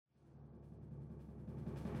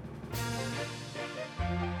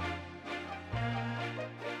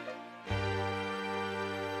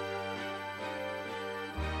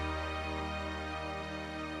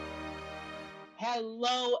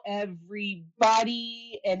Hello,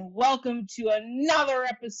 everybody, and welcome to another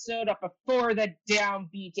episode of For the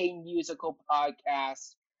Downbeat, a musical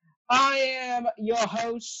podcast. I am your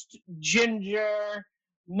host, Ginger,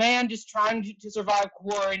 man just trying to survive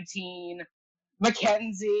quarantine,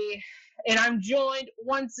 Mackenzie, and I'm joined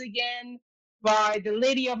once again by the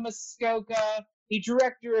Lady of Muskoka, the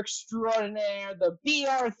director extraordinaire, the B.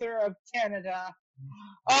 Arthur of Canada,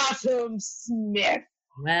 Autumn Smith.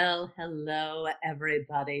 Well, hello,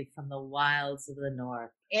 everybody from the wilds of the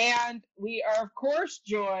north. And we are, of course,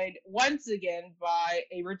 joined once again by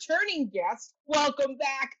a returning guest. Welcome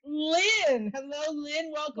back, Lynn. Hello,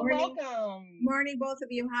 Lynn. Welcome, Morning. welcome. Morning, both of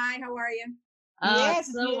you. Hi, how are you? Yes,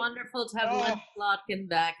 it's so wonderful to have Lynn Plotkin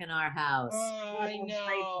back in our house. I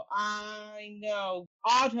know.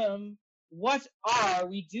 Autumn, what are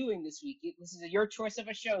we doing this week? This is your choice of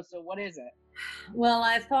a show, so what is it? Well,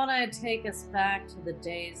 I thought I'd take us back to the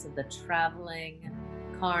days of the traveling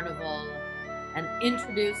carnival and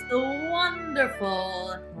introduce the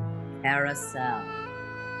wonderful carousel.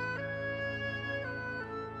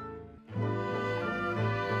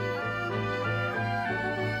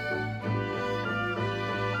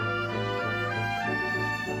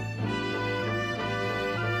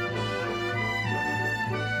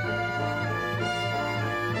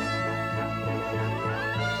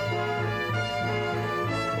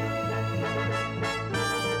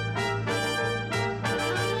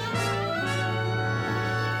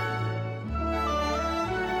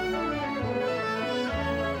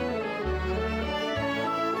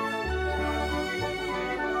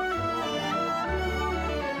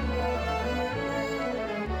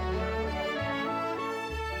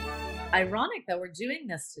 Ironic that we're doing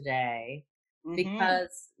this today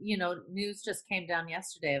because, news just came down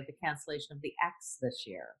yesterday of the cancellation of the X this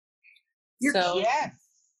year. Yes.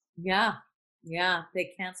 Yeah,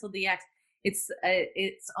 they canceled the X. It's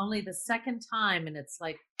only the second time, and it's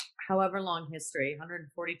like however long history,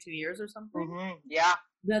 142 years or something. Yeah.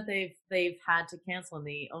 That they've had to cancel, and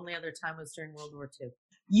the only other time was during World War II.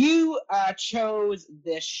 You chose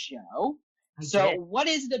this show. So what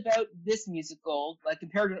is it about this musical, like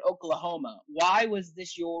compared to Oklahoma? Why was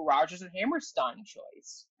this your Rodgers and Hammerstein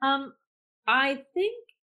choice? I think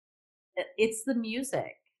it's the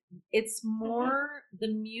music. It's more, the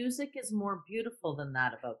music is more beautiful than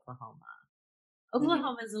that of Oklahoma.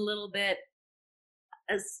 Oklahoma is a little bit,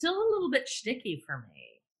 still a little bit shticky for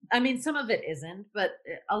me. I mean, some of it isn't, but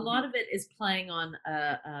a lot of it is playing on,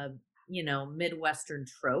 Midwestern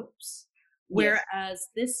tropes. Whereas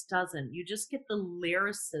this doesn't. You just get the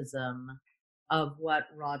lyricism of what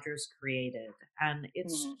Rodgers created, and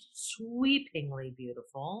it's sweepingly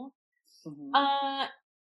beautiful.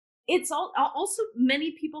 It's also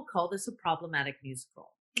many people call this a problematic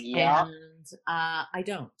musical. Yeah, and I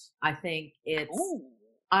don't. I think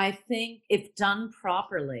I think if done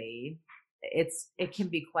properly, it can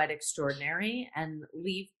be quite extraordinary and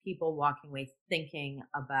leave people walking away thinking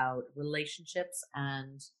about relationships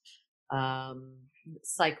and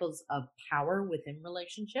cycles of power within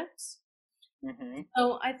relationships.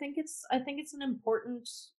 So I think it's an important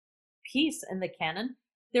piece in the canon.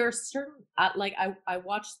 There are certain I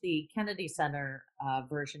watched the Kennedy Center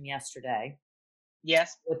version yesterday.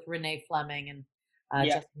 Yes, with Renee Fleming and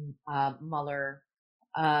Justin Muller,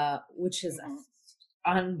 which is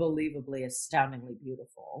unbelievably, astoundingly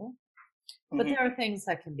beautiful. But there are things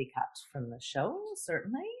that can be cut from the show.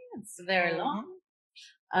 Certainly, it's very long.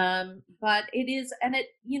 But it is, and it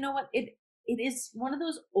is one of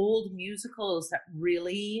those old musicals that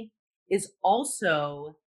really is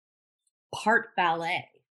also part ballet.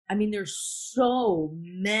 I mean, there's so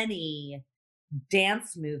many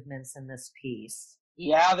dance movements in this piece.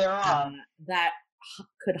 Yeah, there are. That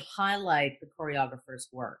could highlight the choreographer's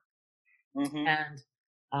work. And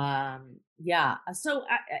so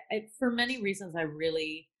I, for many reasons, I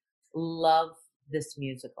really love this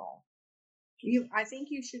musical. I think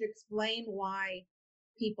you should explain why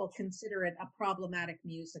people consider it a problematic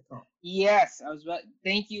musical. Yes,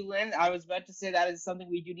 thank you, Lynn. I was about to say that is something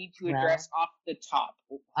we do need to address off the top.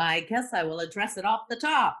 I guess I will address it off the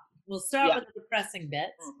top. We'll start with the depressing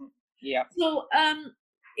bits. Yeah. So,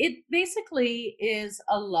 it basically is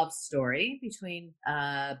a love story between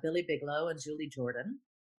Billy Bigelow and Julie Jordan,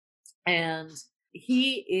 and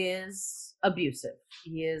he is abusive.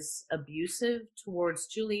 He is abusive towards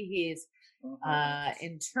Julie. He is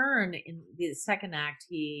in turn, in the second act,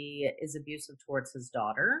 he is abusive towards his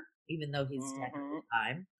daughter, even though he's dead at the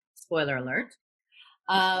time. Spoiler alert.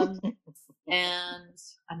 And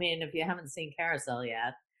I mean, if you haven't seen Carousel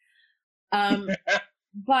yet,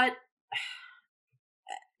 but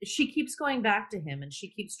she keeps going back to him and she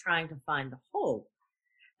keeps trying to find hope.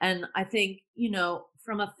 And I think,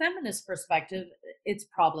 from a feminist perspective, it's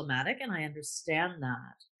problematic, and I understand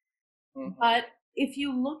that. Mhm. But if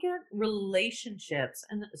you look at relationships,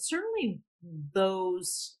 and certainly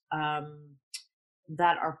those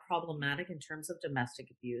that are problematic in terms of domestic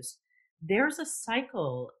abuse, there's a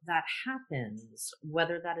cycle that happens,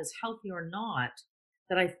 whether that is healthy or not,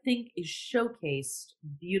 that I think is showcased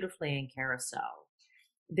beautifully in Carousel.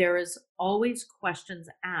 There is always questions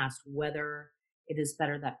asked whether it is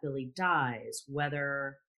better that Billy dies,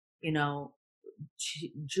 whether,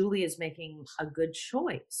 Julie is making a good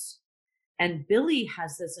choice. And Billy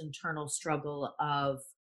has this internal struggle of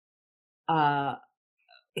uh,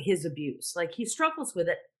 his abuse. Like, he struggles with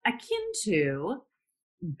it akin to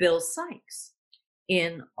Bill Sikes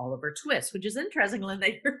in Oliver Twist, which is interesting,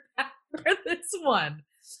 Linda, you're back for this one.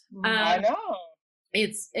 I know.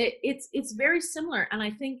 It's very similar, and I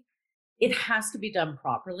think it has to be done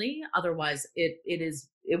properly. Otherwise, it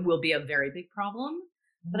will be a very big problem.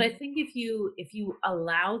 Mm-hmm. But I think if you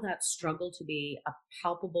allow that struggle to be a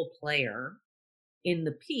palpable player in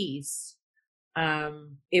the piece,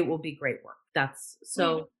 it will be great work. That's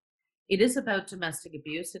so. Mm-hmm. It is about domestic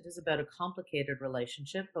abuse. It is about a complicated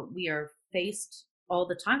relationship, but we are faced all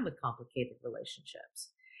the time with complicated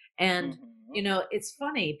relationships. And, it's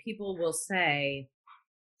funny. People will say,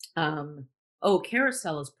 oh,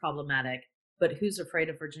 Carousel is problematic, but Who's Afraid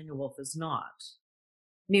of Virginia Woolf is not.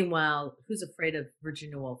 Meanwhile, Who's Afraid of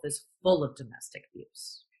Virginia Woolf is full of domestic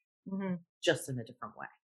abuse, just in a different way.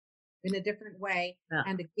 In a different way, yeah.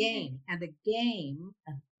 and a game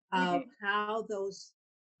of how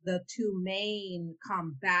the two main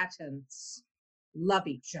combatants love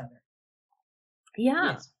each other.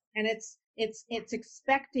 Yeah. Yes. And it's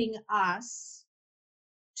expecting us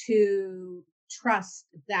to trust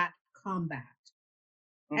that combat.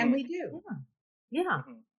 And we do. Yeah.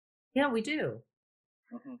 Yeah, we do.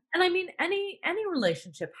 And I mean, any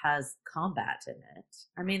relationship has combat in it.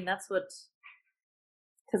 I mean, that's what,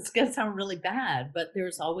 it's going to sound really bad, but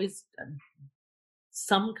there's always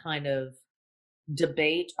some kind of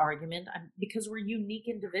debate, argument, because we're unique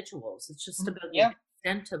individuals. It's just about the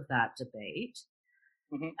extent of that debate.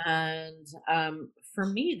 And for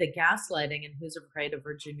me, the gaslighting in Who's Afraid of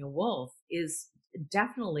Virginia Woolf is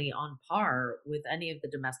definitely on par with any of the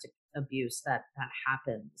domestic abuse that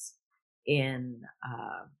happens in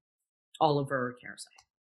Oliver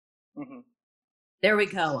Carousel. There we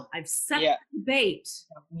go. I've set the debate.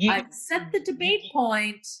 I've set the debate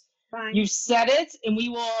point. Fine. You said it, and we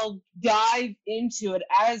will dive into it,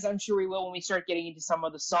 as I'm sure we will when we start getting into some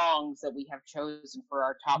of the songs that we have chosen for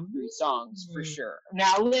our top 3 songs, for sure.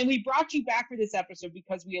 Now, Lynn, we brought you back for this episode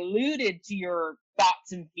because we alluded to your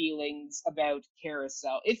thoughts and feelings about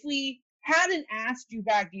Carousel. If we hadn't asked you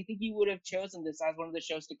back, do you think you would have chosen this as one of the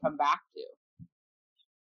shows to come back to?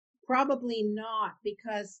 Probably not,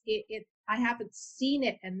 because I haven't seen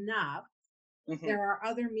it enough. There are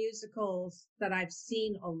other musicals that I've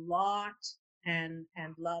seen a lot and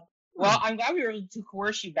love. Well, I'm glad we were able to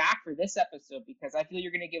coerce you back for this episode, because I feel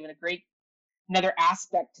you're going to give it another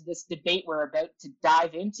aspect to this debate we're about to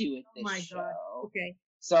dive into with this show. God. Okay.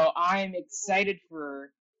 So I'm excited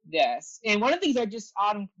for this. And one of the things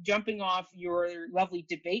jumping off your lovely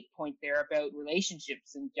debate point there about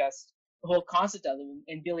relationships and just the whole concept of them,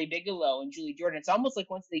 and Billy Bigelow and Julie Jordan, it's almost like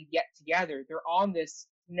once they get together, they're on this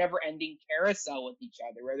never-ending carousel with each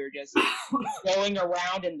other, where they're just going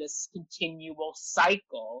around in this continual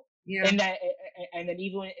cycle. Yeah. And then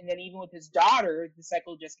even with his daughter, the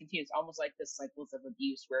cycle just continues, almost like the cycles of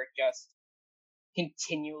abuse, where it just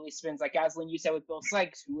continually spins. Like Aslan, you said with Bill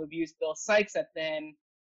Sikes, who abused Bill Sikes, that then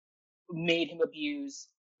made him abuse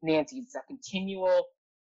Nancy. It's that continual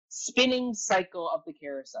spinning cycle of the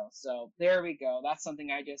carousel. So there we go. That's something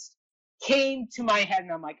I just came to my head,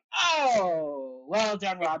 and I'm like, oh, well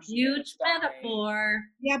done, Rob. Huge metaphor.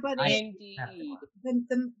 Yeah, but indeed,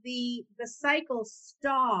 the cycle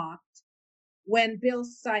stopped when Bill.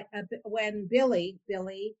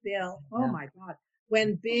 Oh my God!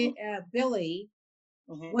 When Billy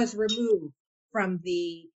was removed from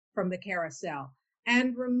the carousel,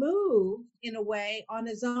 and removed in a way on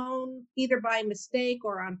his own, either by mistake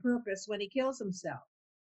or on purpose, when he kills himself.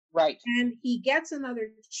 Right. And he gets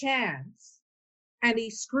another chance, and he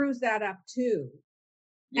screws that up too.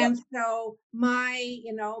 Yep. And so my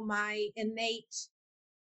innate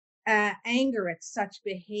anger at such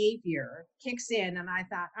behavior kicks in, and I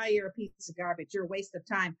thought, oh, you're a piece of garbage. You're a waste of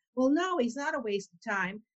time. Well, no, he's not a waste of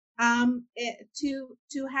time.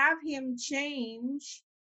 To have him change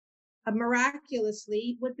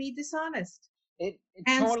miraculously would be dishonest. It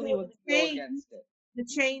totally would go against it. The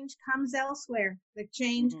change comes elsewhere. The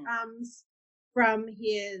change comes from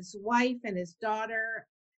his wife and his daughter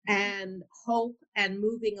and hope and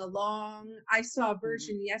moving along. I saw a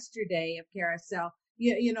version yesterday of Carousel.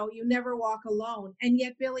 You know, you never walk alone, and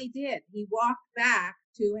yet Billy did. He walked back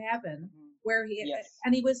to heaven where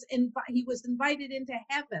and he was invited into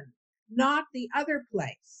heaven, not the other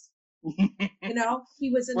place. You know, he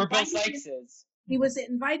was invited. He was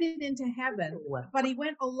invited into heaven, but he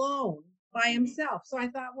went alone by himself. So I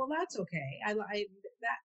thought, well, that's okay.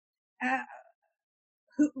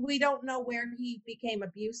 We don't know where he became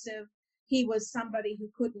abusive. He was somebody who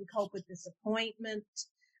couldn't cope with disappointment.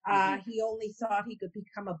 He only thought he could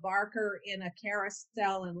become a barker in a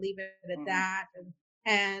carousel and leave it at that.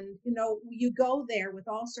 And, you know, you go there with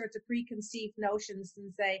all sorts of preconceived notions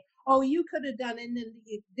and say, oh, you could have done it and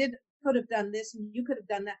you could have done this and you could have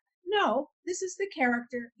done that. No, this is the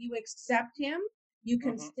character. You accept him, you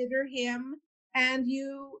consider him, and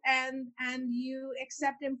you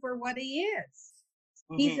accept him for what he is.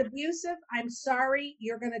 He's abusive. I'm sorry.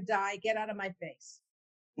 You're going to die. Get out of my face.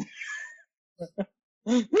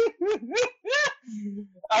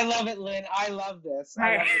 I love it, Lynn. I love this.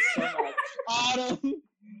 I love this so much.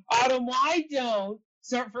 Autumn, why don't?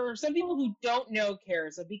 So for some people who don't know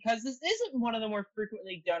Carousel, because this isn't one of the more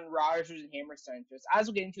frequently done Rogers and Hammerstein shows, as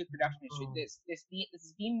we'll get into the production issue, this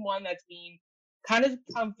has been one that's been kind of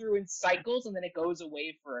come through in cycles and then it goes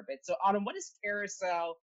away for a bit. So Autumn, what is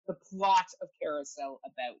Carousel? The plot of Carousel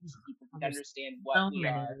about, so people can understand what we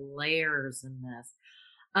are. So many layers in this.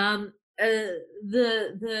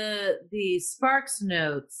 The Sparks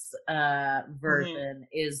Notes version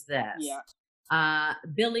is this.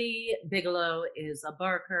 Billy Bigelow is a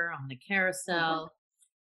barker on the carousel.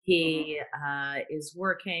 He is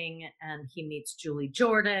working and he meets Julie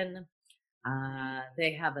Jordan.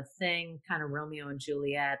 They have a thing, kind of Romeo and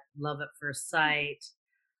Juliet, love at first sight.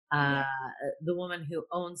 The woman who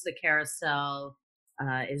owns the carousel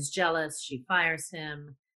is jealous. She fires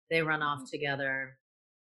him. They run off together.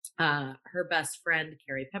 Her best friend,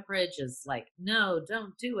 Carrie Pepperidge, is like, no,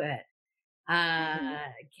 don't do it.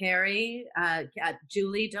 Carrie,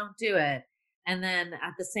 Julie, don't do it. And then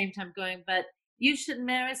at the same time going, but you should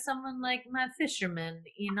marry someone like my fisherman,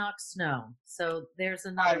 Enoch Snow. So there's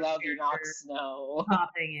another. I love Enoch Snow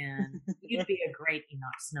popping in. You'd be a great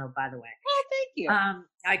Enoch Snow, by the way. Oh, thank you.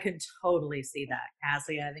 I can totally see that,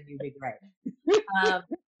 Cassie. I think you'd be great.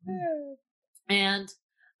 And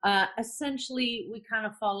essentially, we kind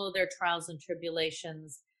of follow their trials and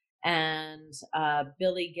tribulations. And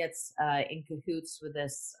Billy gets in cahoots with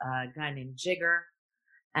this guy named Jigger,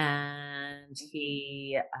 and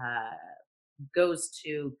he goes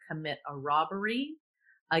to commit a robbery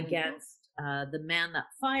against the man that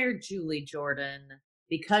fired Julie Jordan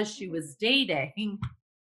because she was dating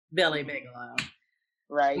Billy Bigelow.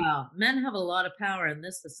 Right. Well, men have a lot of power in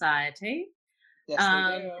this society. Yes,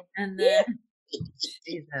 they do. And then,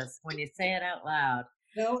 Jesus, when you say it out loud.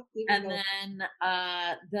 And then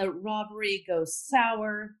the robbery goes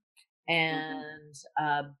sour, and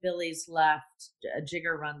Billy's left.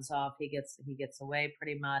 Jigger runs off. He gets away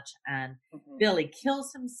pretty much, and Billy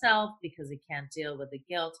kills himself because he can't deal with the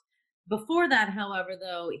guilt. Before that, however,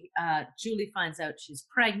 though, Julie finds out she's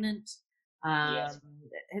pregnant.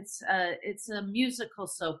 It's a musical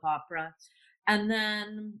soap opera, and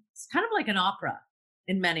then it's kind of like an opera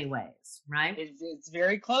in many ways, right? It's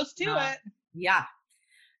very close to it. Yeah.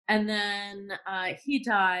 And then he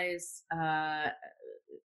dies.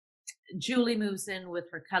 Julie moves in with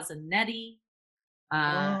her cousin Nettie,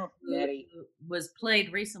 who was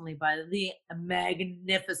played recently by the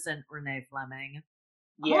magnificent Renee Fleming.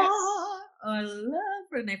 Yes. Oh, I love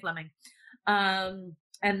Renee Fleming. And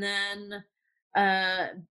then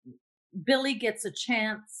Billy gets a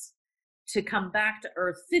chance to come back to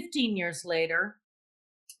Earth 15 years later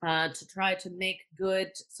to try to make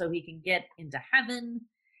good so he can get into heaven.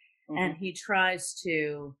 And he tries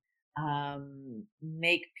to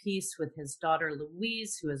make peace with his daughter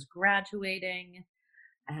Louise, who is graduating,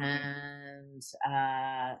 and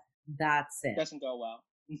that's it. Doesn't go well.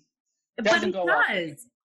 But it does.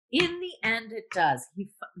 In the end, it does.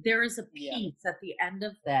 There is a peace at the end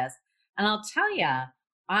of this, and I'll tell you,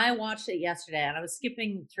 I watched it yesterday, and I was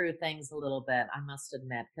skipping through things a little bit. I must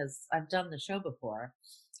admit, because I've done the show before,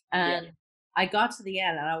 and I got to the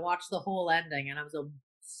end, and I watched the whole ending, and I was a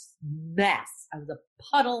mess. I was a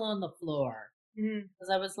puddle on the floor because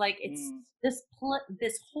I was like, it's this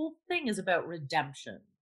whole thing is about redemption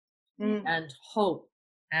and hope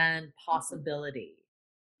and possibility,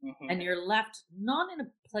 and you're left not in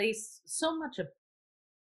a place so much of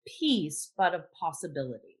peace but of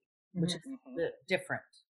possibility, which is different.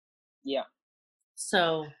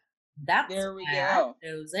 So that's There we where go.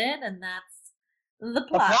 goes it, and that's the The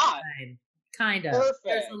plot plot. line. Kind of. Perfect.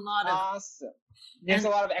 There's a lot of awesome. There's a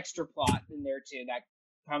lot of extra plot in there too that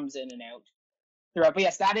comes in and out throughout. But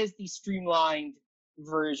yes, that is the streamlined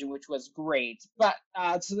version, which was great. But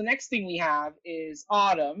so the next thing we have is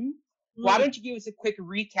Autumn. Why don't you give us a quick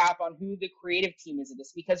recap on who the creative team is in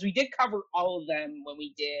this? Because we did cover all of them when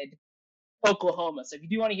we did Oklahoma. So if you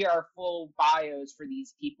do want to hear our full bios for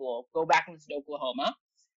these people, go back and listen to Oklahoma.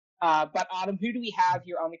 But Autumn, who do we have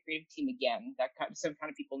here on the creative team again? That some kind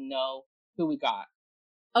of people know who we got.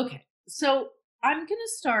 Okay, so I'm gonna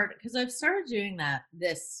start because I've started doing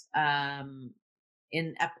this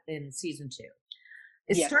in season 2.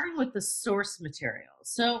 It's starting with the source material.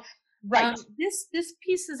 So this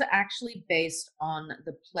piece is actually based on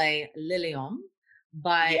the play Liliom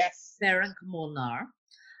by Ferenc Molnar.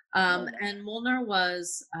 And Molnar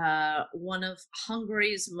was one of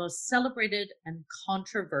Hungary's most celebrated and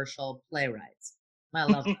controversial playwrights. I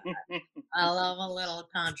love that. I love a little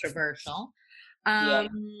controversial.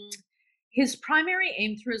 His primary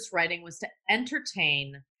aim through his writing was to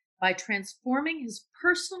entertain by transforming his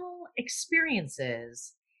personal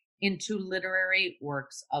experiences into literary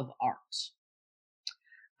works of art.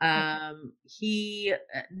 He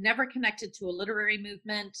never connected to a literary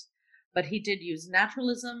movement, but he did use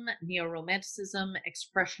naturalism, neo-romanticism,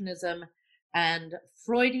 expressionism, and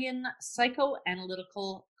Freudian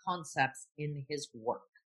psychoanalytical concepts in his work.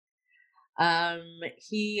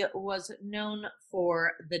 He was known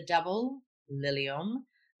for The Devil, Liliom,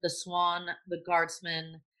 The Swan, The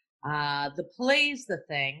Guardsman, the plays The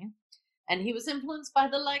Thing, and he was influenced by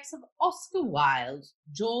the likes of Oscar Wilde,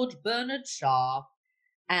 George Bernard Shaw,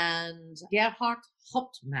 and Gerhard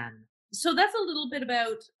Hauptmann. So that's a little bit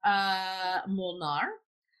about Molnar.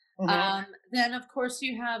 Then, of course,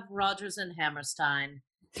 you have Rodgers and Hammerstein.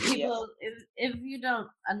 People, if you don't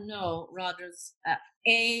know Rodgers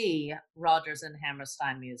and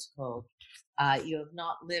Hammerstein musical, you have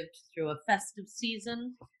not lived through a festive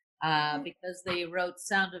season because they wrote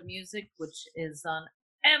Sound of Music, which is on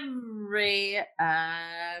every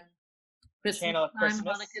Christmas time,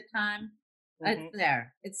 Hanukkah time.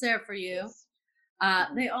 It's there for you.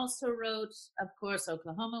 They also wrote, of course,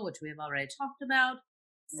 Oklahoma, which we have already talked about,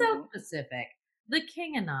 South Pacific, The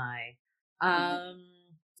King and I.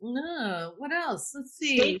 What else? Let's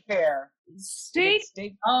see. State Fair.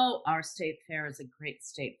 Oh, our State Fair is a great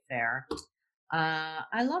state fair.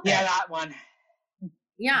 I love it. Yeah, that one.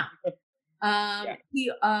 Yeah.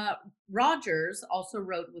 He Rodgers also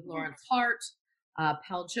wrote with Lawrence Hart,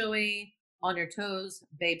 Pal Joey, On Your Toes,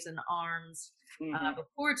 Babes in Arms,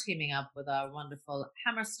 before teaming up with our wonderful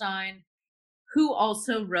Hammerstein, who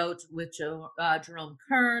also wrote with Jerome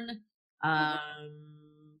Kern.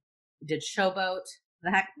 Did Showboat,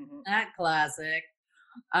 that classic.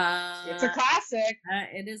 It's a classic.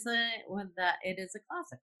 It is a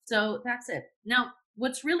classic. So that's it. Now,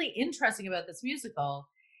 what's really interesting about this musical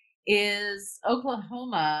is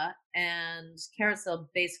Oklahoma and Carousel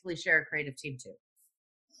basically share a creative team too.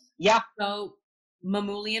 Yeah. So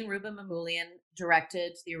Mamoulian, Ruben Mamoulian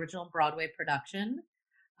directed the original Broadway production.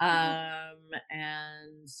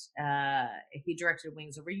 And he directed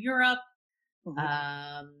Wings Over Europe,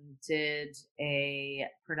 did a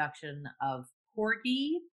production of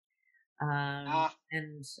Porgy,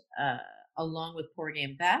 and along with Porgy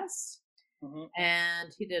and Bess.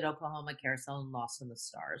 And he did Oklahoma, Carousel, and Lost in the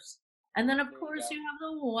Stars. And then, of course, you have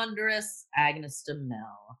the wondrous Agnes de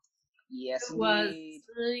Mille. Yes, who was,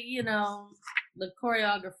 the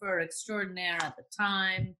choreographer extraordinaire at the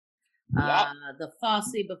time. The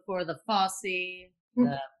Fosse before the Fosse.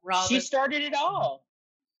 She started it all.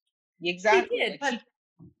 Exactly. She did, but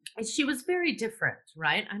she was very different,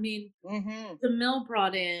 right? I mean, de Mille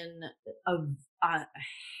brought in a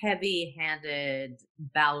heavy-handed,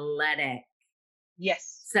 balletic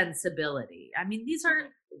sensibility. I mean, these are,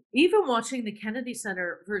 even watching the Kennedy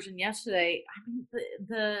Center version yesterday, I mean,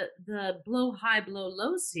 the blow high, blow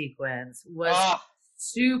low sequence was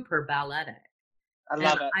super balletic. I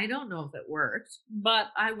love it. I don't know if it worked, but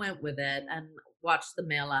I went with it and watched the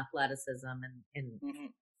male athleticism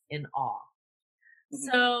in awe.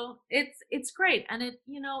 So it's great. And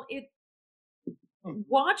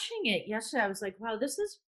watching it yesterday, I was like, wow, this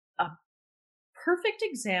is a perfect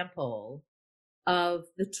example of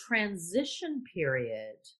the transition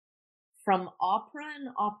period from opera and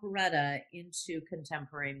operetta into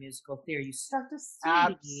contemporary musical theater. You start to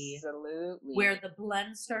see where the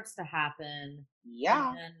blend starts to happen. Yeah.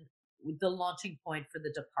 And then the launching point for the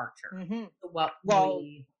departure. What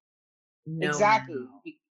we know exactly. now.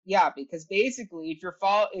 Yeah, because basically,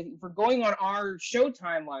 if we're going on our show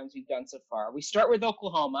timelines we've done so far, we start with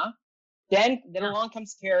Oklahoma, then along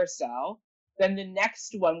comes Carousel, then the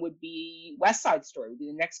next one would be West Side Story, would be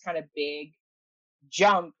the next kind of big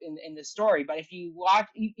jump in the story. But even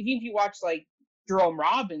if you watch like Jerome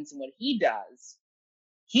Robbins and what he does,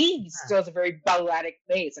 he still has a very balletic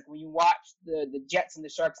base. Like when you watch the Jets and the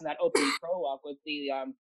Sharks in that opening prologue with the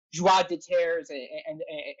joie de terres and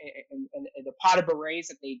the pas de bourrées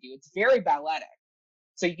that they do, it's very balletic.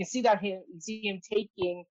 So you can see him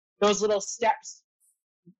taking those little steps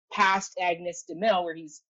past Agnes de Mille, where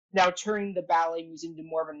he's now turning the ballet music into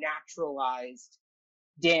more of a naturalized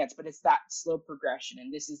dance, but it's that slow progression.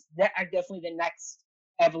 And this is definitely the next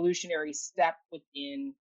evolutionary step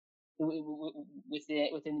within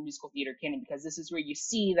the musical theater canon, because this is where you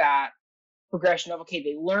see that progression of, okay,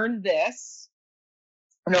 they learned this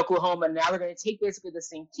in Oklahoma, and now they're going to take basically the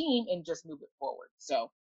same team and just move it forward.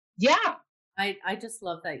 So, yeah. I just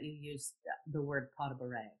love that you used the word pas de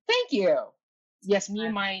bourrée. Thank you. Yes, me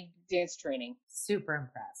and my dance training. Super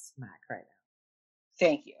impressed, Mac, right now.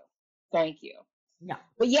 Thank you. Yeah.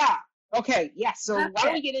 But yeah, okay, yeah. So why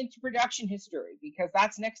don't we get into production history, because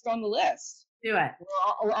that's next on the list. Do it.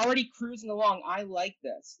 We're already cruising along. I like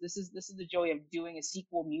this. This is the joy of doing a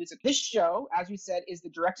sequel music. This show, as we said, is the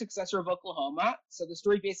direct successor of Oklahoma. So the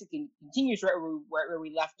story basically continues right where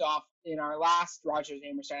we left off in our last Rodgers and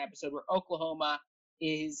Hammerstein episode, where Oklahoma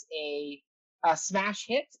is a smash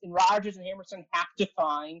hit, and Rodgers and Hammerstein have to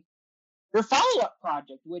find their follow-up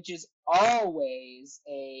project, which is always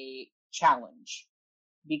a challenge.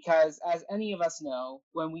 Because as any of us know,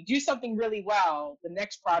 when we do something really well, the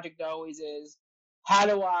next project always is, how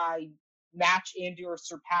do I match and or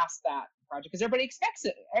surpass that project? Because everybody expects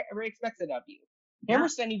it. Everybody expects it of you. Yeah.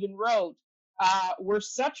 Hammerstein even wrote, we're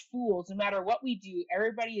such fools, no matter what we do,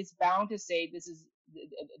 everybody is bound to say this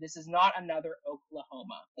is not another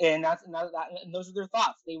Oklahoma. And and those are their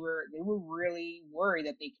thoughts. They were really worried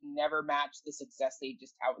that they can never match the success they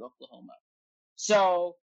just had with Oklahoma.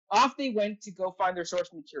 So off they went to go find their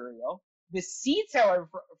source material. The seeds, however,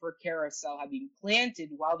 for Carousel had been planted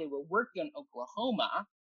while they were working on Oklahoma,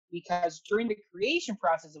 because during the creation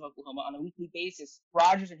process of Oklahoma on a weekly basis,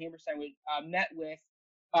 Rodgers and Hammerstein would met with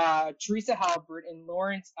Teresa Halbert and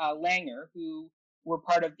Lawrence Langer, who were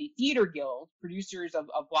part of the Theater Guild, producers of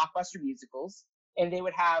blockbuster musicals, and they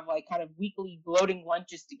would have like kind of weekly gloating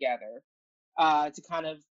lunches together to kind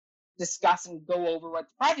of discuss and go over what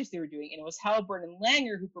the projects they were doing. And it was Halbert and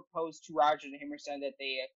Langer who proposed to Rodgers and Hammerstein that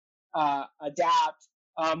they adapt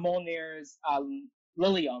Molière's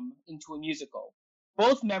Lilium into a musical.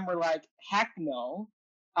 Both men were like, heck no.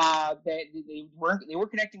 They were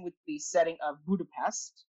connecting with the setting of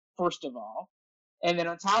Budapest, first of all. And then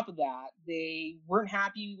on top of that, they weren't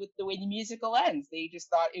happy with the way the musical ends. They just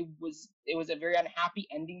thought it was a very unhappy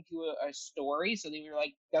ending to a story. So they were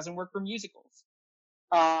like, doesn't work for musicals.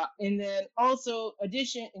 And then also, in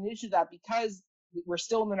addition to that, because we're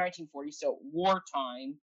still in the 1940s, so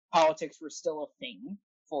wartime politics were still a thing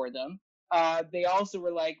for them. They also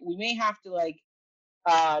were like, we may have to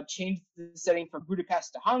change the setting from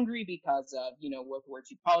Budapest to Hungary because of World War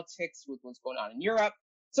II politics with what's going on in Europe.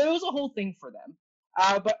 So it was a whole thing for them.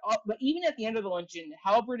 But even at the end of the luncheon,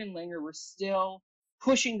 Halbert and Langer were still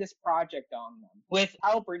pushing this project on them, with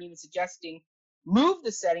Halbert even suggesting move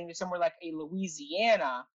the setting to somewhere like a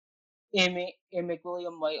Louisiana in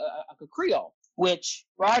McWilliam, like a Creole, which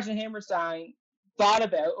Rodgers and Hammerstein thought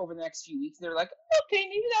about over the next few weeks. They were like, okay,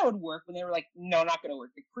 maybe that would work. But they were like, no, not going to work.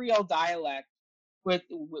 The Creole dialect with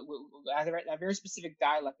that very specific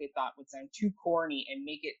dialect they thought would sound too corny and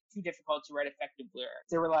make it too difficult to write effective lyrics.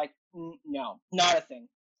 They were like, no, not a thing.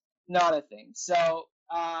 So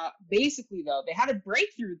basically, though, they had a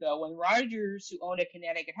breakthrough, though, when Rodgers, who owned a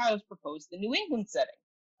Connecticut house, proposed the New England setting.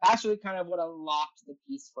 That's really kind of what unlocked the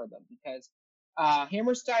piece for them, because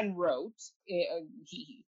Hammerstein wrote,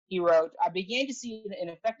 he wrote, I began to see an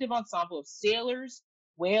effective ensemble of sailors,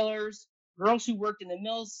 whalers, girls who worked in the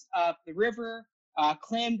mills up the river,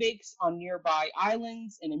 clam bakes on nearby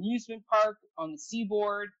islands, an amusement park on the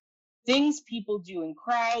seaboard, things people do in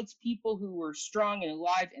crowds, people who were strong and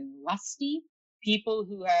alive and lusty, people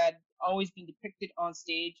who had always been depicted on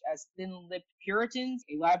stage as thin-lipped Puritans,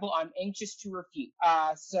 a libel I'm anxious to refute.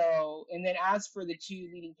 And then as for the two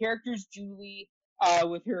leading characters, Julie,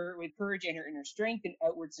 with courage and her inner strength and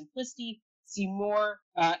outward simplicity, seem more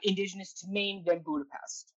indigenous to Maine than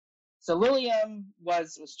Budapest. So Lilium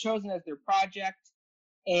was chosen as their project,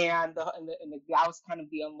 and that was kind of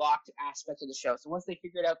the unlocked aspect of the show. So once they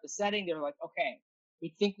figured out the setting, they were like, okay,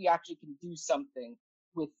 we think we actually can do something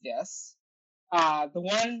with this. The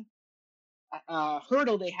one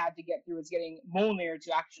hurdle they had to get through was getting Mjolnir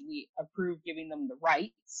to actually approve giving them the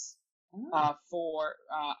rights for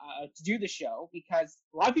to do the show, because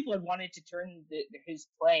a lot of people had wanted to turn his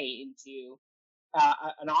play into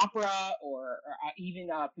an opera, or even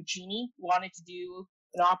Puccini wanted to do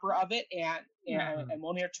an opera of it, and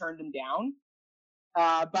Mjolnir turned him down.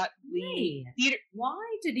 But the theater.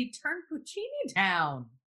 Why did he turn Puccini down?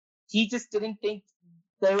 He just didn't think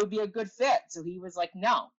they would be a good fit, so he was like,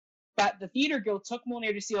 no. But the Theater Guild took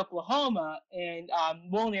Mjolnir to see Oklahoma, and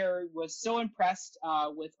Mjolnir was so impressed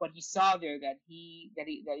with what he saw there that he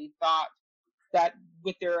thought that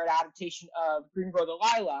with their adaptation of Gringo the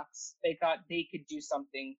Lilacs, they thought they could do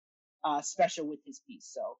something special with his piece.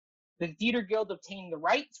 So the Theater Guild obtained the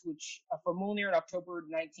rights, which for Mjolnir in October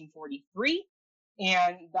 1943,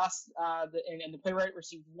 and thus the playwright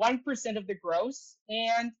received 1% of the gross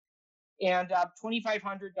and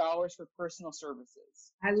 $2,500 for personal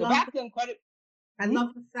services. I love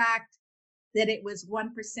the fact that it was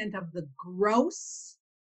 1% of the gross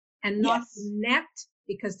and not the net,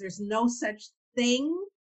 because there's no such thing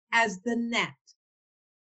as the net.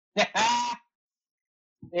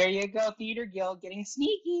 There you go, Theater Guild getting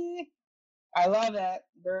sneaky. I love it.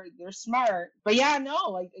 They're smart. But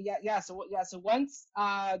so once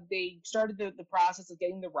they started the process of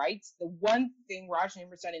getting the rights, the one thing Roger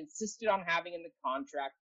Hammerstein insisted on having in the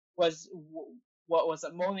contract was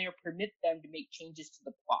that Mjolnir permit them to make changes to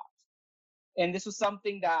the plot. And this was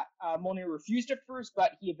something that Mjolnir refused at first,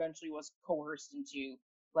 but he eventually was coerced into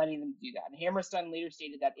letting them do that. And Hammerstein later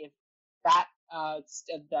stated that if that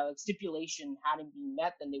the stipulation hadn't been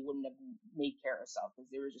met, then they wouldn't have made Carousel, because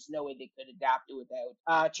there was just no way they could adapt it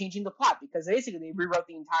without changing the plot, because basically they rewrote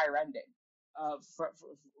the entire ending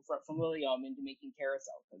from Lilium into making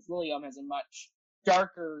Carousel, because Lilium has a much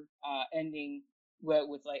darker ending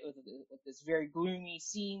with this very gloomy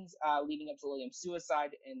scenes leading up to Lilium's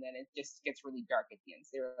suicide, and then it just gets really dark at the end.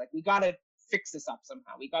 So they were like, we gotta fix this up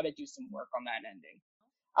somehow. We gotta do some work on that ending.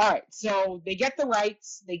 All right, so they get the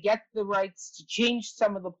rights. They get the rights to change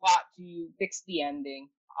some of the plot to fix the ending.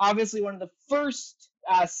 Obviously, one of the first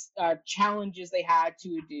challenges they had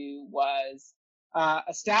to do was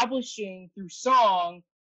establishing through song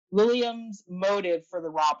Lilium's motive for the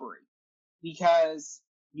robbery, because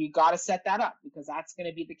you got to set that up, because that's going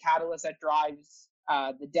to be the catalyst that drives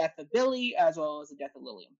the death of Billy as well as the death of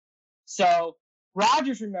Lilium. So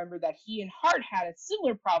Rogers remembered that he and Hart had a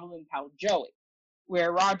similar problem in Pal Joey,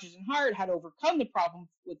 where Rogers and Hart had overcome the problem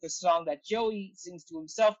with the song that Joey sings to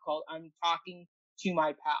himself called I'm Talking to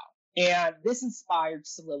My Pal. And this inspired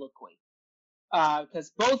Soliloquy,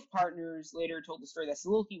 because both partners later told the story that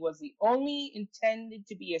Soliloquy was the only intended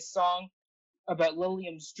to be a song about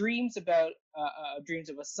Lilium's dreams, about dreams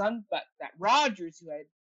of a son, but that Rogers, who had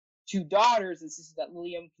two daughters, insisted that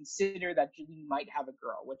Lilium consider that Julie might have a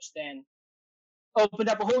girl, which then opened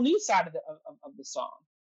up a whole new side of the song.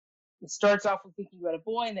 It starts off with thinking about a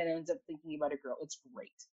boy and then ends up thinking about a girl. It's great.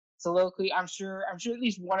 Soliloquy, I'm sure at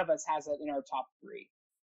least one of us has it in our top 3.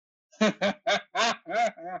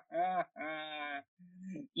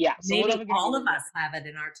 Yeah. So maybe all of us have it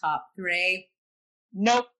in our top 3.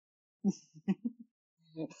 Nope.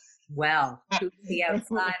 Well, who's the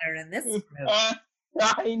outsider in this group?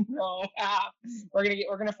 I know.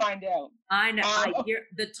 We're gonna find out. I know.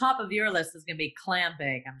 The top of your list is gonna be clam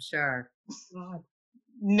bake, I'm sure. God.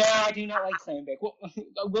 No, I do not like clam bake.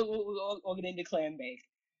 We'll get into clam bake.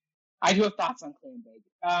 I do have thoughts on clam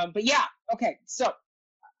bake. But yeah, okay. So,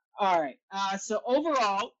 all right. So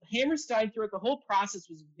overall, Hammerstein throughout the whole process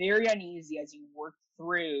was very uneasy as he worked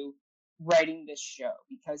through writing this show,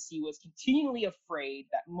 because he was continually afraid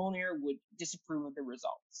that Mjolnir would disapprove of the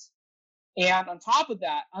results. And on top of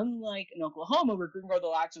that, unlike in Oklahoma, where Gringo the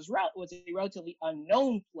Lilacs was a relatively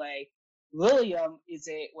unknown play, Lilium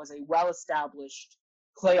was a well-established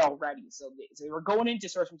play already. So they were going into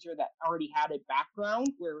source material that already had a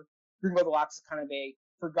background, where Gringo the Lilacs is kind of a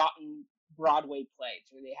forgotten Broadway play,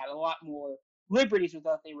 so they had a lot more liberties with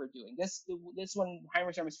what they were doing. This one,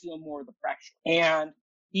 Hammerstein was feeling more of the pressure. And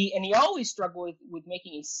he always struggled with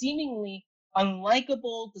making a seemingly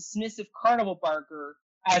unlikable, dismissive carnival barker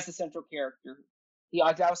as the central character.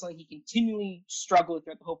 That was something he continually struggled with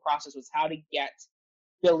throughout the whole process, was how to get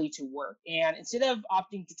Billy to work. And instead of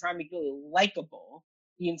opting to try and make Billy likable,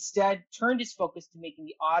 he instead turned his focus to making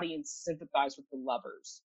the audience sympathize with the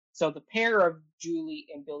lovers. So the pair of Julie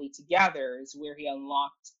and Billy together is where he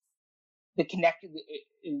unlocked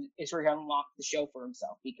is where he unlocked the show for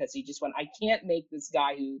himself, because he just went, I can't make this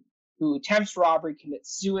guy who attempts robbery,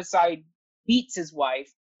 commits suicide, beats his wife,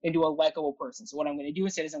 into a likable person. So what I'm going to do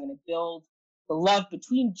instead is I'm going to build the love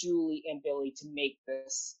between Julie and Billy to make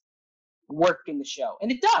this work in the show.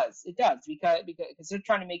 And it does because they're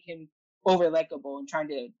trying to make him over likable and trying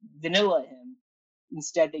to vanilla him.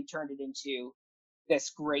 Instead, they turned it into this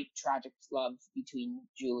great tragic love between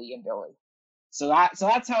Julie and Billy. So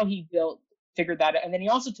that's how he figured that out. And then he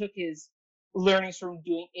also took his learnings from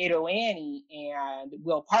doing Ado Annie and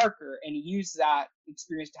Will Parker, and he used that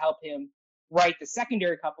experience to help him write the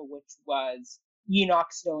secondary couple, which was Enoch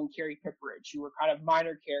Snow and Carrie Pipperidge, who were kind of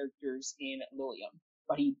minor characters in Lilium.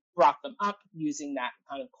 But he brought them up using that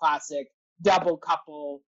kind of classic double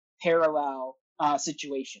couple parallel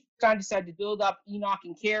situation. Kind of decided to build up Enoch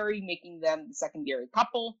and Carrie, making them the secondary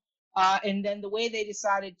couple. And then the way they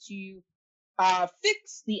decided to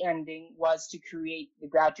fix the ending was to create the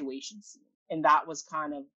graduation scene. And that was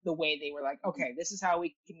kind of the way they were like, okay, this is how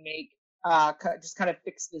we can make, just kind of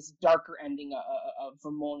fix this darker ending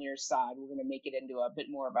from Mjolnir's side. We're going to make it into a bit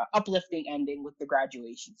more of an uplifting ending with the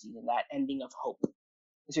graduation scene and that ending of hope.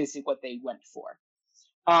 That's basically what they went for.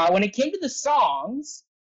 When it came to the songs,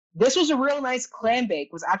 this was a real nice Clambake.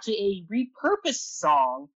 Was actually a repurposed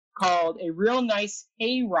song called A Real Nice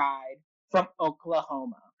Hayride from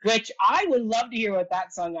Oklahoma, which I would love to hear what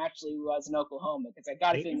that song actually was in Oklahoma, because I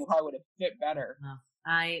got a feeling it probably would have fit better.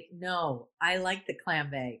 I know. I like the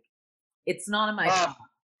Clambake. It's not on my top.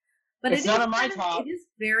 But it's not on my top. It is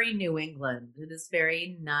very New England. It is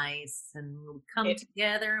very nice, and we come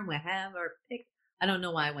together and we have our pick. I don't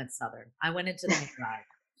know why I went Southern. I went into the drive.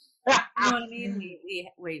 You know what I mean?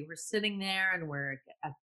 We were sitting there, and we're a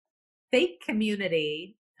fake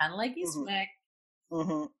community, kind of like Eastwick,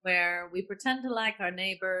 where we pretend to like our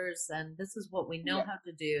neighbors, and this is what we know how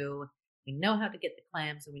to do. We know how to get the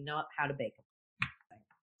clams, and we know how to bake them.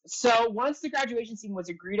 So once the graduation scene was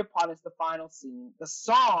agreed upon as the final scene, the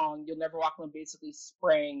song "You'll Never Walk Alone" basically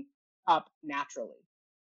sprang up naturally.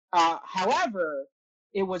 However,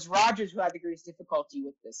 it was Rogers who had the greatest difficulty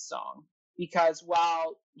with this song, because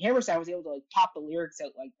while Hammerstein was able to like pop the lyrics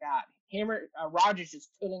out like that, Rogers just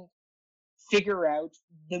couldn't figure out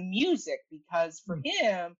the music, because for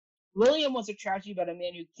him, Lilium was a tragedy about a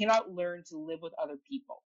man who cannot learn to live with other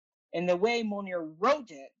people. And the way Mjolnir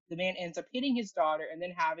wrote it, the man ends up hitting his daughter and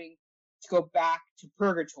then having to go back to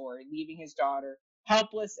purgatory, leaving his daughter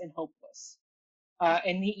helpless and hopeless.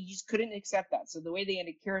 And he just couldn't accept that. So the way they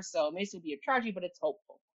ended Carousel, it may still be a tragedy, but it's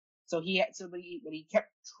hopeful. But he kept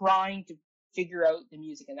trying to figure out the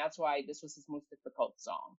music, and that's why this was his most difficult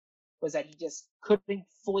song, was that he just couldn't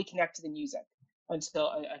fully connect to the music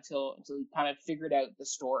until he kind of figured out the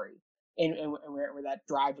story and where that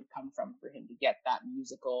drive would come from for him to get that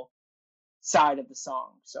musical side of the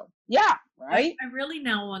song. So yeah, right. I really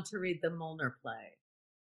now want to read the Mjolnir play,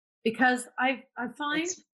 because I find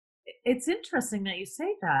it's interesting that you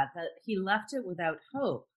say that he left it without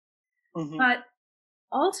hope. But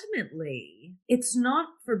ultimately, it's not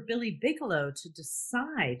for Billy Bigelow to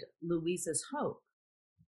decide Louise's hope.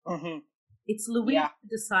 It's Louise to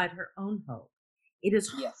decide her own hope. It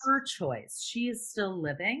is her choice. She is still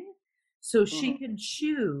living, so she can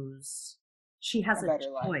choose. She has a choice.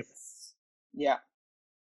 Life. Yeah.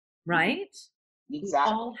 Right?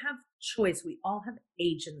 Exactly. We all have choice. We all have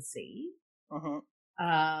agency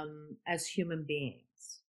as human beings.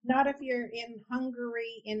 Not if you're in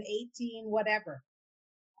Hungary in 18 whatever.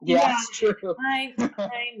 Yeah, that's true. I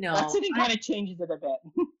know. That city kind of changes it a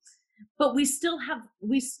bit. But we still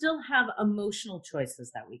have emotional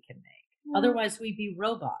choices that we can make. Otherwise, we'd be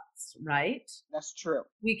robots, right? That's true.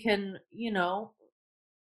 We can,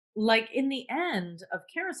 like in the end of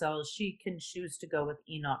Carousel, she can choose to go with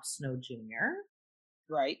Enoch Snow Jr.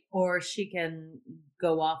 Right. Or she can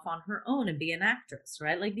go off on her own and be an actress,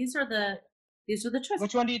 right? Like these are the choices.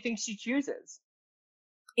 Which one do you think she chooses?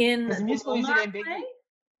 In the musical is ambiguous.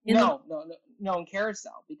 No, in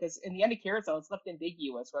Carousel, because in the end of Carousel, it's left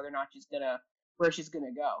ambiguous whether or not where she's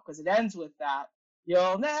gonna go, because it ends with that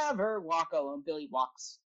 "You'll never walk alone." Billy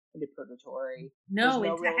walks into purgatory. No,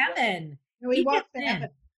 into heaven. No, he walks to heaven.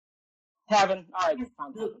 Heaven. All right,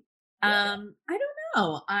 fine. I don't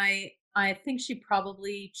know. I think she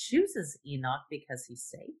probably chooses Enoch because he's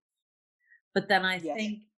safe. But then I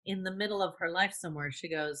think in the middle of her life somewhere, she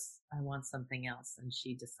goes, I want something else. And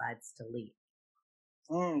she decides to leave.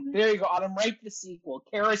 There you go, Autumn. Write the sequel,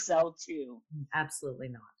 Carousel 2. Absolutely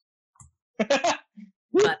not.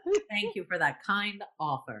 But thank you for that kind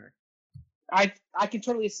offer. I can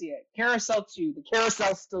totally see it. Carousel 2. The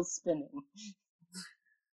carousel's still spinning.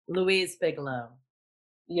 Louise Bigelow.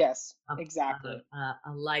 Yes, exactly.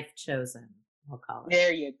 A life chosen, we'll call it.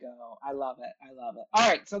 There you go. I love it. All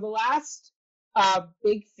right, so the last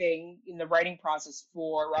big thing in the writing process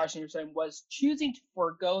for Rogers and Hammerstein was choosing to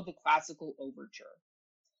forego the classical overture,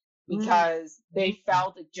 because they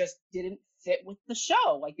felt it just didn't fit with the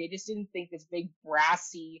show. Like, they just didn't think this big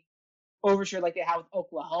brassy overture like they had with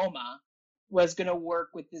Oklahoma was going to work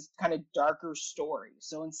with this kind of darker story.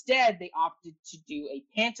 So instead, they opted to do a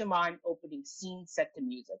pantomime opening scene set to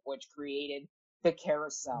music, which created the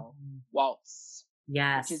Carousel Waltz.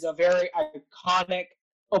 Yes. Which is a very iconic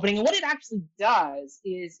opening. And what it actually does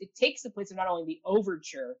is it takes the place of not only the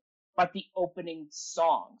overture, but the opening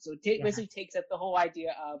song. So it basically takes up the whole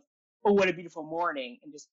idea of, oh, what a beautiful morning,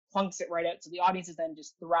 and just plunks it right out. So the audience is then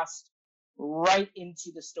just thrust right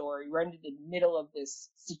into the story, right into the middle of this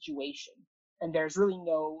situation. And there's really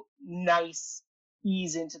no nice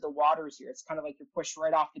ease into the waters here. It's kind of like you're pushed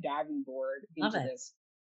right off the diving board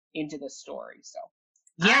into this story. So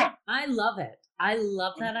yeah. I love it. I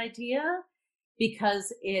love that idea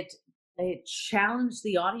because it challenged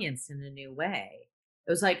the audience in a new way.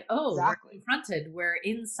 It was like, oh, we're confronted. We're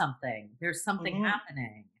in something. There's something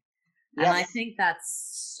happening. Yes. And I think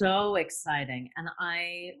that's so exciting. And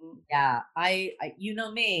I you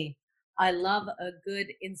know me, I love a good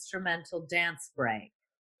instrumental dance break.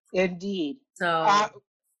 Indeed. So,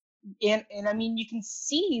 and I mean, you can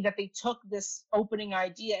see that they took this opening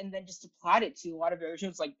idea and then just applied it to a lot of other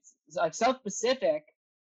shows, like South Pacific.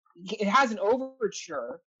 It has an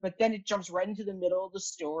overture, but then it jumps right into the middle of the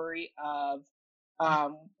story of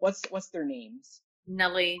what's their names?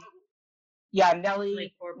 Nellie. Yeah,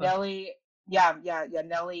 Nellie. Yeah,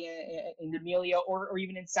 Nellie and Amelia, or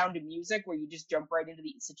even in Sound of Music, where you just jump right into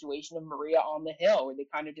the situation of Maria on the hill, where they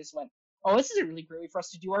kind of just went, oh, this is a really great way for us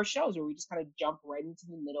to do our shows, where we just kind of jump right into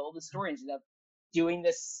the middle of the story instead of doing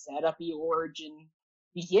this setup-y origin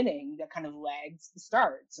beginning that kind of lags the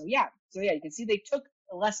start. So yeah, you can see they took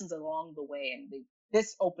lessons along the way, and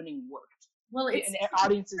this opening worked. Well, and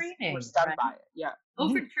audiences were stunned by it. Yeah,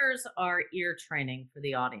 overtures are ear training for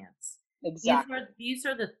the audience. Exactly. These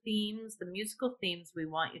are the themes, the musical themes we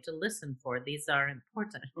want you to listen for. These are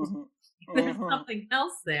important. If there's something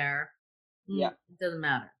else there, it doesn't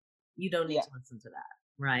matter. You don't need to listen to that,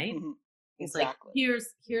 right? It's exactly. Like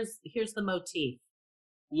here's the motif.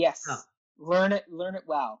 Yes. Oh. Learn it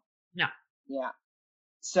well. Yeah. Yeah.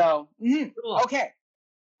 So cool. Okay.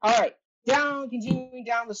 All right. Continuing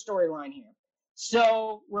down the storyline here.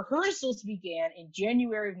 So rehearsals began in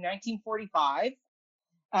January of 1945.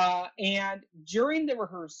 And during the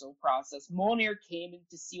rehearsal process, Molnir came in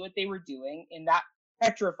to see what they were doing, and that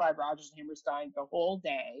petrified Rodgers and Hammerstein the whole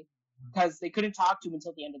day because they couldn't talk to him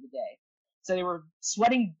until the end of the day. So they were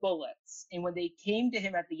sweating bullets, and when they came to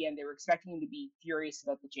him at the end, they were expecting him to be furious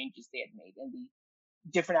about the changes they had made and the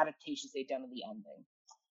different adaptations they'd done in the ending.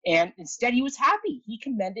 And instead, he was happy. He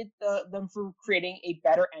commended them for creating a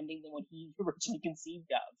better ending than what he originally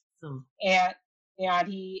conceived of. And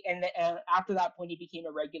after that point, he became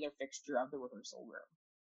a regular fixture of the rehearsal room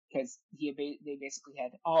because they basically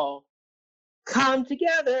had all come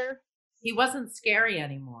together. He wasn't scary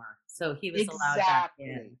anymore, so he was allowed back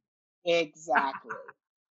in. Exactly.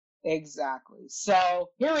 So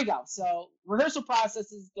here we go. So rehearsal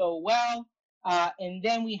processes go well, and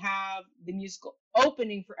then we have the musical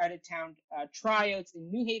opening for Out of Town tryouts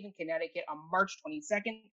in New Haven, Connecticut on March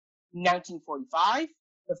 22nd, 1945.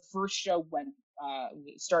 The first show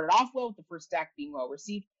started off well, with the first act being well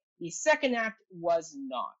received. The second act was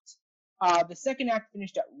not. The second act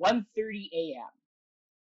finished at 1:30 a.m.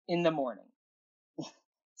 in the morning.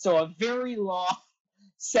 So a very long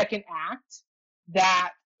second act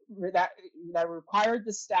that required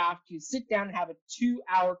the staff to sit down and have a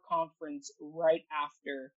 2-hour conference right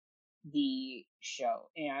after the show.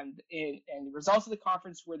 And the results of the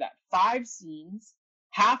conference were that 5 scenes,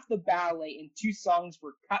 half the ballet, and 2 songs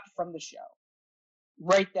were cut from the show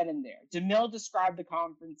right then and there. DeMille described the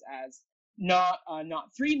conference as not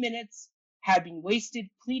 3 minutes had been wasted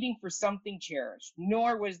pleading for something cherished,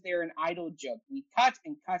 nor was there an idle joke. We cut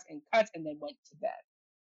and cut and cut and then went to bed.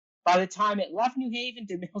 By the time it left New Haven,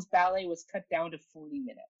 DeMille's ballet was cut down to 40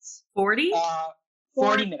 minutes. 40?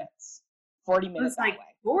 40 minutes. 40 minutes ballet. Like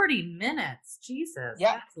 40 minutes. Jesus,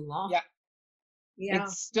 that's long. Yeah.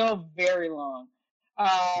 It's still very long.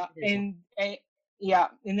 And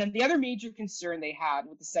then the other major concern they had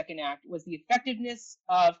with the second act was the effectiveness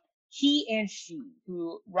of he and she,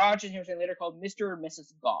 who Rodgers and Hammerstein later called Mr. and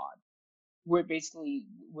Mrs. God, were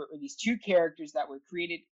these 2 characters that were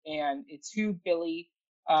created, and it's who Billy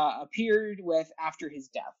appeared with after his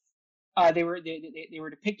death. They were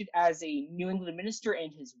depicted as a New England minister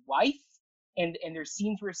and his wife, and their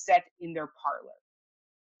scenes were set in their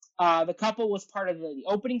parlor. The couple was part of the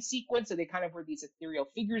opening sequence, so they kind of were these ethereal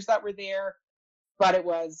figures that were there, but it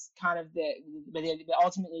was kind of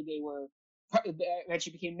ultimately they were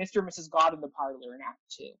eventually became Mr. and Mrs. God in the parlor in Act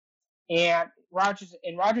 2. And Roger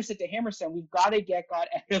said to Hammerstein, "We've got to get God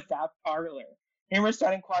out of that parlor."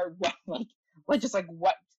 Hammerstein inquired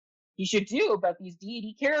what he should do about these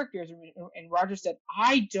deity characters, and Roger said,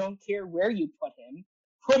 "I don't care where you put him.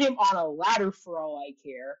 Put him on a ladder for all I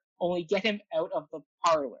care. Only get him out of the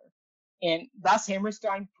parlor." And thus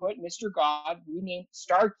Hammerstein put Mr. God, renamed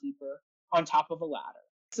Starkeeper, on top of a ladder.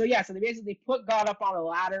 So they put God up on a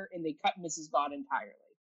ladder and they cut Mrs. God entirely.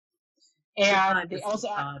 And they also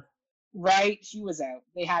she was out.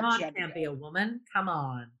 God can't be a woman. Come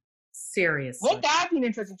on, seriously. Wouldn't that be an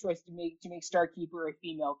interesting choice to make Starkeeper a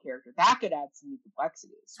female character? That could add some new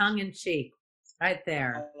complexities. Tongue in cheek, right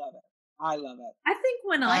there. I love it. I think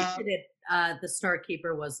when I did it, the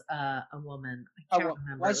Starkeeper was a woman. I can't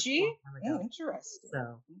remember. Was she? Oh, interesting.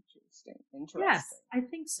 So interesting. Yes, I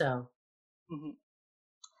think so. Mm-hmm.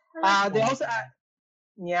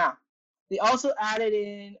 They also added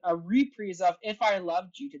in a reprise of "If I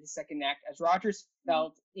Loved You" to the second act, as Rogers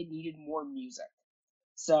felt it needed more music.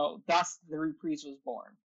 So thus the reprise was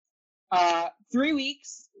born. 3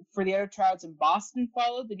 weeks for the other tryouts in Boston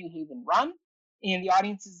followed the New Haven run, and the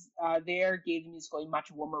audiences there gave the musical a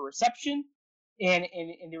much warmer reception, and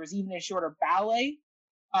there was even a shorter ballet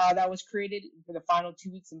that was created for the final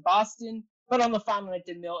 2 weeks in Boston, but on the final night,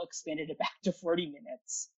 DeMille expanded it back to 40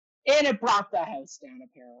 minutes, and it brought the house down,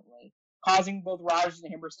 apparently, causing both Rogers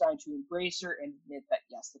and Hammerstein to embrace her and admit that,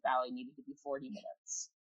 yes, the ballet needed to be 40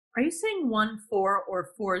 minutes. Are you saying 1-4 or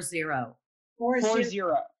 4-0? 40.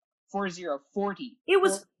 It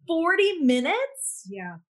was 40 minutes?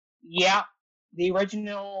 Yeah. Yeah. The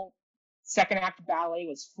original second act ballet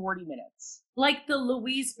was 40 minutes. Like the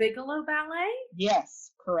Louise Bigelow ballet?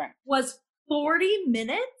 Yes, correct. Was 40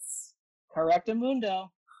 minutes?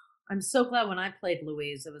 Correctamundo. I'm so glad when I played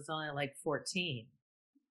Louise, it was only like 14.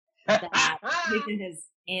 That is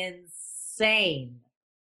insane.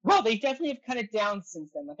 Well, they definitely have cut it down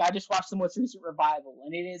since then. Like, I just watched the most recent revival,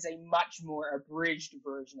 and it is a much more abridged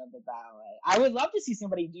version of the ballet. I would love to see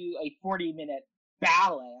somebody do a 40-minute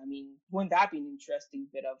ballet. I mean, wouldn't that be an interesting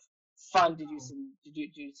bit of fun to do some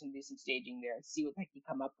staging there and see what they can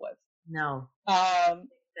come up with? No.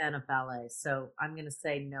 Fan of ballet, so I'm going to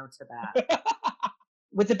say no to that.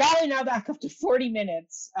 With the ballet now back up to 40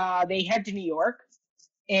 minutes, they head to New York,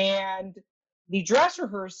 and the dress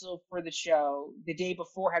rehearsal for the show the day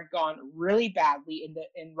before had gone really badly,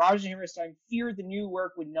 and Rogers and Hammerstein feared the new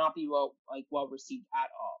work would not be well received at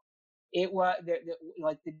all. It was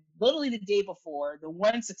literally the day before. The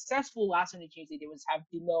one successful last-minute change they did was have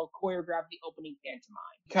DeMille choreograph the opening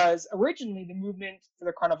pantomime, because originally the movement for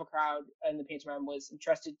the carnival crowd and the pantomime was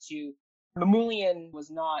entrusted to Mamoulian. Was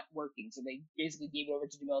not working, so they basically gave it over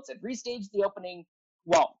to DeMille and said, "Restage the opening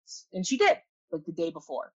waltz," and she did, like the day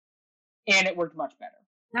before. And it worked much better.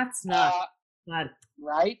 That's not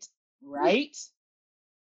right.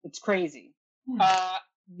 It's crazy.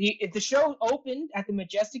 The show opened at the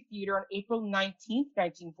Majestic Theater on April 19th,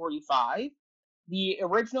 1945. The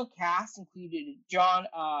original cast included John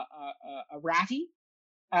Ratty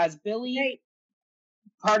as Billy. Raitt.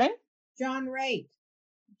 Pardon? John Raitt.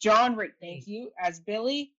 John Raitt, thank you, as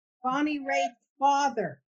Billy. Bonnie Raitt's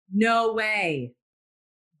father. No way.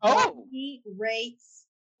 Oh. Bonnie Raitt's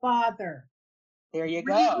father. There you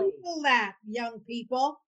go. Google that, young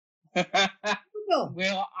people. Google.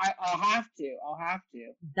 Well, I'll have to.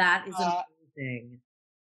 That is amazing.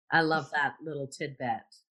 I love that little tidbit.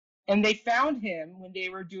 And they found him when they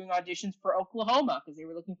were doing auditions for Oklahoma, because they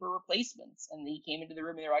were looking for replacements. And he came into the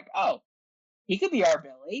room and they're like, "Oh, he could be our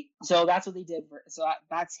Billy." So that's what they did.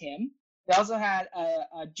 That's him. They also had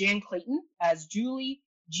Jan Clayton as Julie,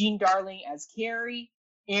 Jean Darling as Carrie,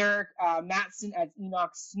 Eric Matson as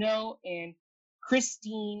Enoch Snow, and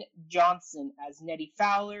Christine Johnson as Nettie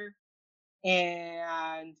Fowler,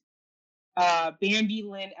 and Bambi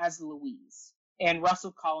Lynn as Louise, and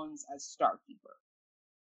Russell Collins as Starkeeper.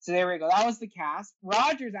 So there we go. That was the cast.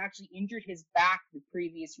 Rogers actually injured his back the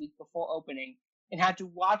previous week before opening and had to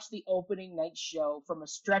watch the opening night show from a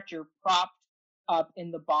stretcher propped up in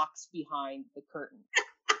the box behind the curtain.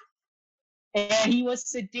 And he was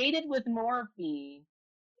sedated with morphine,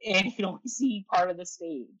 and he could only see part of the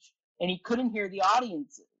stage. And he couldn't hear the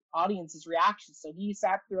audience's reactions. So he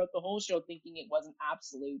sat throughout the whole show thinking it was an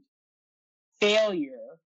absolute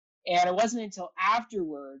failure. And it wasn't until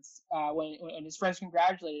afterwards, when his friends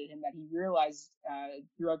congratulated him, that he realized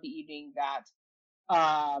throughout the evening that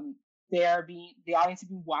the audience had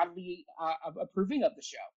been widely approving of the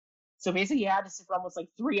show. So basically, he had to sit for almost like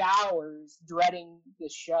 3 hours dreading the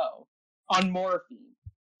show on morphine.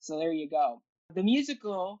 So there you go. The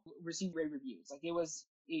musical received great reviews. Like it was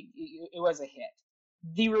a hit.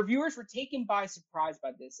 The reviewers were taken by surprise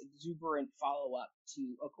by this exuberant follow-up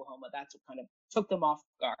to Oklahoma. That's what kind of took them off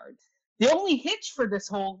guard. The only hitch for this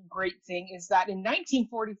whole great thing is that in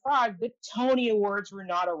 1945, the Tony Awards were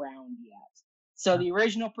not around yet. So the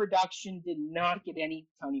original production did not get any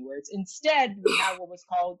Tony Awards. Instead, we had what was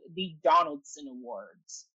called the Donaldson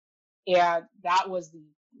Awards. And that was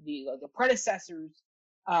the predecessors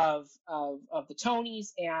of the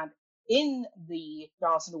Tonys, and in the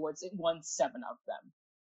Donaldson Awards, it won 7 of them.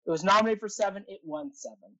 It was nominated for 7, it won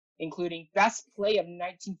 7, including Best Play of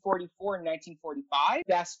 1944 and 1945,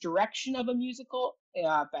 Best Direction of a Musical,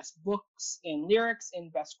 Best Books and Lyrics,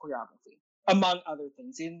 and Best Choreography, among other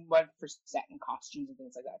things. It went for set and costumes and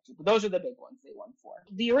things like that too, but those are the big ones they won for.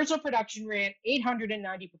 The original production ran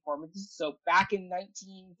 890 performances, so back in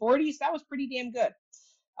 1940s, that was pretty damn good.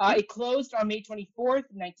 It closed on May 24th,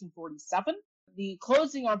 1947. The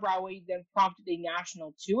closing on Broadway then prompted a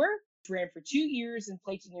national tour, which ran for 2 years and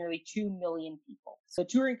played to nearly 2 million people. So the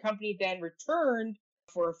touring company then returned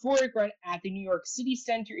for a full run at the New York City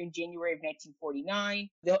Center in January of 1949.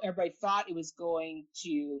 Though everybody thought it was going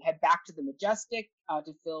to head back to the Majestic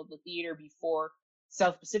to fill the theater before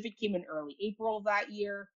South Pacific came in early April of that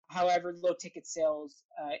year. However, low ticket sales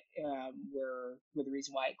were the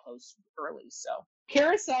reason why it closed early. So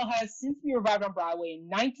Carousel has since been revived on Broadway in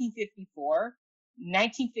 1954,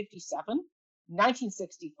 1957,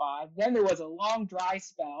 1965. Then there was a long dry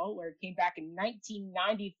spell where it came back in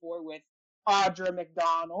 1994 with Audra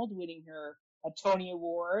McDonald winning her a Tony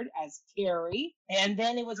Award as Carrie. And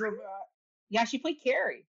then it was, she played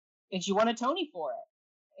Carrie, and she won a Tony for it.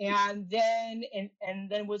 And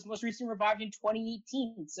then was most recently revived in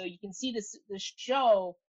 2018. So you can see this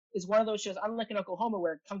show is one of those shows, unlike in Oklahoma,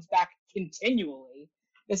 where it comes back continually.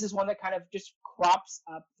 This is one that kind of just crops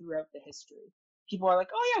up throughout the history. People are like,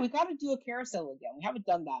 oh yeah, we got to do a Carousel again. We haven't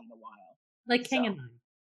done that in a while. Like King and I.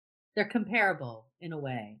 They're comparable in a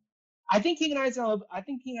way. I think King and I is on a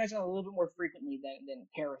little bit more frequently than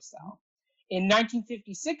Carousel. In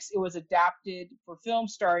 1956, it was adapted for film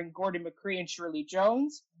starring Gordon McCrae and Shirley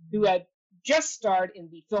Jones, who had just starred in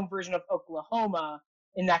the film version of Oklahoma,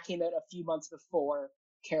 and that came out a few months before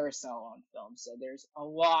Carousel on film. So there's a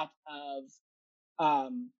lot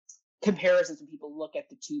of comparisons when people look at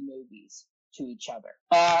the two movies to each other.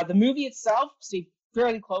 The movie itself stayed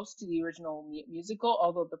fairly close to the original musical,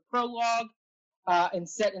 although the prologue and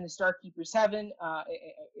set in the Starkeeper's Heaven,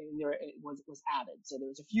 it was added. So there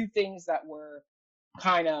was a few things that were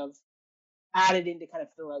kind of added in to kind of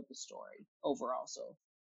fill out the story overall. So,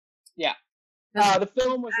 yeah. The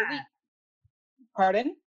film was released.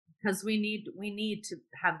 Pardon? Because we need to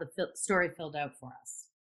have the story filled out for us.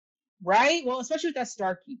 Right? Well, especially with that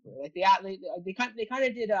Starkeeper. Like they kind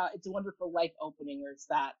of did It's a Wonderful Life opening, where it's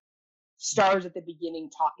that stars at the beginning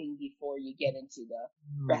talking before you get into the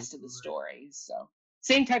rest of the stories. So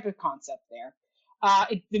same type of concept there.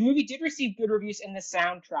 The movie did receive good reviews, and the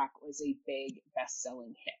soundtrack was a big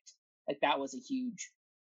best-selling hit. Like that was a huge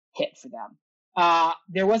hit for them.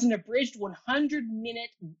 There was an abridged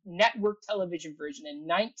 100-minute network television version in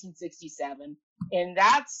 1967, and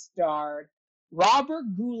that starred Robert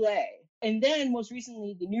Goulet. And then most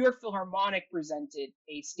recently, the New York Philharmonic presented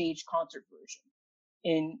a stage concert version.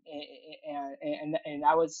 And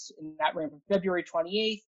that ran from February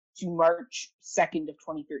 28th to March 2nd of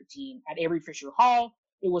 2013 at Avery Fisher Hall.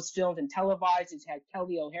 It was filmed and televised. It had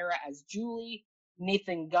Kelly O'Hara as Julie,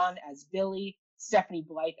 Nathan Gunn as Billy, Stephanie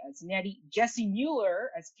Blythe as Nettie, Jessie Mueller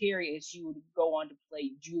as Carrie, as she would go on to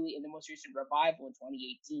play Julie in the most recent revival in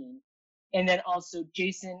 2018, and then also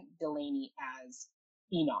Jason Delaney as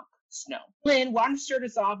Enoch Snow. Lynn, why don't you start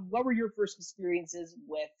us off? What were your first experiences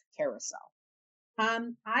with Carousel?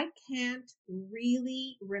 I can't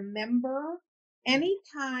really remember any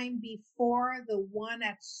time before the one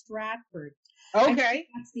at Stratford. Okay.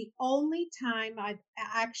 That's the only time I've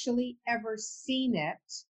actually ever seen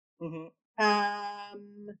it. Mm-hmm.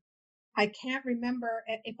 I can't remember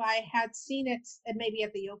if I had seen it maybe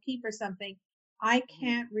at the O'Keefe or something. I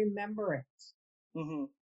can't remember it. Mm-hmm.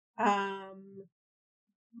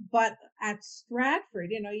 But at Stratford,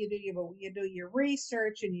 you do your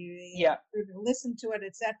research and you listen to it,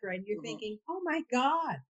 etc. And you're thinking, oh my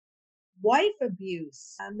God, wife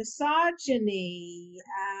abuse, misogyny,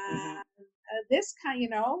 this kind,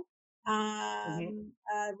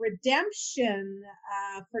 redemption,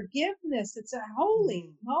 forgiveness. It's a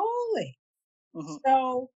holy.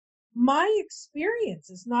 So my experience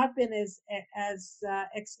has not been as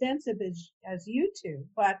extensive as you two,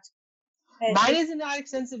 but mine isn't that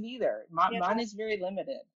extensive either. Mine is very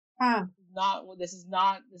limited. This is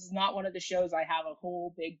not one of the shows I have a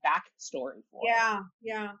whole big backstory for.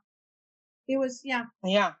 Yeah. It was, yeah.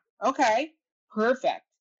 Yeah. Okay. Perfect.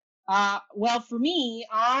 Well, for me,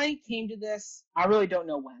 I came to this. I really don't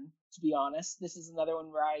know when, to be honest. This is another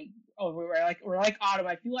one we're like Autumn.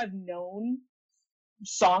 I feel I've known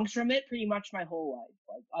songs from it pretty much my whole life.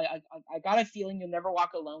 Like I got a feeling You'll Never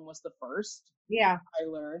Walk Alone was the first. Yeah. I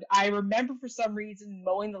learned. I remember for some reason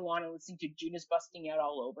mowing the lawn and listening to June Is Busting Out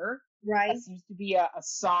All Over. Right. That seems to be a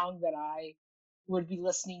song that I would be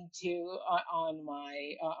listening to on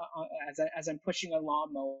my as I'm pushing a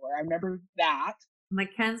lawnmower. I remember that.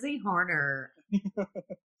 Mackenzie Horner.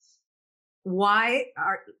 Why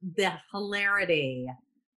are the hilarity?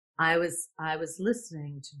 I was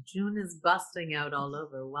listening to June Is Busting Out All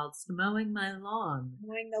Over whilst mowing my lawn.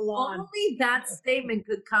 Mowing the lawn. Only that statement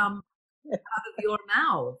could come out of your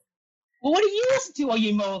mouth. Well, what do you listen to while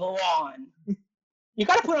you mow the lawn? You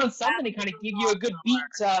got to put on something to kind of give you a good beat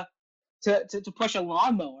to push a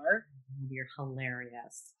lawnmower. You're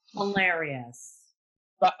hilarious. Hilarious.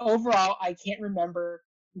 But overall, I can't remember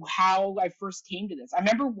how I first came to this. I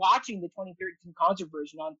remember watching the 2013 concert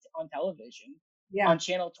version on television. Yeah. On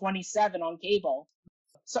channel 27 on cable.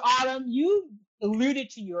 So Autumn, you alluded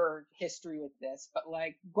to your history with this, but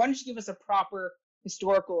like, why don't you give us a proper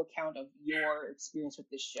historical account of your experience with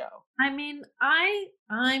this show? I mean,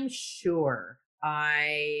 I'm sure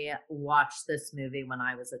I watched this movie when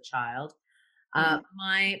I was a child.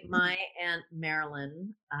 My Aunt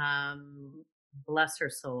Marilyn, bless her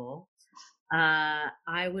soul,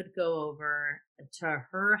 I would go over to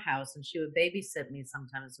her house and she would babysit me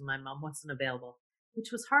sometimes when my mom wasn't available,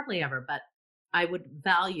 which was hardly ever, but I would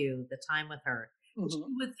value the time with her. Mm-hmm. She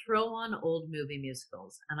would throw on old movie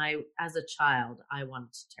musicals. And as a child, I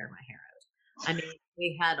wanted to tear my hair out. I mean,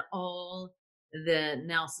 we had all the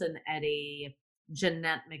Nelson Eddy,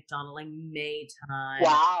 Jeanette MacDonald, like Maytime.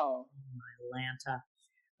 Wow. Atlanta.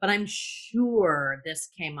 But I'm sure this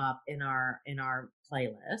came up in our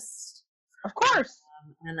playlist. Of course.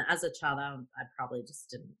 And as a child, I probably just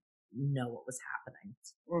didn't know what was happening.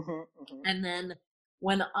 Mm-hmm, mm-hmm. And then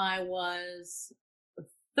when I was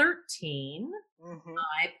 13,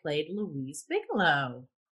 I played Louise Bigelow.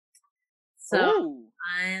 So ooh.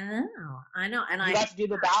 I know. And you got to do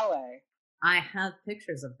the ballet. I have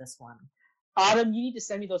pictures of this one. Autumn, you need to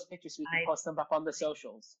send me those pictures so we can post them up on the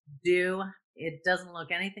socials. It doesn't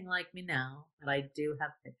look anything like me now, but I do have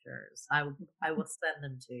pictures. I will send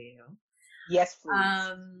them to you. Yes, please.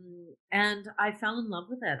 And I fell in love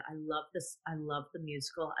with it. I love this. I love the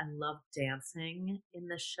musical. I love dancing in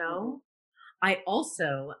the show. I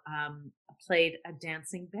also played a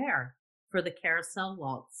dancing bear for the Carousel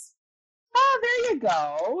Waltz. Oh, there you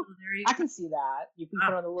go. So I can see that. You can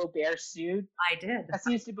put on a little bear suit. I did. That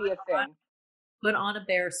seems to be a thing. Put on a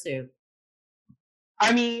bear suit.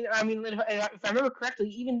 I mean, if I remember correctly,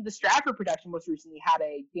 even the Stratford production most recently had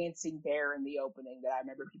a dancing bear in the opening that I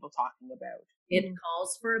remember people talking about. It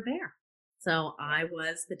calls for a bear. So I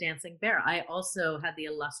was the dancing bear. I also had the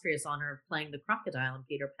illustrious honor of playing the crocodile in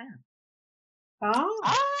Peter Pan. Oh.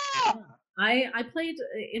 I played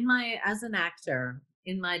as an actor,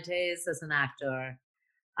 in my days as an actor,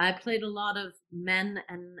 I played a lot of men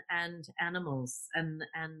and animals and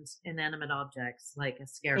inanimate objects like a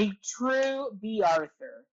scarecrow. A true B.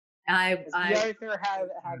 Arthur. B. Arthur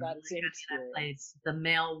had that same experience. I played the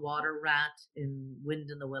male water rat in Wind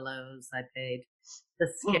in the Willows. I played the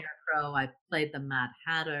scarecrow. I played the Mad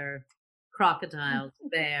Hatter, crocodiles,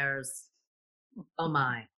 bears. Oh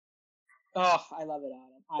my! Oh, I love it,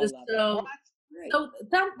 Autumn. I love it. Well, so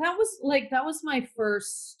that was my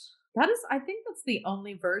first. I think that's the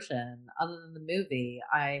only version other than the movie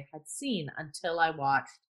I had seen until I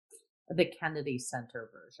watched the Kennedy Center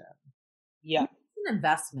version. Yeah. It's an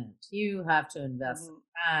investment. You have to invest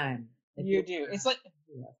time. You do. It's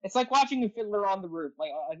like watching a Fiddler on the Roof.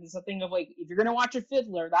 Like it's a thing of like, if you're gonna watch a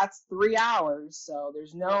Fiddler, that's 3 hours. So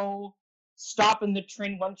there's no stopping the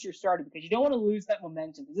train once you're started because you don't want to lose that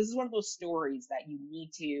momentum. Because this is one of those stories that you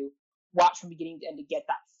need to watch from beginning to end to get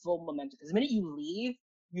that full momentum. Because the minute you leave,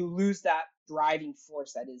 you lose that driving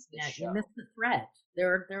force that is this show. You miss the thread.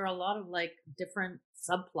 There are a lot of like different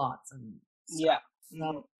subplots and stuff. Yeah.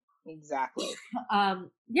 So, exactly.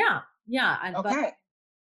 Yeah. Okay.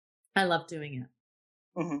 I love doing it.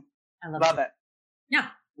 Mm-hmm. I love it. Yeah.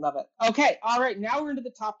 Love it. Okay. All right. Now we're into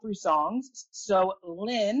the top 3 songs. So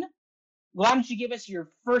Lynn, why don't you give us your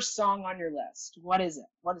first song on your list? What is it?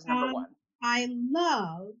 What is number 1? I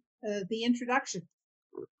love the introduction.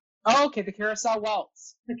 Oh, okay, the Carousel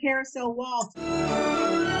Waltz. The Carousel Waltz.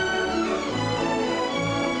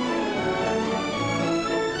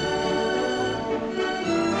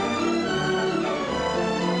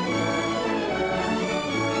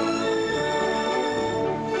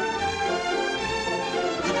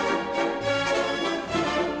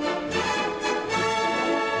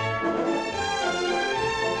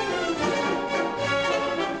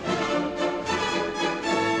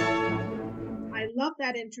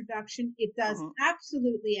 that introduction. It does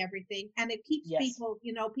absolutely everything, and it keeps people,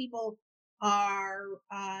 people are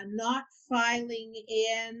not filing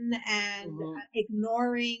in and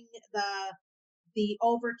ignoring the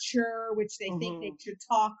overture, which they think they should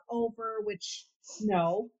talk over, which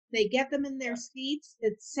no, they get them in their seats.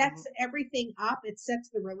 It sets everything up. It sets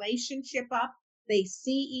the relationship up. They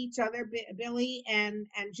see each other. Billy and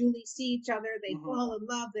Julie see each other. They fall in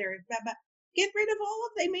love. They're get rid of all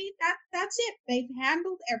of. They made that. That's it. They've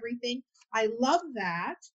handled everything. I love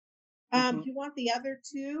that. Do you want the other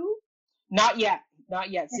two? Not yet.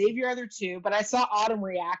 Save your other two. But I saw Autumn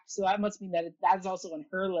react, so that must mean that that's also on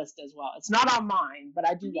her list as well. It's not on mine, but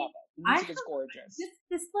I do love it. The music is gorgeous.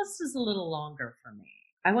 This list is a little longer for me.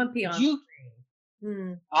 I went beyond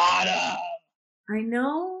 3. Autumn.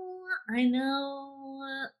 I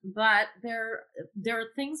know, but there are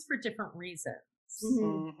things for different reasons.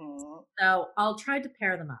 So I'll try to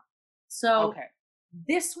pair them up. So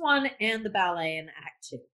this one and the ballet in Act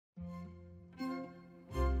 2.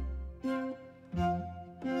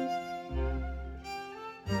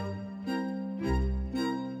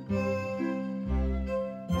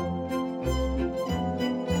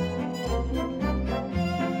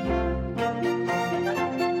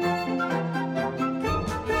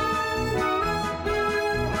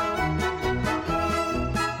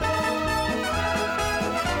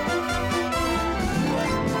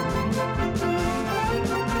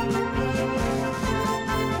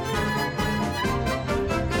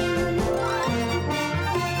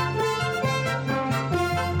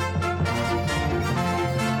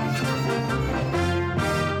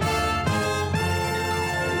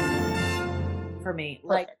 For me,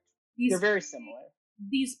 like they're very similar.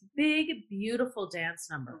 These big, beautiful dance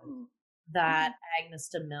numbers that Agnes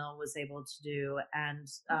de Mille was able to do, and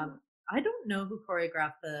I don't know who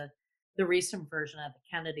choreographed the recent version at the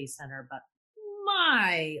Kennedy Center, but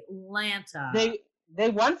my Lanta, they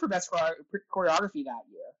won for best choreography that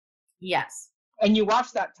year. Yes, and you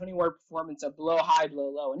watch that Tony Award performance of Blow High, Blow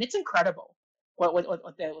Low, and it's incredible what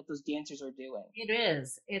those dancers are doing. It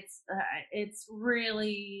is. It's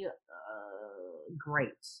really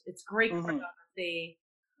great. It's great choreography.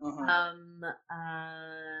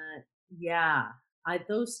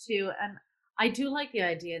 Those two, and I do like the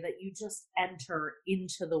idea that you just enter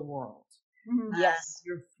into the world. Yes,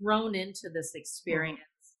 you're thrown into this experience,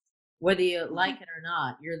 whether you like it or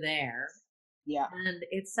not. You're there. Yeah, and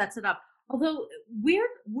it sets it up. Although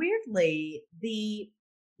weirdly, the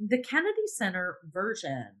Kennedy Center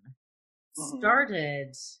version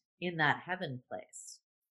started in that heaven place.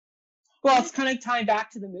 Well, it's kind of tying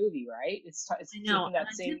back to the movie, right? It's taking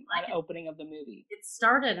that same opening of the movie. It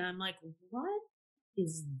started, and I'm like, what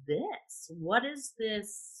is this? What is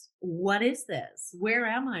this? What is this? Where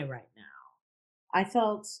am I right now? I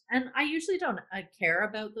felt, and I usually don't care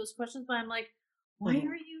about those questions, but I'm like, why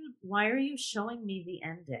are you showing me the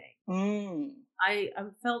ending? I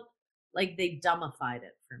felt like they dumbified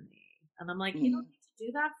it for me, and I'm like, you don't need to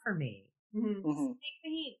do that for me.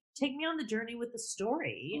 Take me on the journey with the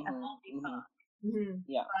story, and I'll be fine.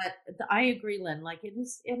 Yeah, but I agree, Lynn. Like it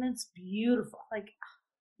is, and it's beautiful. Like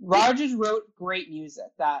Rogers wrote great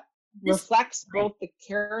music that reflects both the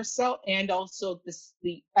carousel and also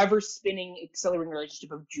the ever spinning, accelerating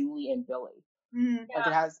relationship of Julie and Billy. Like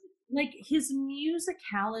it has. Like his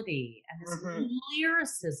musicality and his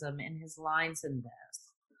lyricism in his lines in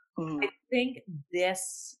this. I think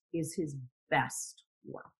this is his best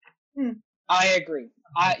work. I agree.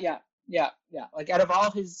 Yeah. Like out of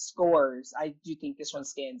all his scores, I do think this one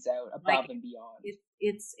stands out above and beyond.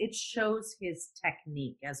 It shows his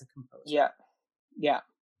technique as a composer. Yeah.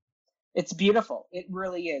 It's beautiful. It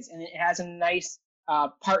really is, and it has a nice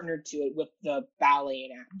partner to it with the ballet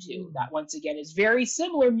in Act 2. That once again is very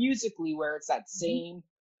similar musically, where it's that same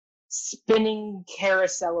spinning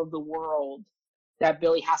carousel of the world that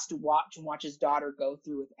Billy has to watch his daughter go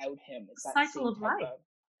through without him. It's that cycle of life.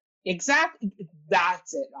 Exactly.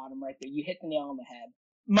 That's it, Autumn, right there. You hit the nail on the head.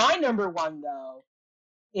 My number one, though,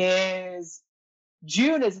 is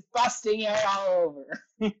June is busting out all over.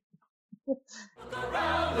 Look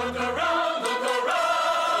around, look around, look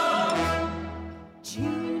around.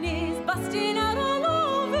 June is busting out all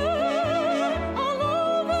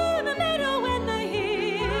over the meadow and the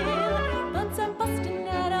hill. Buds are busting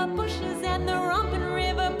out our bushes, and the romping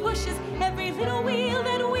river pushes every little wheel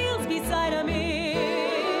that wheels beside a mill.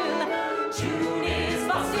 June is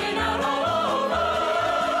busting out all over.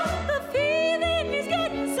 The feeling is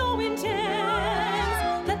getting so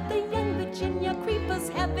intense that the young Virginia creepers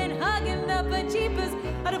have been hugging the bejeepers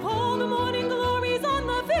out of all the morning glories on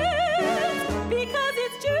the fence, because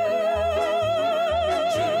it's June.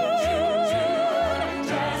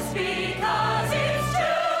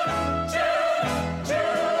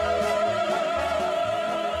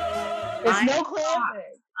 no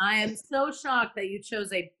clamping. I am so shocked that you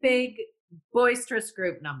chose a big, boisterous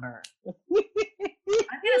group number. I'm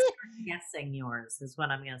gonna start guessing yours. Is what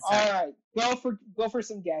I'm gonna say. All right, go for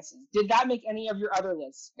some guesses. Did that make any of your other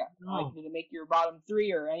lists? No. Like, did it make your bottom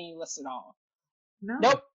 3 or any list at all? No.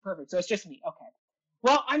 Nope. Perfect. So it's just me. Okay.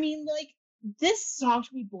 Well, I mean, like, this song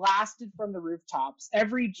should be blasted from the rooftops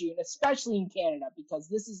every June, especially in Canada, because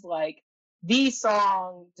this is like the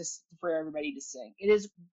song for everybody to sing. It is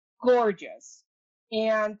gorgeous,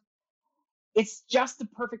 and it's just the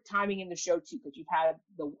perfect timing in the show too, because you've had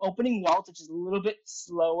the opening waltz, which is a little bit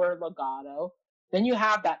slower legato. Then you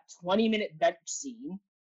have that 20-minute bench scene,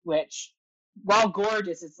 which, while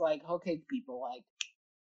gorgeous, it's like, okay, people, like,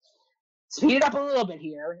 speed it up a little bit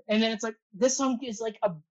here. And then it's like, this song is like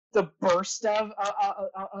the burst of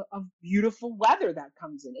beautiful weather that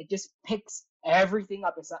comes in. It just picks everything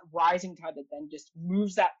up. It's that rising tide that then just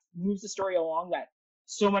moves the story along that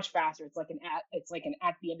so much faster. It's like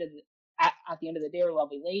at the end of the day, we're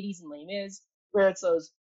lovely ladies and Les Mis, where it's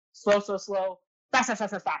those slow,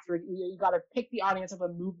 fast, where you got to pick the audience up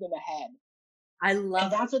and move them ahead. I love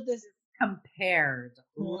and that's what this compared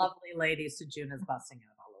lovely ladies to June is busting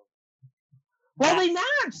out all over. Well, they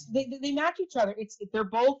match. They match each other. They're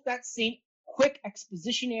both that same quick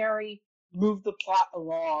expositionary, move the plot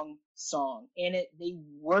along song, and they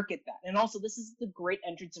work at that. And also, this is the great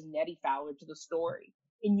entrance of Nettie Fowler to the story,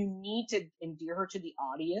 and you need to endear her to the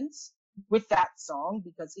audience with that song,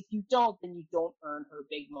 because if you don't, then you don't earn her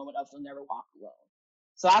big moment of "You'll Never Walk Alone."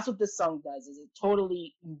 So that's what this song does: is it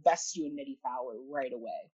totally invests you in Nettie Fowler right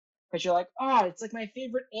away, because you're like, oh, it's like my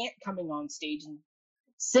favorite aunt coming on stage and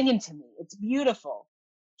singing to me. It's beautiful.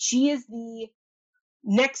 She is the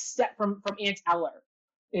next step from Aunt Eller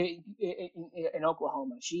in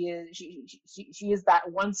Oklahoma. She is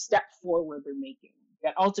that one step forward they're making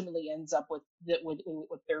that ultimately ends up with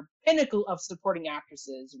their pinnacle of supporting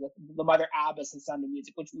actresses with the Mother Abbess and Sound of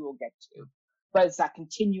Music, which we will get to. But it's that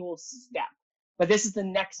continual step. But this is the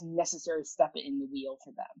next necessary step in the wheel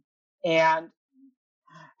for them. And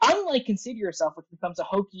unlike Consider Yourself, which becomes a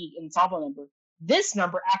hokey ensemble number, this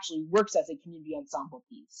number actually works as a community ensemble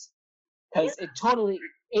piece, because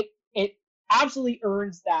it absolutely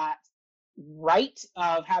earns that right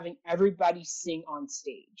of having everybody sing on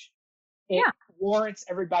stage. It warrants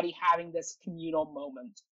everybody having this communal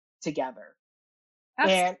moment together.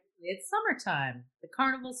 Absolutely. And it's summertime. The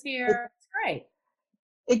carnival's here. It's great.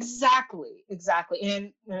 Exactly.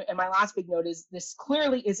 And my last big note is this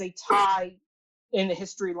clearly is a tie in the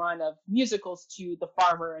history line of musicals to The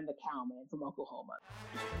Farmer and the Cowman from Oklahoma.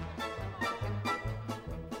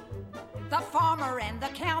 The farmer and the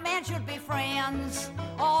cowman should be friends.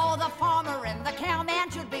 Oh, the farmer and the cowman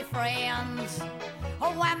should be friends.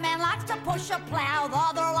 Oh, one man likes to push a plow, the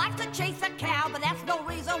other likes to chase a cow, but that's no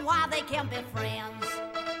reason why they can't be friends.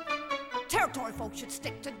 Territory folks should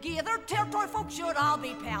stick together, territory folks should all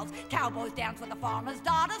be pals. Cowboys dance with the farmers'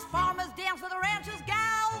 daughters, farmers dance with the ranchers'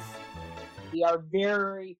 gals. They are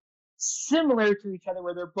very similar to each other,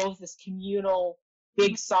 where they're both this communal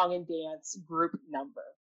big song and dance group number.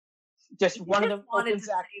 Just one of them opens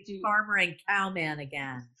act to Farmer and Cowman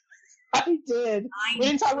again. I did. We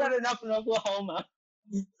didn't talk about it enough in Oklahoma.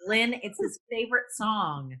 Lynn, it's his favorite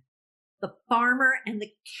song. The Farmer and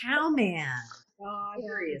the Cowman. Oh,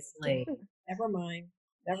 seriously. Never mind.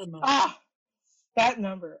 Ah, that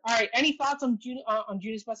number. All right. Any thoughts on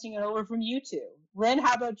Judas busting it over from you two? Lynn,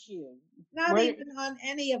 how about you? Not even on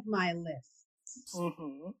any of my lists.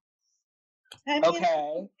 Mm-hmm. I mean,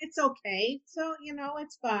 okay. It's okay. So,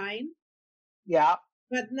 it's fine. Yeah.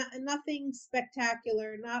 But nothing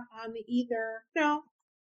spectacular, not on either. No.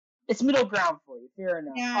 It's middle ground for you. Fair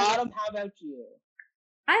enough. Yeah. Autumn, how about you?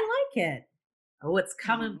 I like it. Oh, it's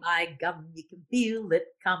coming by gum. You can feel it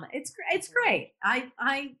coming. It's great.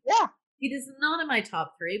 Yeah. It is not in my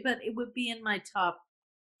top 3, but it would be in my top,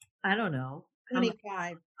 I don't know.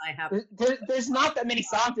 25. I have. There's not that many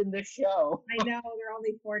songs in this show. I know. There are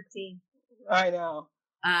only 14. I know.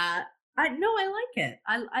 I like it.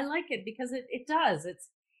 I like it because it does.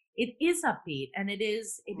 It is upbeat, and it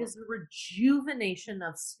is a rejuvenation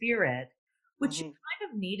of spirit, which you kind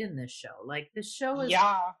of need in this show. Like this show is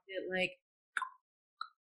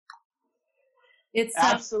it's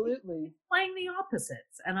absolutely playing the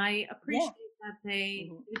opposites, and I appreciate that they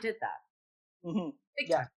did that. Mm-hmm. Big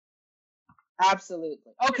time.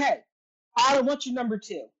 Absolutely. Okay, Autumn, what's your number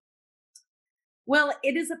 2? Well,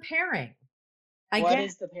 it is a pairing. What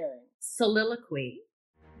is the pairing? Soliloquy.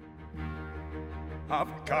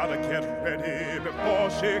 I've gotta get ready before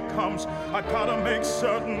she comes. I gotta make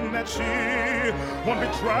certain that she won't be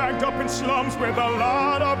dragged up in slums with a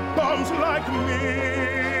lot of bums like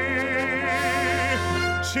me.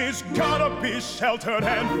 gotta be sheltered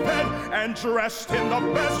and fed and dressed in the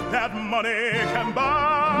best that money can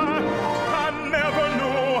buy. I never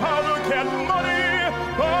knew how to get money,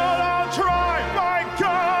 but I'll try. My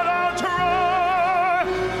God, I'll try.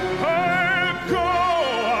 I'll go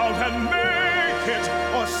out and make it,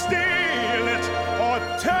 or steal it, or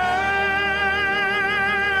take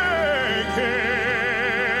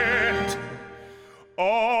it,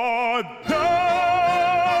 or die.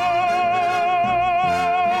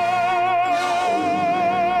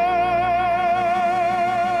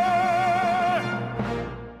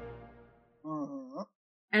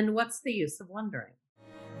 And what's the use of wondering?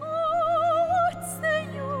 Oh, what's the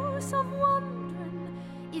use of wondering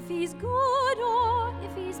if he's good or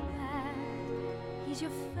if he's bad? He's your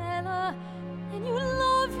fella and you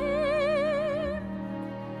love him.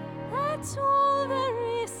 That's all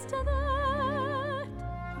there is to that.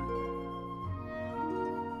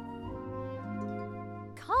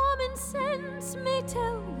 Common sense may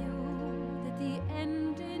tell you that the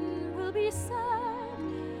ending will be sad,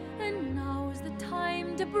 and now's the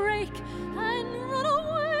time to break and run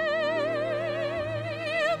away.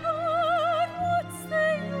 But what's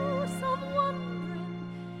the use of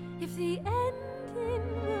wondering if the ending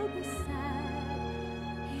will be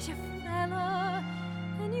sad? He's your fella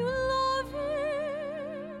and you love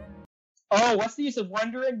him. Oh, what's the use of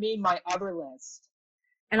wondering made my other list.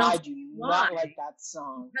 And I I'll do why. not like that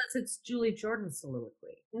song. Because it's Julie Jordan's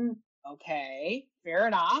soliloquy. Okay, fair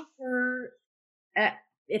enough.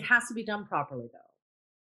 It has to be done properly, though.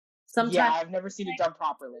 Sometimes, Yeah, I've never seen it done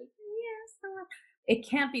properly. yes, it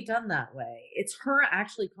can't be done that way. It's her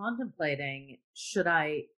actually contemplating,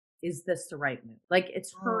 is this the right move? Like,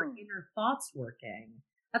 it's her inner thoughts working.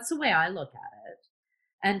 That's the way I look at it.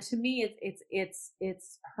 And to me, it's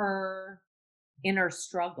her inner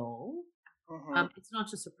struggle. It's not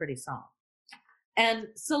just a pretty song. And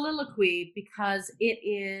soliloquy, because it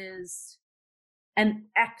is an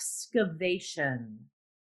excavation.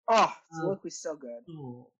 Oh, soliloquy's so good.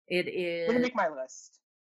 It is. Gonna make my list.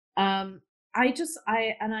 I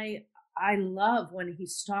love when he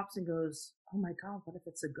stops and goes, "Oh my God, what if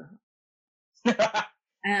it's a girl?"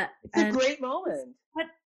 It's a great moment. But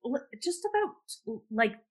just about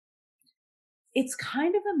like, it's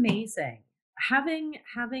kind of amazing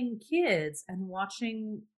having kids and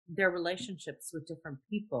watching their relationships with different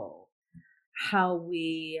people, how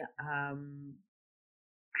we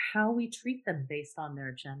treat them based on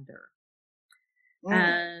their gender.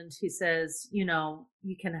 And he says, you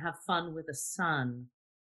can have fun with a son,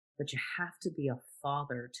 but you have to be a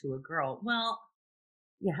father to a girl. Well,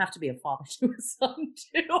 you have to be a father to a son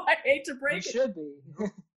too. I hate to break it. You should be.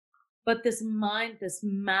 But this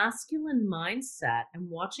masculine mindset, and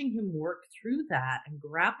watching him work through that and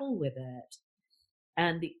grapple with it,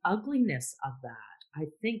 and the ugliness of that, I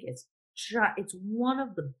think it's one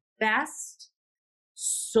of the best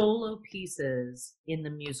solo pieces in the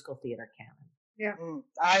musical theater canon. Yeah,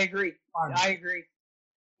 I agree. I agree.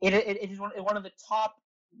 It is one of the top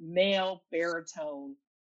male baritone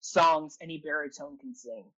songs any baritone can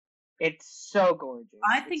sing. It's so gorgeous.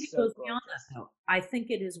 I think it goes beyond that, though. I think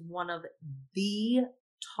it is one of the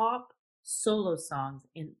top solo songs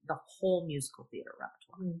in the whole musical theater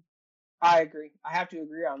repertoire. I agree. I have to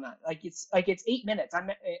agree on that. It's 8 minutes.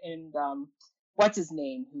 And what's his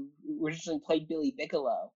name? Who originally played Billy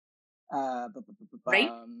Bigelow? Right?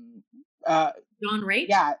 John Raitt?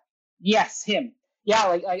 Yeah. Yes, him. Yeah,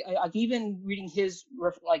 I even reading his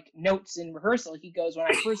notes in rehearsal, he goes, when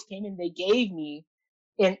I first came in, they gave me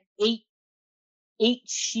an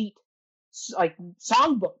 8-sheet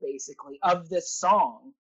songbook basically of this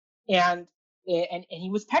song, and he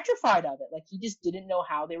was petrified of it. Like, he just didn't know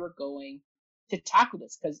how they were going to tackle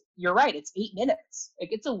this, because you're right, it's 8 minutes.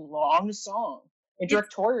 Like, it's a long song, and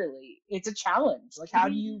directorially, it's a challenge. Like, how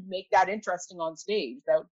do you make that interesting on stage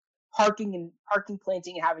without parking,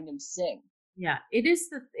 planting, and having him sing? Yeah, it is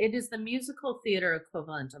the musical theater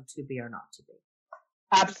equivalent of To Be or Not to Be.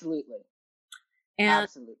 Absolutely. And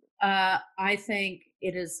absolutely. I think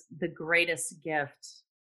it is the greatest gift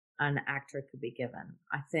an actor could be given.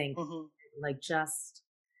 I think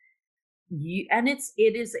and it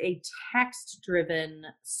is a text-driven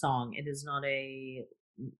song. It is not a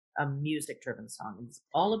music-driven song. It's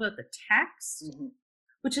all about the text,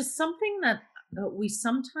 which is something that we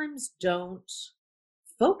sometimes don't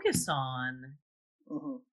focus on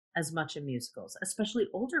as much in musicals, especially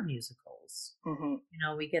older musicals.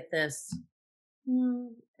 We get this,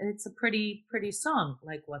 it's a pretty song,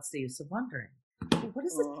 like What's the Use of Wondering? But what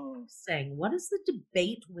is the text saying? What is the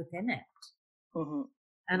debate within it?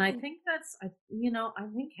 And I think I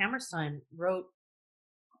think Hammerstein wrote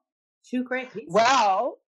 2 great pieces.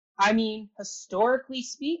 Well, I mean, historically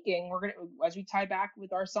speaking, we're gonna, as we tie back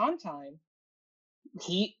with our Sondheim,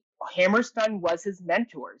 Hammerstein was his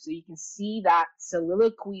mentor, so you can see that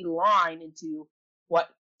soliloquy line into what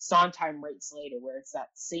Sondheim writes later, where it's that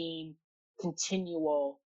same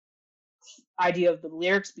continual idea of the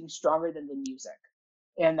lyrics being stronger than the music,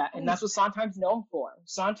 and that's what Sondheim's known for.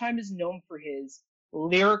 Sondheim is known for his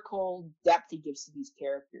lyrical depth he gives to these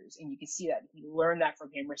characters, and you can see that he learned that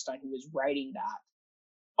from Hammerstein, who was writing that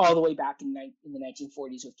all the way back in the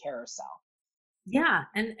 1940s with Carousel. Yeah,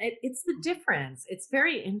 and it's the difference. It's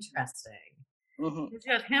very interesting. Mm-hmm. You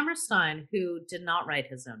have Hammerstein, who did not write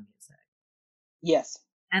his own music. Yes.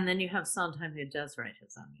 And then you have Sondheim, who does write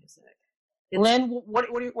his own music. Lynn, what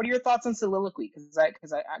are your thoughts on Soliloquy? Because I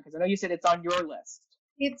know you said it's on your list.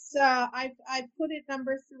 It's I put it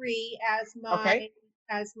number 3 as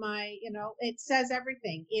my it says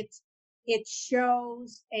everything. It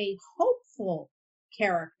shows a hopeful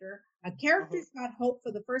character. A character's got hope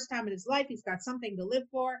for the first time in his life. He's got something to live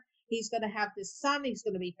for. He's going to have this son. He's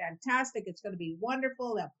going to be fantastic. It's going to be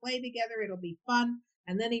wonderful. They'll play together. It'll be fun.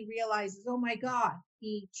 And then he realizes, oh my God,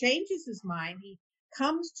 he changes his mind. He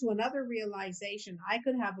comes to another realization. I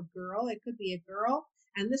could have a girl. It could be a girl.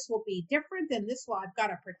 And this will be different. And this will, I've got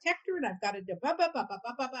to protect her. And I've got to do blah, blah, blah, blah,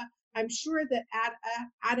 blah, blah, blah. I'm sure that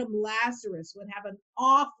Adam Lazarus would have an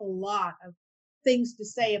awful lot of things to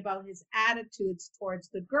say about his attitudes towards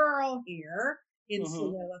the girl here in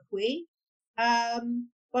Soliloquy.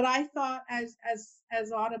 But I thought, as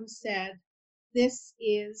Autumn said, it's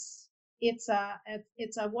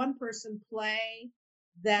a one-person play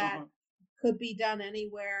that could be done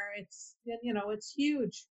anywhere. It's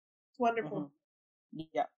huge. It's wonderful.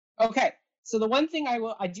 Yeah. Okay. So the one thing I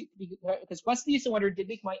do, because What's the Use of Wonder did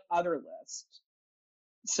make my other list.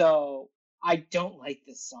 So I don't like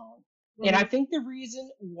this song. And I think the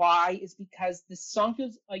reason why is because the song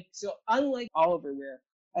feels like, so unlike Oliver, where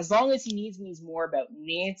as long as he needs me is more about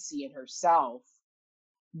Nancy and herself,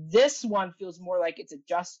 this one feels more like it's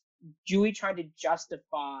Julie trying to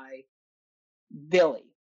justify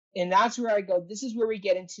Billy. And that's where I go, this is where we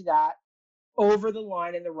get into that over the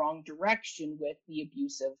line in the wrong direction with the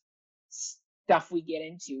abusive stuff we get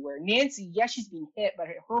into, where Nancy, yes, she's being hit, but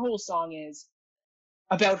her whole song is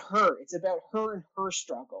about her. It's about her and her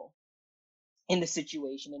struggle in the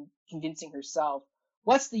situation and convincing herself.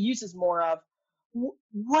 What's the use is more of,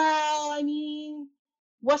 well, I mean,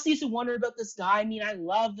 what's the use of wondering about this guy? I mean, I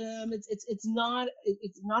love him. It's not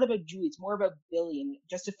about Julie. It's more about Billy and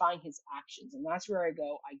justifying his actions. And that's where I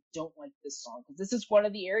go, I don't like this song, because this is one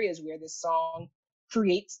of the areas where this song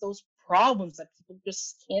creates those problems that people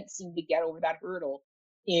just can't seem to get over that hurdle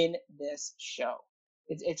in this show.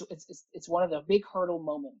 It's one of the big hurdle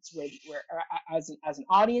moments where as an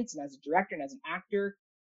audience and as a director and as an actor,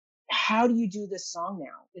 how do you do this song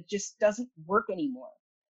now? It just doesn't work anymore.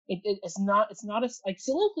 It's not like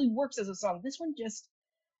Soliloquy works as a song. This one just,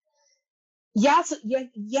 yes,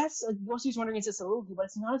 What's Use Wondering, it's a soliloquy, but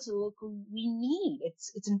it's not a soliloquy we need.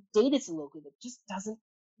 It's a dated soliloquy that just doesn't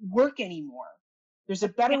work anymore. There's a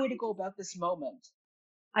better way to go about this moment.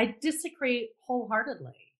 I disagree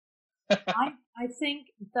wholeheartedly. I think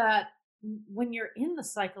that when you're in the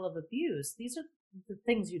cycle of abuse, these are the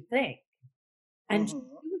things you think. And you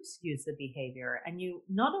excuse the behavior, and you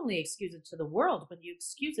not only excuse it to the world, but you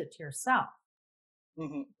excuse it to yourself.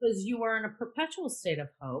 Because you are in a perpetual state of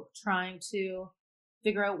hope, trying to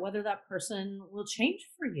figure out whether that person will change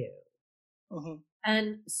for you.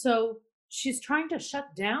 And so she's trying to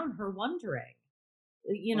shut down her wondering.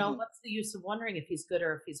 What's the use of wondering if he's good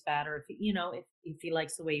or if he's bad, or if if he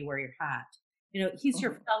likes the way you wear your hat? He's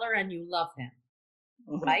your feller and you love him,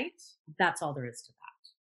 right? That's all there is to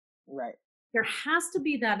that. Right. There has to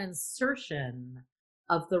be that insertion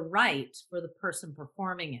of the right for the person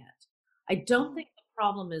performing it. I don't think the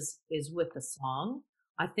problem is with the song.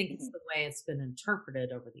 I think it's the way it's been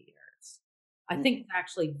interpreted over the years. I think it's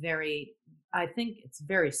actually very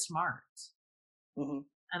smart.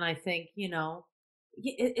 And I think,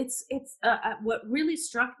 it's what really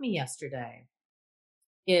struck me yesterday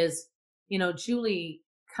is, Julie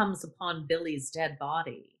comes upon Billy's dead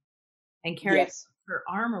body and carries her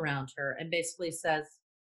arm around her and basically says,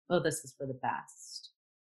 oh, this is for the best.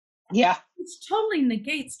 Yeah. Which totally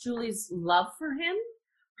negates Julie's love for him,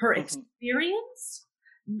 her experience.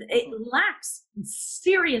 It lacks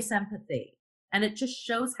serious empathy. And it just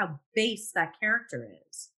shows how base that character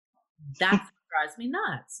is. That's what drives me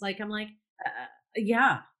nuts. I'm like,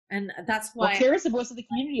 yeah. And that's why. Well, Carrie's the voice of the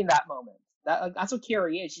community in that moment. That's what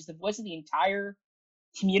Carrie is. She's the voice of the entire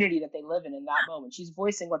community that they live in that moment. She's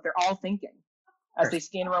voicing what they're all thinking as they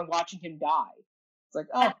stand around watching him die. It's like,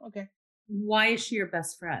 oh, okay. why is she your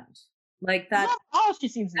best friend? Like that. Oh, she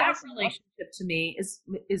seems That nice enough. relationship to me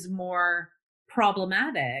is more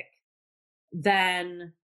problematic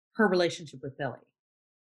than her relationship with Billy.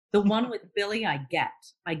 The one with Billy, I get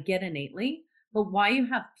innately, but why you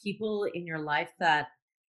have people in your life that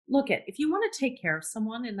look at, if you want to take care of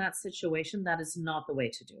someone in that situation, that is not the way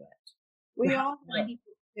to do it. We all have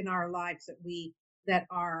people in our lives that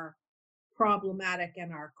are problematic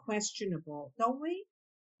and are questionable, don't we?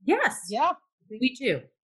 Yes. Yeah. We do.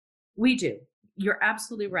 We do. You're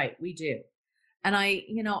absolutely right. We do. And I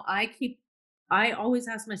always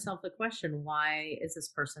ask myself the question, why is this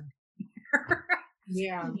person here?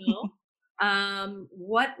 Yeah. You know?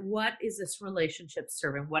 What is this relationship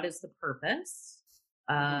serving? What is the purpose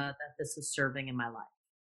that this is serving in my life?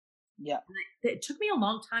 Yeah. And it took me a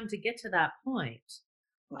long time to get to that point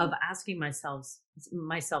of asking myself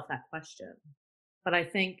that question. But I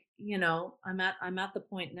think, I'm at the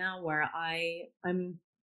point now where I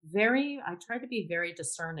try to be very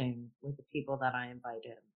discerning with the people that I invite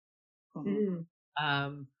in.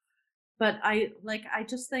 But I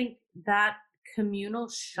just think that communal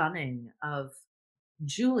shunning of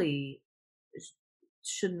Julie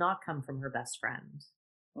should not come from her best friend.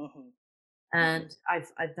 And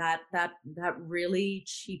that really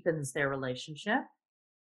cheapens their relationship.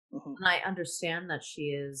 And I understand that she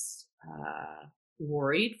is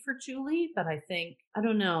worried for Julie, but I think, I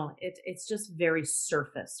don't know, it's just very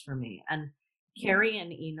surface for me. And Carrie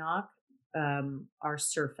and Enoch are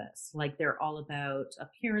surface, like they're all about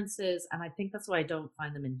appearances, and I think that's why I don't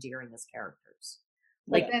find them endearing as characters.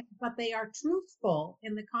 But they are truthful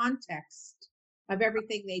in the context of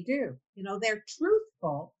everything they do. They're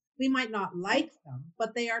truthful. We might not like them,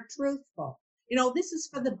 but they are truthful. This is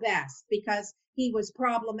for the best because he was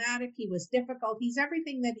problematic. He was difficult. He's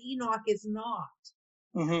everything that Enoch is not.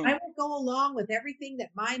 I will go along with everything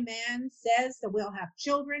that my man says, that we'll have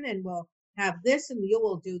children and we'll have this and you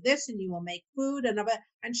will do this and you will make food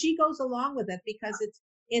and she goes along with it because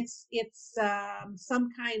it's some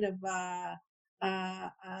kind of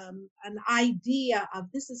an idea of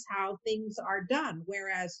this is how things are done.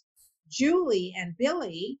 Whereas Julie and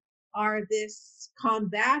Billy are this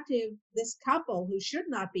couple who should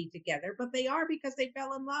not be together, but they are because they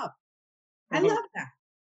fell in love. I love that.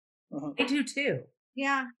 I do too.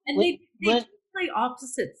 Yeah. And they play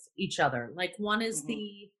opposites each other. Like one is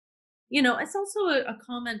it's also a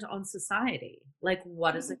comment on society. Like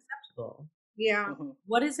what is acceptable? Yeah.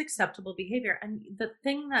 What is acceptable behavior? And the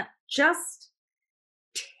thing that just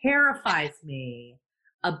terrifies me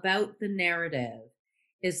about the narrative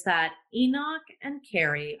is that Enoch and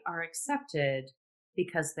Carrie are accepted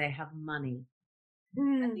because they have money.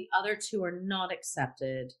 And the other two are not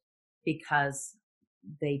accepted because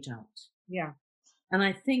they don't. Yeah. And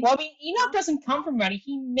I think, well, I mean, Enoch doesn't come from money.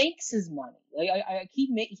 He makes his money. Like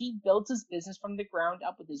he builds his business from the ground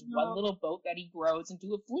up with his one little boat that he grows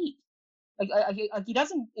into a fleet. He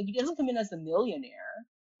doesn't come in as the millionaire.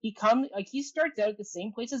 He starts out at the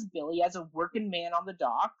same place as Billy, as a working man on the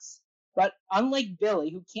docks. But unlike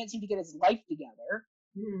Billy, who can't seem to get his life together,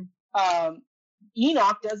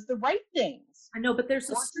 Enoch does the right things. I know, but there's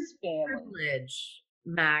a privilege,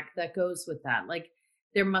 Mac, that goes with that. Like,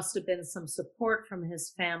 there must have been some support from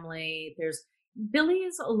his family. Billy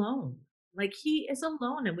is alone. Like, he is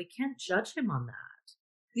alone, and we can't judge him on that.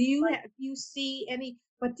 Do you see any?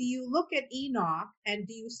 But do you look at Enoch and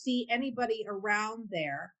do you see anybody around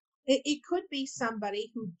there? It could be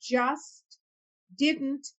somebody who just did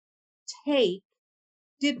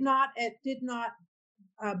not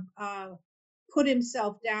put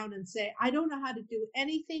himself down and say, I don't know how to do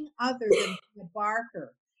anything other than be a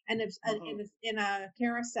barker. And if in a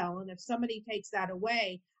carousel, and if somebody takes that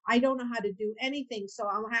away, I don't know how to do anything, so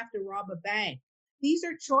I'll have to rob a bank. These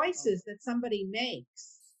are choices that somebody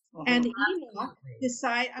makes. And Enoch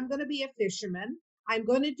decide, I'm going to be a fisherman. I'm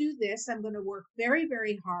going to do this. I'm going to work very,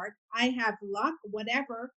 very hard. I have luck,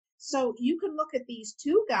 whatever. So you can look at these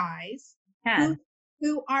two guys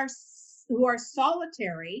who are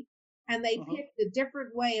solitary, and they picked a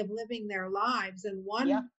different way of living their lives, and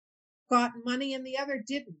one got money and the other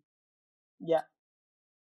didn't. Yeah.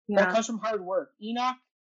 That comes from hard work. Enoch,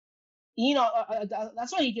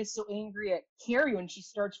 that's why he gets so angry at Carrie when she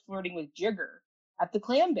starts flirting with Jigger at the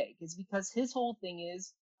clam bake, is because his whole thing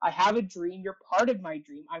is, I have a dream, you're part of my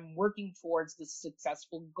dream, I'm working towards this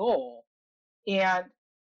successful goal. And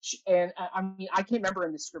I mean, I can't remember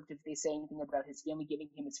in the script if they say anything about his family giving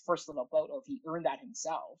him his first little boat, or if he earned that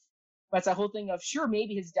himself. But it's that whole thing of, sure,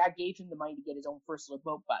 maybe his dad gave him the money to get his own first little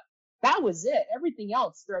boat, but that was it. Everything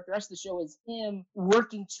else throughout the rest of the show is him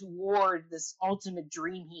working toward this ultimate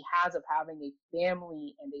dream he has of having a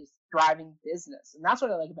family and a thriving business. And that's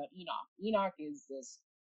what I like about Enoch. Enoch is this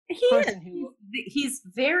person who he's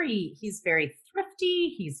very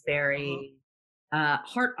thrifty. He's very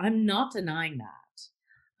hard. I'm not denying that.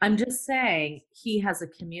 I'm just saying he has a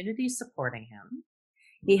community supporting him.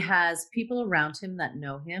 He has people around him that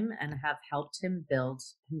know him and have helped him build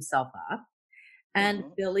himself up. And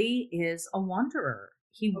Billy is a wanderer.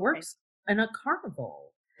 He works in a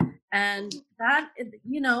carnival. And that,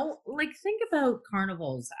 like, think about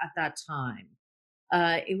carnivals at that time.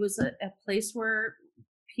 It was a place where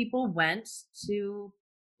people went to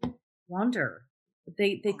wander.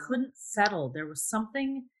 They couldn't settle. There was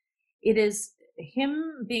something, it is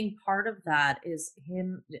him being part of that is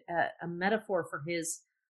him, a metaphor for his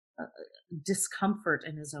discomfort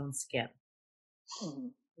in his own skin.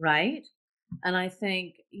 Right? And I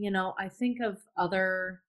think, I think of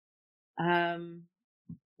other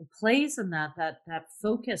plays in that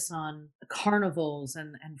focus on carnivals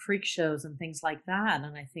and freak shows and things like that.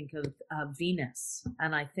 And I think of Venus.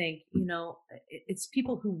 And I think, it's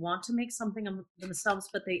people who want to make something of themselves,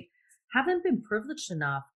 but they haven't been privileged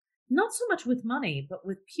enough, not so much with money, but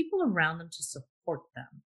with people around them to support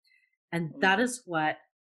them. And that is what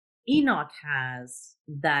Enoch has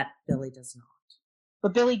that Billy does not.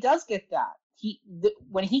 But Billy does get that.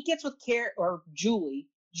 When he gets with Julie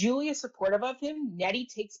is supportive of him. Nettie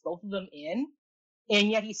takes both of them in,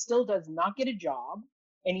 and yet he still does not get a job,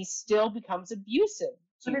 and he still becomes abusive.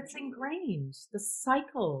 But it's ingrained. The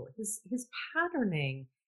cycle, his patterning,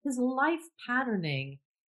 his life patterning.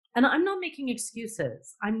 And I'm not making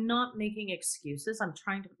excuses. I'm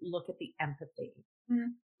trying to look at the empathy.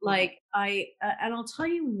 Like and I'll tell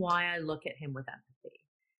you why I look at him with empathy.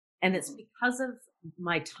 And it's because of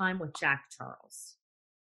my time with Jack Charles.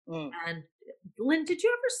 And Lynn, did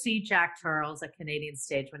you ever see Jack Charles at Canadian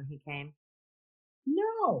Stage when he came?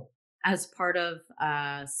 No. As part of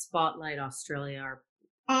Spotlight Australia.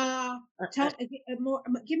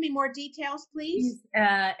 Give me more details, please. He's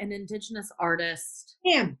an Indigenous artist.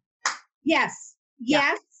 Him. Yes.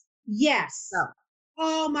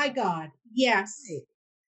 Oh my God. Yes. Right.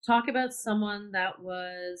 Talk about someone that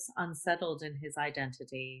was unsettled in his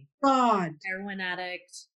identity. God. Heroin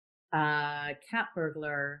addict, cat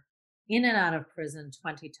burglar, in and out of prison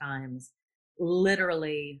 20 times.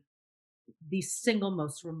 Literally the single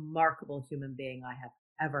most remarkable human being I have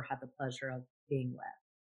ever had the pleasure of being with.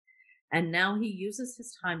 And now he uses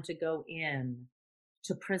his time to go in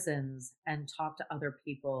to prisons and talk to other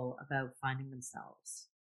people about finding themselves.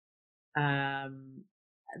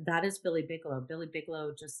 That is Billy Bigelow. Billy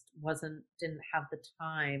Bigelow just didn't have the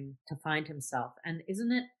time to find himself. And isn't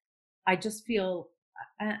it, I just feel,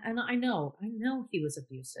 and I know he was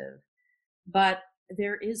abusive, but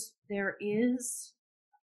there is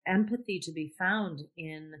empathy to be found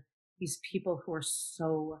in these people who are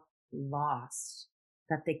so lost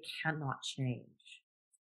that they cannot change.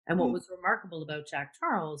 And what was remarkable about Jack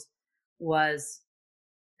Charles was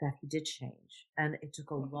that he did change. And it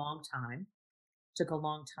took a long time.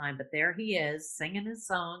 But there he is singing his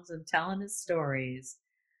songs and telling his stories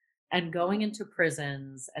and going into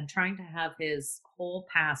prisons and trying to have his whole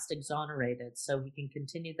past exonerated so he can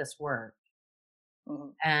continue this work.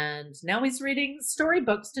 And now he's reading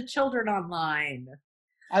storybooks to children online.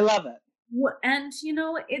 I love it. And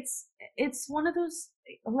it's one of those,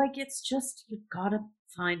 like, it's just, you've got to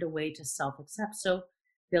find a way to self-accept. So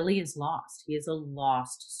Billy is lost. He is a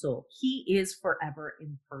lost soul. He is forever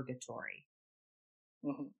in purgatory.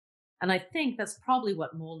 And I think that's probably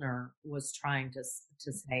what Molnar was trying to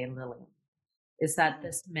say in Lillian, is that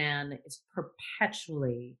this man is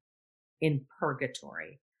perpetually in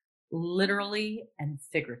purgatory, literally and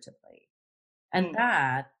figuratively. And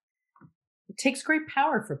that it takes great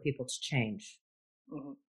power for people to change.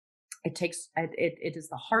 It is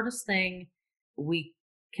the hardest thing we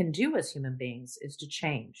can do as human beings, is to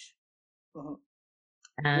change.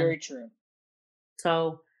 Very true.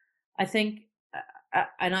 So I think,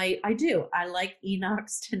 and I like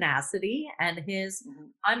Enoch's tenacity and his,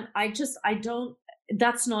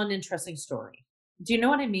 that's not an interesting story. Do you know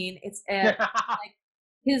what I mean? It's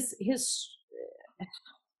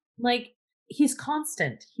like he's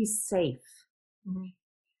constant, he's safe.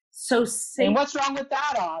 So safe. And what's wrong with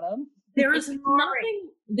that, Autumn? There is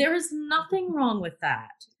nothing wrong with that.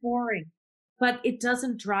 Boring. But it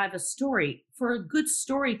doesn't drive a story. For a good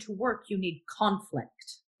story to work, you need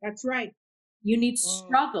conflict. That's right. You need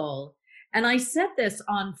struggle. And I said this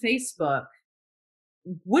on Facebook.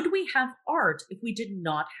 Would we have art if we did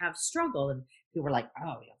not have struggle? And people were like,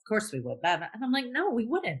 oh, yeah, of course we would. And I'm like, no, we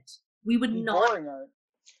wouldn't. We would Be not. boring art.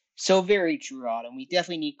 So very true, Autumn. We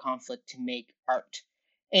definitely need conflict to make art.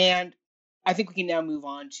 And I think we can now move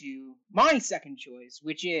on to my second choice,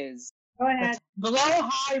 which is Go ahead. Blow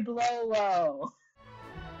High, Blow Low.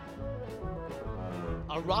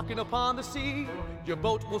 A rocking upon the sea, your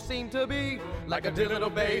boat will seem to be like a dear little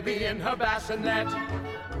baby in her bassinet.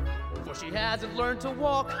 For she hasn't learned to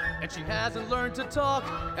walk, and she hasn't learned to talk,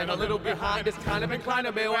 and a little behind is kind of inclined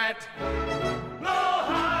to be wet. Blow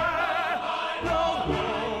high, blow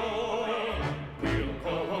low, we'll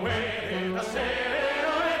go away in a sailing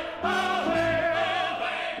away,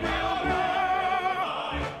 away,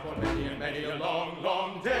 for many and many a long,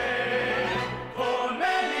 long day. For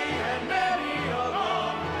many and many a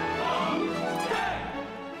long, long day.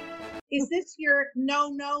 Is this your no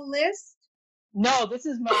list? No, this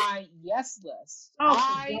is my yes list. Oh,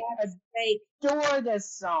 I for God's sake. adore this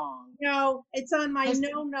song. No, it's on my Listen.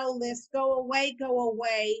 no list. Go away,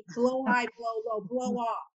 blow high, blow low, blow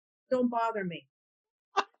off. Don't bother me.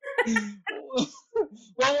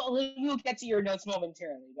 Well, we'll get to your notes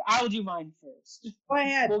momentarily, but I'll do mine first. Go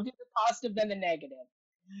ahead. We'll do the positive, then the negative.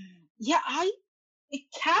 Yeah, it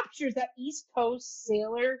captures that East Coast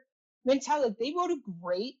sailor mentality. They wrote a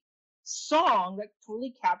great song that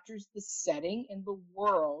totally captures the setting and the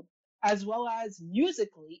world, as well as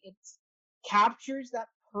musically, it captures that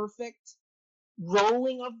perfect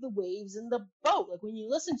rolling of the waves in the boat. Like when you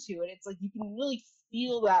listen to it, it's like you can really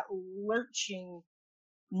feel that lurching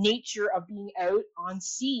nature of being out on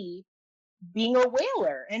sea, being a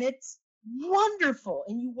whaler, and it's wonderful.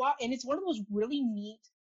 And and it's one of those really neat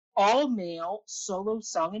all male solo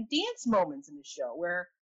song and dance moments in the show where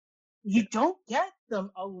you don't get them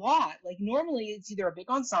a lot. Like normally it's either a big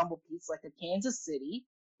ensemble piece like a Kansas City,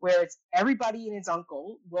 where it's everybody and his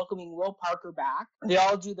uncle welcoming Will Parker back. They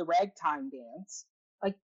all do the ragtime dance.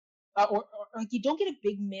 Like, or like you don't get a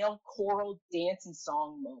big male choral dance and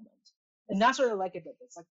song moment. And that's what I like about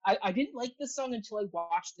this. Like I didn't like this song until I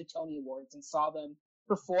watched the Tony Awards and saw them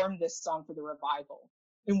perform this song for the revival.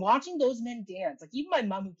 And watching those men dance, like even my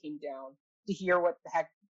mom who came down to hear what the heck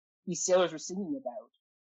these sailors were singing about.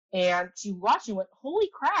 And she watched and went, holy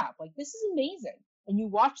crap, like this is amazing. And you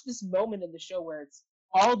watch this moment in the show where it's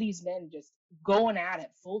all these men just going at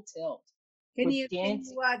it full tilt. Can you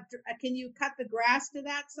cut the grass to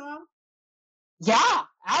that song? Yeah,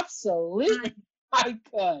 absolutely. I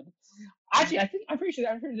could. Actually, I'm pretty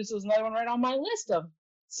sure this was another one right on my list of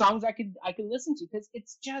songs I could listen to, because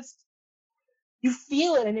it's just, you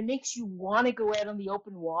feel it and it makes you want to go out on the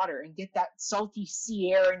open water and get that salty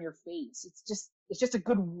sea air in your face. It's just a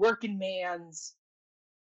good working man's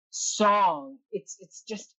song. It's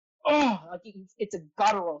just, like it's a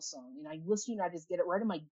guttural song, and I listen and I just get it right in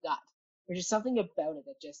my gut. There's just something about it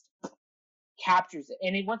that just captures it.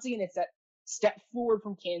 And once again, it's that step forward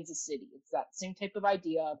from Kansas City. It's that same type of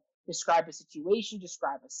idea of describe a situation,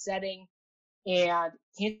 describe a setting. And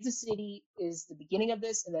Kansas City is the beginning of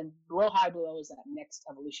this, and then Blow High, Blow Low is that next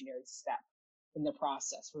evolutionary step in the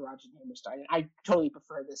process for Rodgers and Hammerstein. And I totally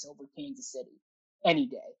prefer this over Kansas City any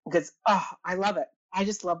day, because I love it. I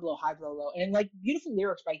just love Blow High, Blow Low, and like beautiful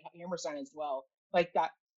lyrics by Hammerstein as well. Like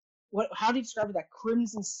that, how do you describe it? That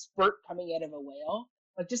crimson spurt coming out of a whale,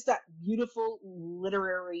 like just that beautiful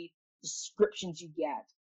literary descriptions you get.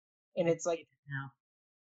 And it's like, now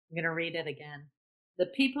I'm gonna read it again. The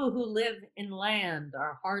people who live inland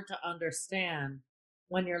are hard to understand.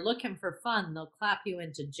 When you're looking for fun, they'll clap you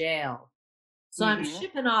into jail. So I'm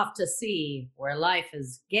shipping off to sea, where life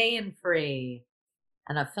is gay and free,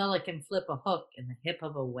 and a fella can flip a hook in the hip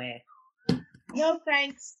of a whale. No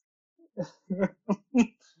thanks.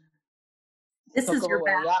 This is your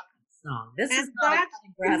back song. This is not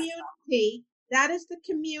community. That is the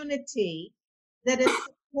community that is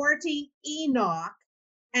supporting Enoch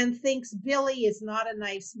and thinks Billy is not a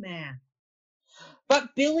nice man.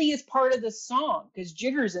 But Billy is part of the song because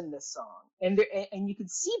Jigger's in this song, and you can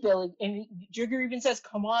see Billy, and Jigger even says,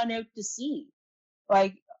 "Come on out to sea,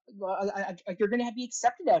 like you're going to be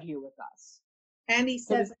accepted out here with us." And he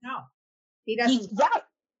says no. He doesn't.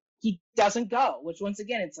 He doesn't go. Which once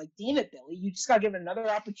again, it's like, damn it, Billy, you just got to give it another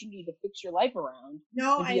opportunity to fix your life around.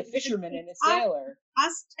 No, and be a fisherman and a sailor.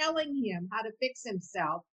 Us telling him how to fix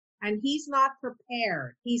himself. And he's not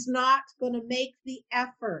prepared. He's not going to make the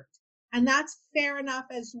effort. And that's fair enough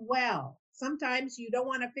as well. Sometimes you don't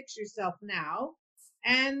want to fix yourself now,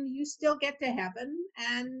 and you still get to heaven.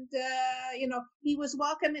 And, he was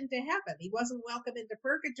welcome into heaven. He wasn't welcome into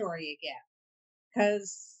purgatory again.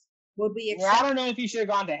 Because we'll be accepted. Yeah, I don't know if you should have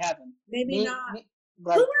gone to heaven. Maybe not.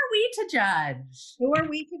 But who are we to judge? Who are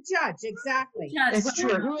we to judge? Exactly. It's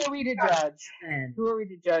true. Who are we to judge? Who are we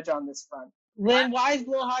to judge on this front? Lynn, why is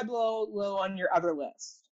Blow High, Blow Low on your other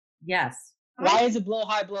list? Yes. Why is it Blow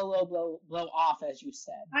High, Blow Low, Blow Off, as you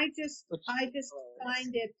said? I just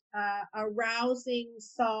find it a rousing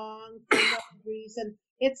song for no reason.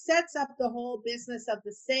 It sets up the whole business of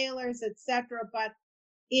the sailors, etc. But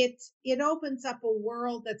it opens up a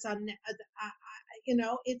world that's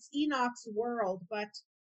it's Enoch's world, but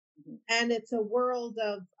and it's a world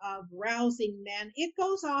of rousing men. It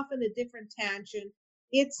goes off in a different tangent.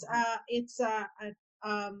 It's a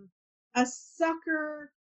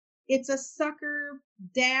sucker. It's a sucker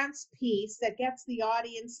dance piece that gets the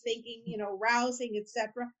audience thinking, rousing,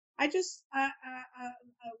 etc. I just,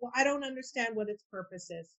 I don't understand what its purpose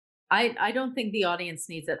is. I don't think the audience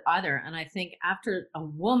needs it either. And I think after a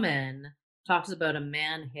woman talks about a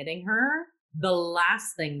man hitting her, the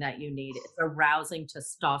last thing that you need is a rousing,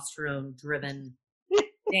 testosterone-driven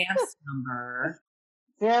dance number.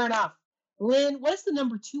 Fair enough. Lynn, what's the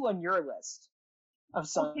number 2 on your list of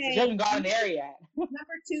songs? Okay. You haven't gotten there yet.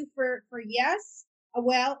 Number 2 for yes.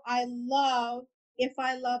 Well, I love If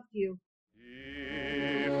I Loved You.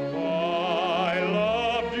 If I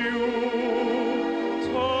loved you,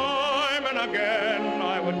 time and again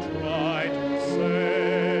I would try to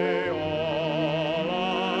say all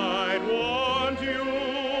I'd want you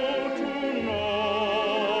to know.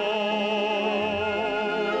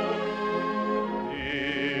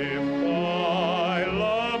 If I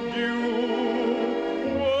loved you,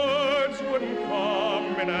 words wouldn't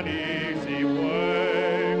come in an easy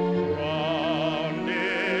way. Round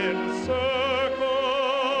in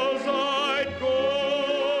circles I'd go.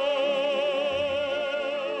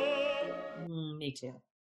 Me too.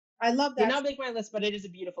 I love that. Did not make my list, but it is a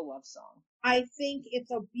beautiful love song. I think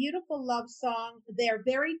it's a beautiful love song. They're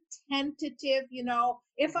very tentative,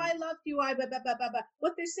 If I loved you,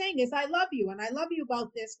 what they're saying is, I love you, and I love you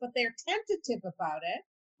about this, but they're tentative about it.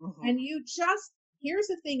 Mm-hmm. And here's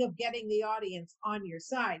the thing of getting the audience on your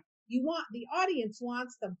side. The audience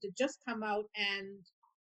wants them to just come out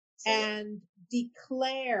and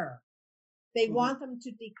declare. They want them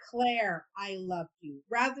to declare, I love you,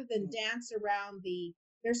 rather than dance around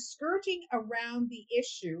they're skirting around the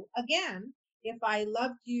issue. Again, if I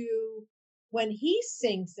loved you, when he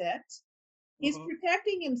sings it, he's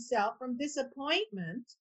protecting himself from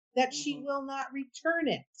disappointment that she will not return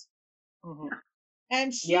it.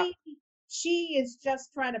 And she is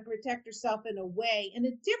just trying to protect herself in a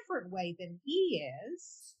different way than he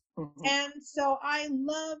is. And so I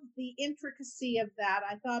love the intricacy of that.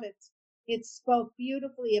 I thought it spoke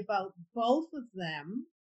beautifully about both of them.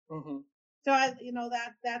 So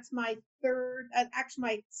that's my third, actually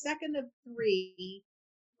my second of 3.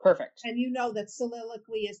 Perfect. And that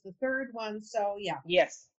Soliloquy is the third one. So yeah.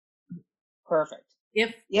 Yes. Perfect.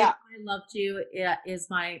 If I Loved You is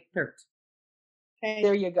my third. Okay.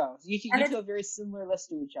 There you go. You two have a very similar list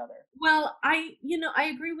to each other. Well, I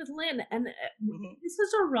agree with Lynn, and this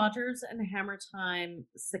is a Rodgers and Hammertime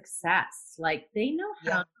success. Like, they know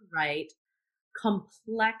how to write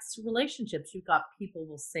complex relationships. You've got people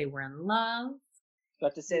will say we're in love.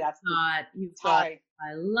 Got to say you've got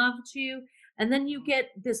I loved you, and then you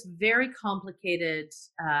get this very complicated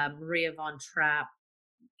Maria von Trapp,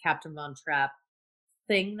 Captain von Trapp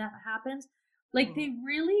thing that happens. Like, they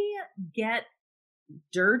really get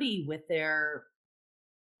dirty with their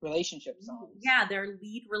relationship songs. Yeah, their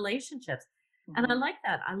lead relationships. And I like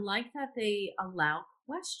that. I like that they allow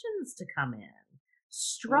questions to come in,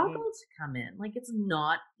 struggle to come in. Like, it's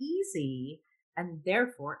not easy, and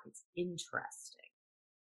therefore it's interesting.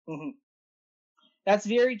 That's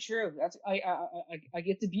very true. That's I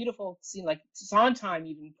get the beautiful scene. Like, Sondheim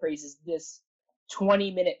even praises this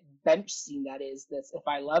 20-minute bench scene that is this If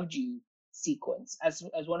I Loved You sequence as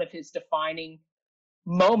one of his defining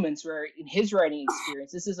moments, where in his writing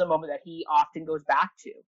experience, this is a moment that he often goes back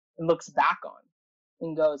to and looks back on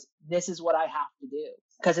and goes, this is what I have to do,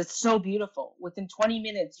 because it's so beautiful. Within 20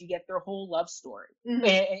 minutes you get their whole love story. And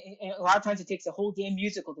a lot of times it takes a whole damn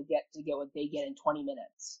musical to get what they get in 20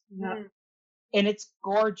 minutes. And it's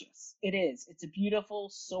gorgeous. It's a beautiful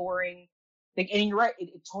soaring thing. And you're right,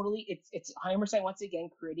 it's Hammerstein once again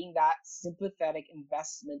creating that sympathetic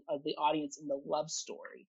investment of the audience in the love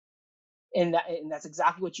story. And that's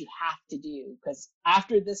exactly what you have to do, because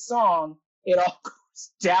after this song, it all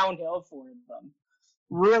goes downhill for them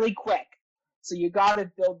really quick. So you got to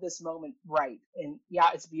build this moment right. And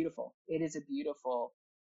yeah, it's beautiful. It is a beautiful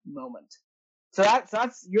moment. So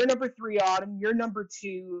that's your number 3, Autumn. Your number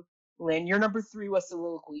 2, Lynn. Your number 3 was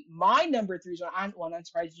Soliloquy. My number 3 is one I'm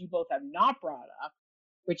surprised you both have not brought up,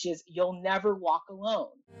 which is You'll Never Walk Alone.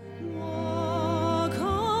 Walk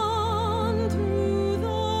on through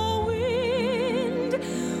the wind,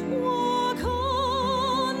 walk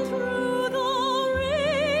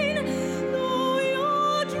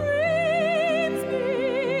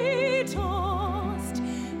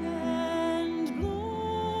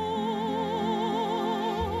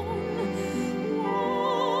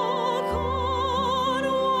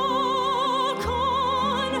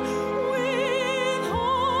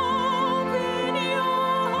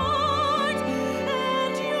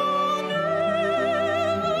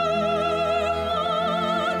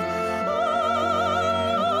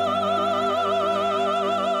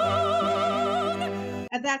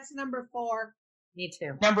that's number 4. Me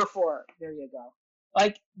too. Number 4. There you go.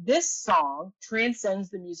 Like, this song transcends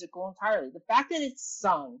the musical entirely. The fact that it's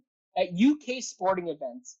sung at UK sporting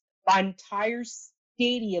events by entire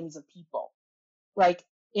stadiums of people, like,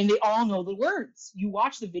 and they all know the words. You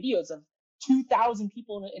watch the videos of 2,000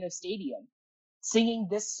 people in a stadium singing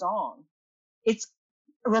this song. It's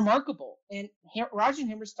remarkable. And Rodgers and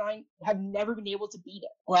Hammerstein have never been able to beat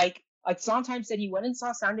it. Like Sondheim said, he went and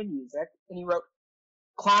saw Sound of Music, and he wrote,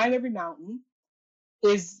 "Climb Every Mountain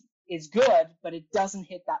is good, but it doesn't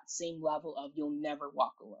hit that same level of You'll Never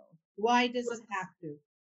Walk Alone." Why does it have to?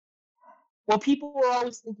 Well, people were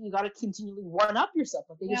always thinking you got to continually one up yourself.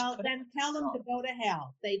 But Well, then tell them to go to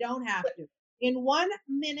hell. They don't have to. In 1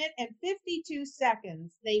 minute and 52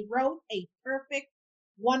 seconds, they wrote a perfect,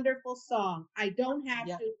 wonderful song. I don't have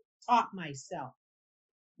to top myself.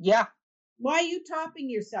 Yeah. Why are you topping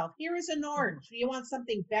yourself? Here is an orange. Do you want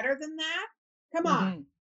something better than that? Come on.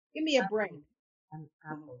 Give me a break. An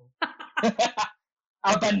apple.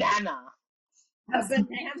 A banana. A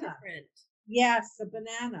banana. Yes, a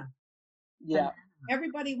banana. Yeah.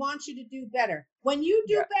 Everybody wants you to do better. When you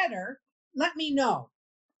do better, let me know.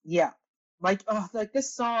 Yeah. Like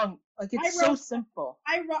this song, like it's so simple.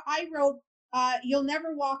 I wrote You'll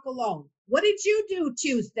Never Walk Alone. What did you do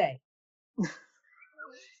Tuesday?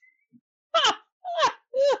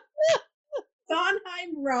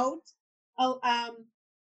 Sondheim wrote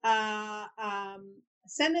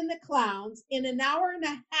Send in the Clowns in an hour and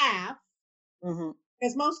a half,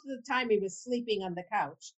 because most of the time he was sleeping on the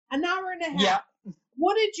couch. An hour and a half. Yeah.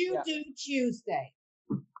 What did you do Tuesday?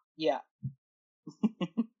 Yeah.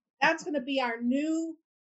 That's going to be our new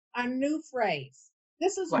phrase.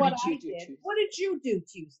 This is what I did. Tuesday? What did you do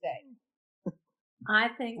Tuesday? I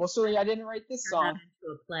think. Well, sorry, I didn't write this song.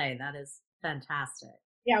 Into a play. That is fantastic.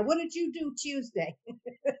 Yeah. What did you do Tuesday?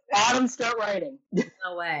 Autumn, start writing.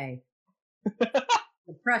 No way. The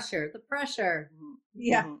pressure.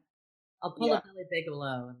 Yeah. I'll pull a Billy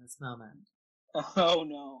Bigelow in this moment. Oh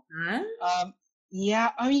no. Huh?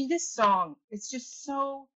 Yeah. I mean, this song, it's just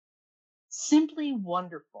so simply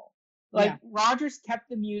wonderful. Like Rodgers kept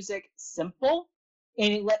the music simple,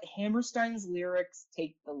 and it let Hammerstein's lyrics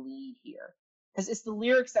take the lead here. Because it's the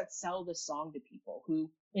lyrics that sell the song to people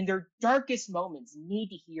who, in their darkest moments, need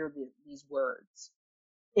to hear these words.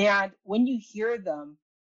 And when you hear them,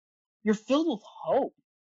 you're filled with hope.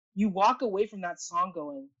 You walk away from that song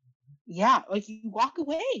going, like you walk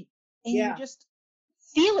away and you just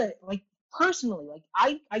feel it, like personally. Like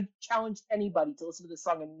I challenge anybody to listen to this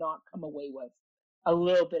song and not come away with a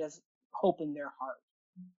little bit of hope in their heart.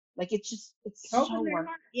 Like it's hope so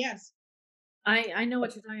wonderful. Yes. I know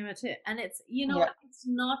what you're talking about too. And it's, it's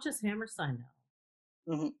not just Hammerstein now.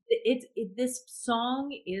 Mm-hmm. This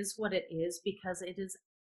song is what it is because it is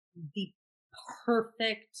the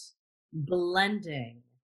perfect blending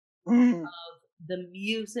of the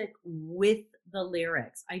music with the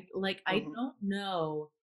lyrics. I don't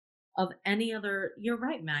know of any other. You're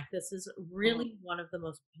right, Mac. This is really one of the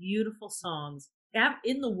most beautiful songs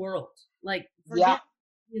in the world. Like,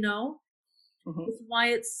 it's why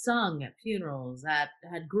it's sung at funerals, at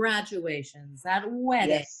graduations, at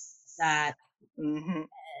weddings, at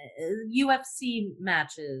UFC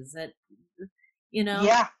matches, at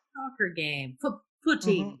soccer game,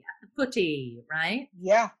 footy, right?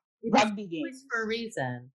 Yeah, it's rugby games for a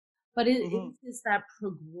reason, but it is that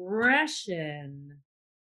progression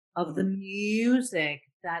of the music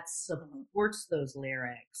that supports those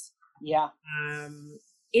lyrics. Yeah,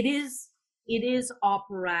 it is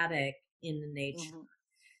operatic in nature,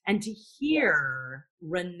 and to hear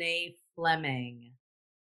Renee Fleming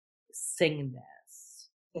sing this,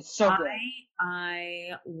 it's so good.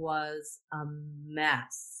 I was a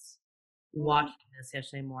mess watching this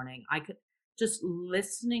yesterday morning. I could just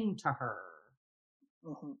listening to her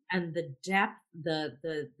and the depth,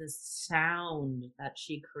 the sound that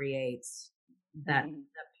she creates that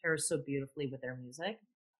pairs so beautifully with their music.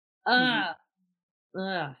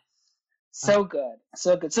 So good.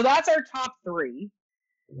 So that's our top 3,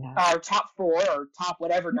 our top 4, or top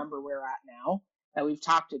whatever number we're at now that we've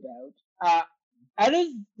talked about. Out of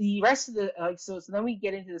the rest of the so then we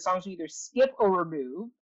get into the songs we either skip or remove.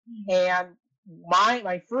 And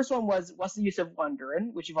my first one was What's the Use of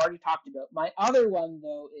Wonderin', which you've already talked about. My other one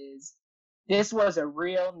though is This Was a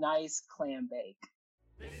Real Nice Clam Bake.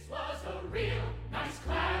 This was a real nice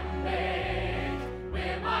clam bake.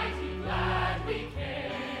 We're mighty glad we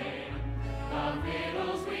came. The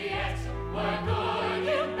riddles we ate were good,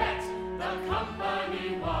 you bet. The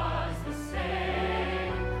company was the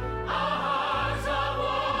same. Our hearts are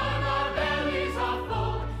warm, our bellies are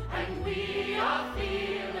full, and we are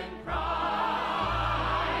feeling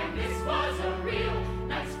pride.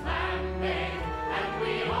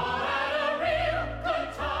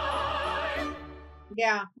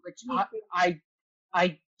 Yeah. which Me too.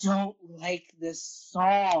 I don't like this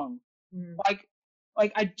song. Mm.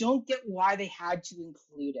 Like I don't get why they had to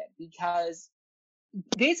include it, because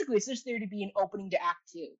basically it's just there to be an opening to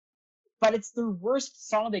Act 2. But it's the worst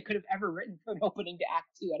song they could have ever written for an opening to Act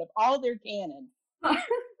 2 out of all their canon.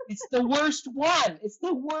 It's the worst one. It's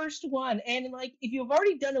the worst one. And like, if you've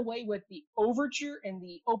already done away with the overture and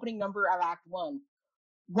the opening number of Act 1,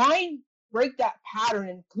 why break that pattern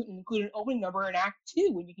and include an opening number in Act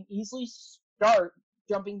 2 when you can easily start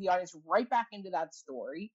jumping the audience right back into that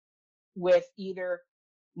story with either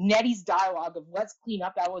Nettie's dialogue of "Let's clean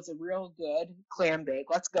up, that was a real good clam bake,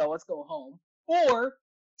 let's go home," or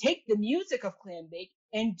take the music of clam bake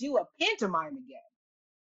and do a pantomime again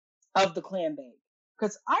of the clam bake.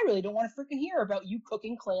 Because I really don't want to freaking hear about you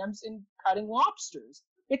cooking clams and cutting lobsters.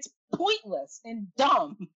 It's pointless and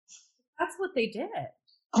dumb. That's what they did.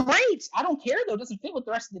 Great. I don't care though. It doesn't fit with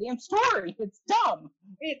the rest of the damn story. It's dumb.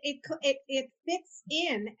 It fits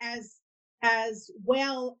in as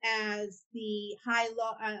well as the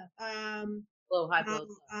Blow high, blow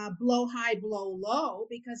low. blow high, blow low,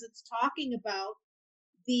 because it's talking about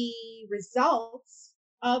the results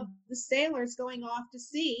of the sailors going off to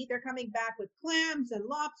sea. They're coming back with clams and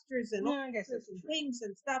lobsters and Yeah, I guess that's and true. things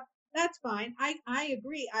and stuff. That's fine. I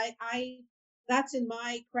agree. I that's in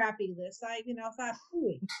my crappy list. I thought,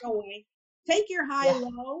 ooh, go away. Take your high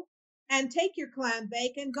low and take your clam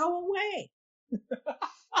bake and go away.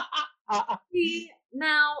 See,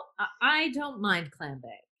 now I don't mind clam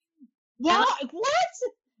bake. What? What?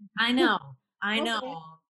 I know. Okay.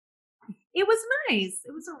 It was nice.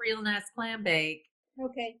 It was a real nice clam bake.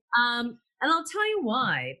 Okay. And I'll tell you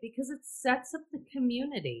why, because it sets up the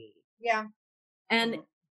community. Yeah. And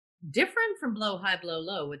different from Blow High, Blow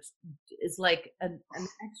Low, which is like an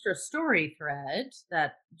extra story thread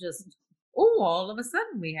that just, all of a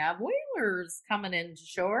sudden we have whalers coming into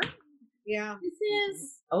shore. Yeah. This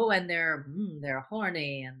is, and they're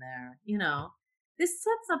horny and this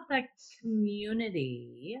sets up that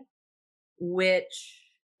community which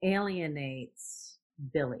alienates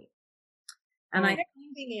Billy. And I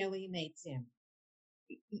think alienates him.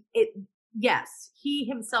 Yes, he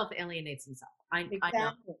himself alienates himself. I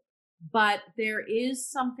know. But there is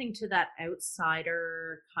something to that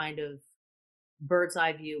outsider kind of bird's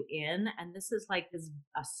eye view in, and this is like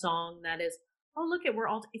a song that is, oh, look at,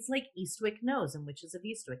 it's like Eastwick Knows and Witches of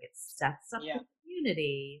Eastwick. It sets up the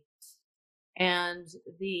community and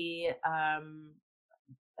the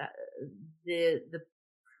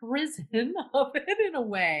prison of it in a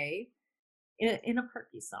way, in a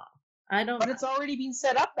perky song. But it's already been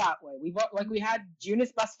set up that way. We had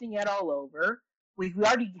Junice busting it all over. We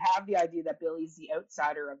already have the idea that Billy's the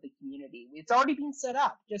outsider of the community. It's already been set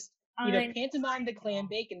up. Just either pantomime the clam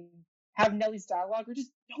bake and have Nellie's dialogue, or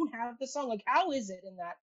just don't have the song. Like, how is it in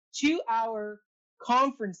that 2-hour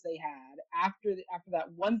conference they had after that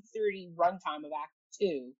 1:30 runtime of Act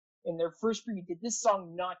 2 in their first preview, did this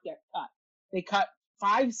song not get cut? They cut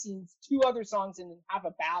 5 scenes, 2 other songs, and have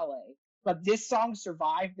a ballet. But this song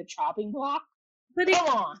survived the chopping block? But Come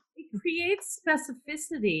on. It creates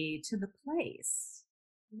specificity to the place.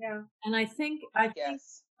 Yeah. And I think,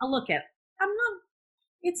 I'll look at,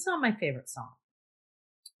 it's not my favorite song.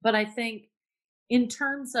 But I think in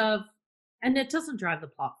terms of, and it doesn't drive the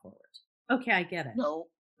plot forward. Okay, I get it. No.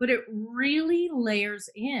 But it really layers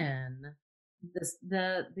in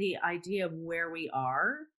the idea of where we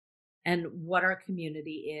are and what our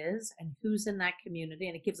community is and who's in that community.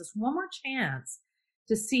 And it gives us one more chance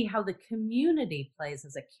to see how the community plays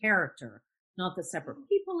as a character, not the separate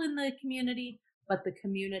people in the community, but the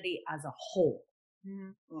community as a whole.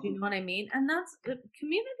 Mm-hmm. Do you know what I mean? And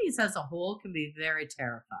communities as a whole can be very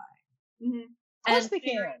terrifying. Mm-hmm. Of course they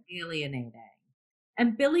can. Alienating.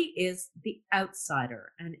 And Billy is the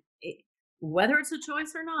outsider. And whether it's a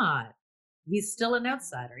choice or not, he's still an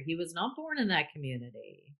outsider. He was not born in that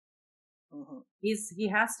community. Mm-hmm. He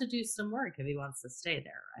has to do some work if he wants to stay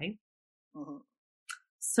there, right? Mm-hmm.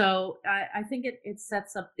 So I think it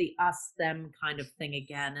sets up the us-them kind of thing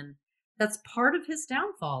again. And that's part of his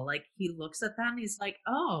downfall. Like, he looks at that and he's like,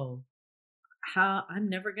 oh, I'm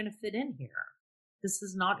never going to fit in here. This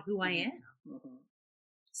is not who I am. Mm-hmm.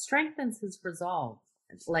 Strengthens his resolve,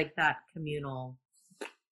 like that communal.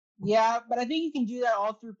 Yeah, but I think you can do that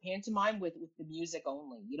all through pantomime with the music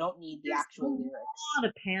only. You don't need the actual lyrics. There's a lot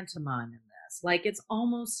of pantomime in this. Like, it's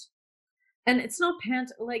almost, and it's not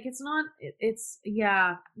it's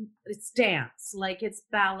dance. Like, it's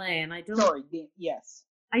ballet, and I don't. Yes.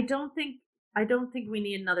 I don't think we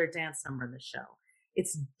need another dance number in the show.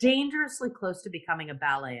 It's dangerously close to becoming a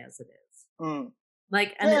ballet as it is. Mm.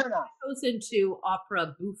 Like, and it goes into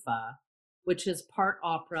opera buffa, which is part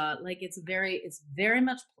opera. Like it's very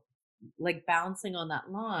much like bouncing on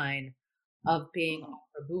that line of being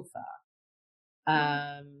opera buffa,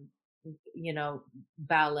 you know,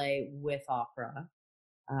 ballet with opera.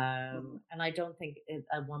 And I don't think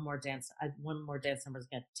one more dance number is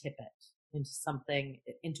going to tip it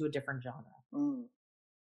into a different genre.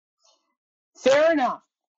 Fair enough.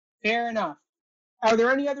 Are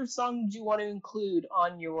there any other songs you want to include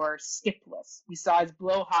on your skip list besides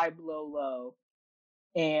Blow High, Blow Low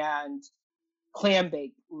and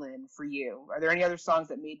Clambake-Lin for you? Are there any other songs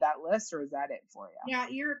that made that list, or is that it for you? Yeah,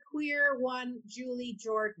 you're a queer one, Julie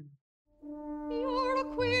Jordan. You're a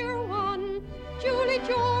queer one, Julie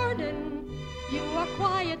Jordan. You are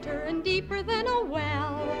quieter and deeper than a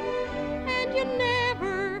well, and you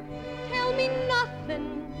never tell me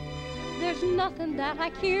nothing. There's nothing that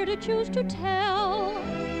I care to choose to tell.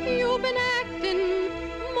 You've been acting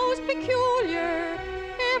most peculiar.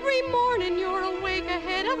 Every morning you're awake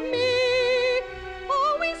ahead of me,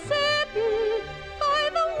 always sitting by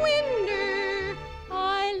the window.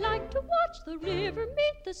 I like to watch the river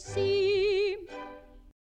meet the sea.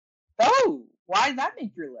 Oh, why did that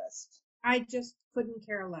make your list? I just couldn't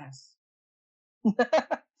care less.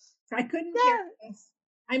 I couldn't care less.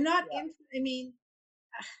 I'm not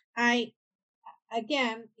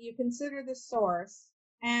again, you consider the source,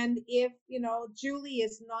 and if, you know, Julie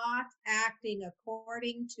is not acting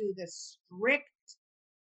according to the strict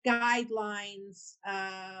guidelines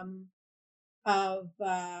of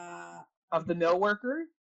the mill worker?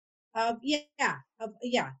 This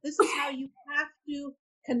is how you have to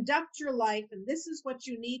conduct your life, and this is what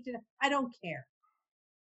you need to. I don't care.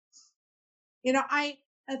 You know,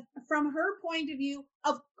 from her point of view,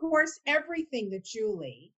 of course, everything that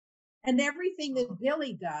Julie and everything that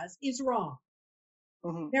Billy does is wrong.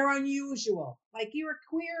 They're unusual. Like, you're a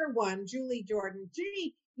queer one, Julie Jordan.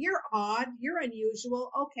 Gee, you're odd. You're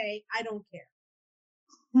unusual. Okay, I don't care.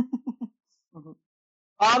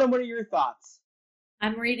 Autumn, what are your thoughts?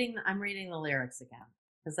 I'm reading the lyrics again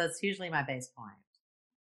because that's usually my base point.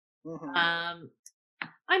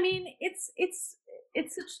 I mean, it's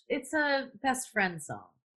a best friend song,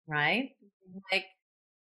 right? Like,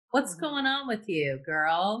 what's going on with you,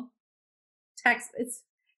 girl? If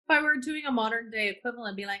I were doing a modern day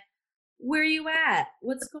equivalent, I'd be like, where you at?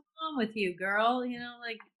 What's going on with you, girl? You know,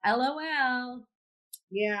 like, LOL.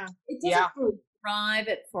 Yeah. It doesn't drive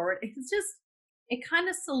it forward. It's just, it kind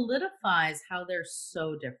of solidifies how they're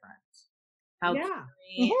so different. How Carrie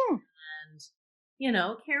and, you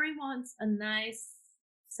know, Carrie wants a nice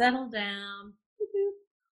settle down,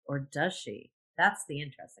 or does she? That's the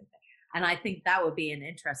interesting thing. And I think that would be an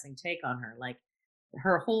interesting take on her. Like,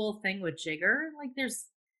 her whole thing with Jigger, like,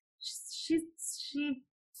 she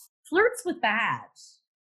flirts with that.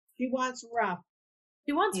 She wants rough.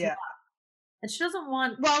 She wants rough. And she doesn't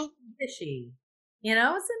want fishy. You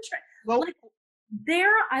know, it's interesting. Like,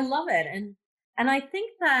 I love it. And I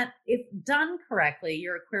think that if done correctly,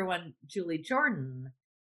 You're a Queer One, Julie Jordan,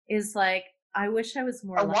 is like, I wish I was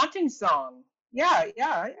more a wanting song. Yeah.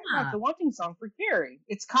 The wanting song for Carrie.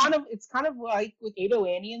 It's kind of like with Ado,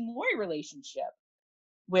 Annie, and Lori relationship,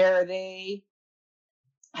 where they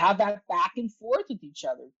have that back and forth with each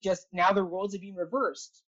other. Just now the roles have been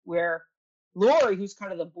reversed, where Lori, who's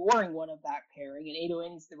kind of the boring one of that pairing, and Ado,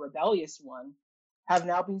 Annie's the rebellious one, have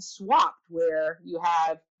now been swapped, where you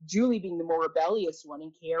have Julie being the more rebellious one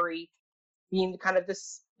and Carrie being kind of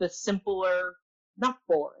the simpler, not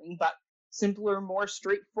boring, but simpler, more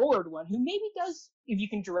straightforward one, who maybe does, if you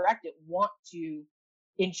can direct it, want to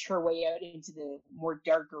inch her way out into the more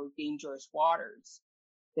darker, dangerous waters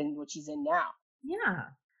than what she's in now. Yeah.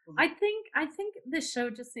 I think this show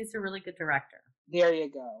just needs a really good director. There you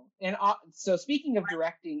go. And so speaking of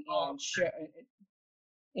directing and show,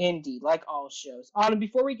 indeed, like all shows. Autumn,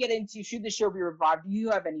 before we get into Should the Show Be Revived, do you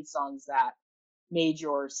have any songs that made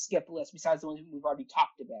your skip list besides the ones we've already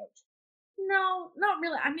talked about? No, not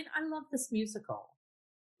really. I mean, I love this musical.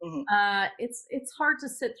 It's hard to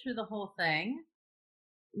sit through the whole thing,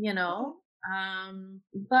 you know.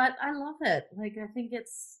 But I love it. Like, I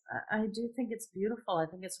do think it's beautiful. I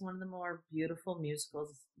think it's one of the more beautiful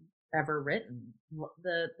musicals ever written.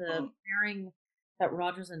 The pairing that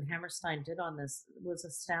Rodgers and Hammerstein did on this was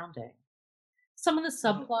astounding. Some of the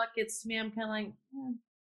subplot gets to me. I'm kind of like,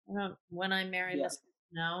 When I Marry Mr.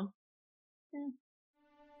 Snow. When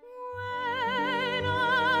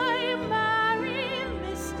I marry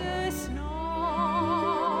Mr. Snow,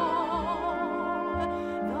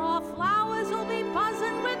 the flowers will be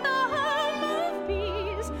buzzing with the hum of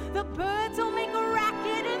bees. The birds will make a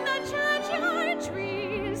racket in the churchyard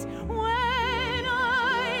trees. When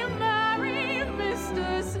I marry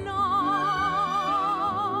Mr. Snow.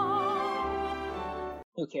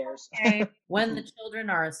 Who cares? Okay. When the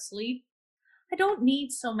children are asleep, I don't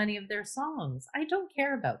need so many of their songs. I don't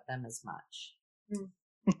care about them as much.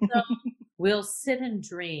 So we'll sit and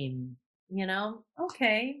dream, you know?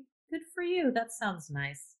 Okay, good for you. That sounds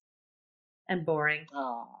nice and boring.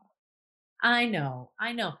 Aw. I know.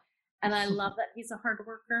 And I love that he's a hard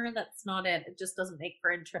worker. That's not it. It just doesn't make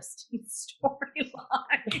for interesting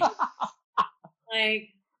storyline. Like,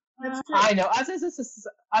 I know. Us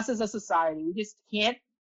as a society, we just can't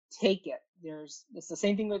take it. It's the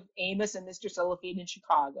same thing with Amos and Mr. Cellophane in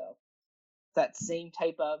Chicago. That same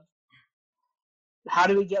type of, how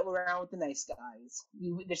do we get around with the nice guys?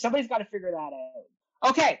 Somebody's got to figure that out.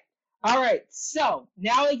 Okay. All right. So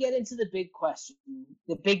now I get into the big question,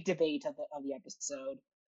 the big debate of the episode.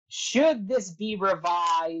 Should this be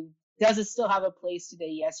revived? Does it still have a place today?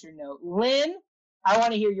 Yes or no? Lynn, I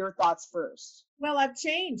want to hear your thoughts first. Well, I've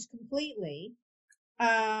changed completely.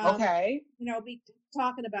 Okay. Be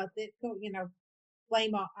talking about the,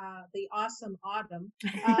 blame the awesome autumn.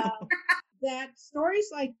 That stories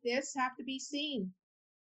like this have to be seen.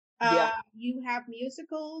 Yeah. You have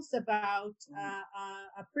musicals about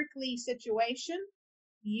a prickly situation.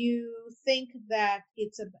 You think that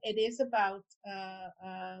it is about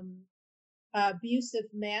abusive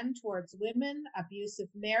men towards women, abusive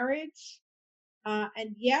marriage.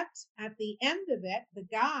 And yet, at the end of it, the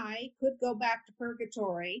guy could go back to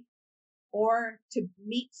purgatory or to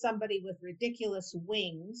meet somebody with ridiculous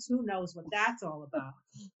wings. Who knows what that's all about?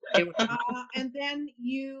 And then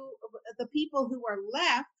the people who are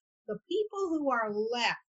left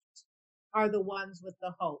are the ones with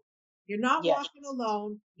the hope. You're not walking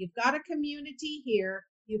alone. You've got a community here.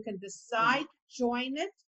 You can decide to join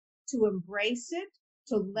it, to embrace it,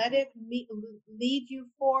 to let it lead you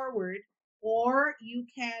forward, or you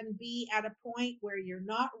can be at a point where you're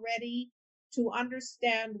not ready to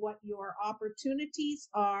understand what your opportunities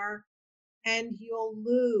are, and you'll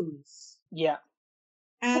lose. Yeah.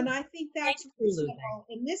 And I think that's reasonable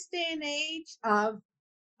in this day and age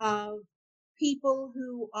of people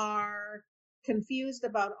who are confused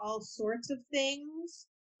about all sorts of things,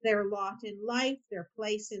 their lot in life, their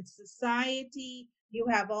place in society. You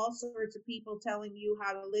have all sorts of people telling you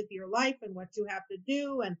how to live your life and what you have to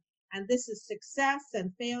do, and this is success,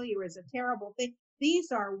 and failure is a terrible thing.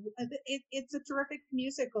 It's a terrific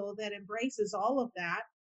musical that embraces all of that,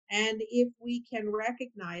 and if we can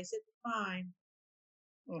recognize it, fine.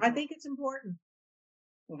 I think it's important.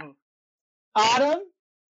 Autumn,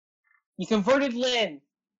 you converted Lynn.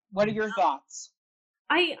 What are your thoughts?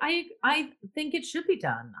 I think it should be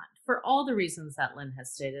done for all the reasons that Lynn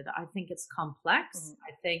has stated. I think it's complex.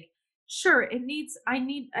 I think, sure, I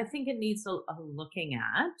think it needs a looking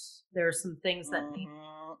at. There are some things that need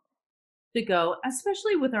to go,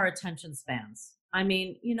 especially with our attention spans. I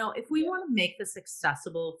mean, if we want to make this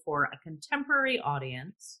accessible for a contemporary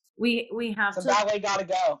audience, we have to. That way gotta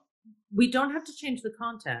go. We don't have to change the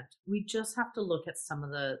content. We just have to look at some of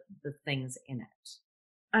the things in it.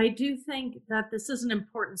 I do think that this is an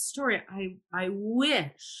important story. I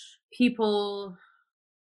wish people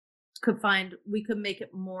we could make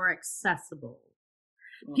it more accessible.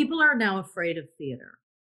 People are now afraid of theater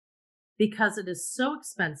because it is so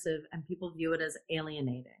expensive and people view it as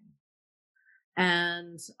alienating.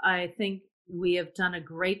 And I think we have done a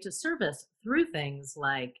great disservice through things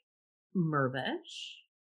like Mirvish.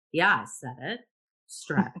 Yeah, I said it.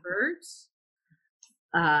 Stratford,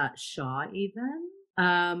 Shaw, even.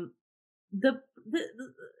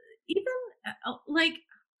 Like,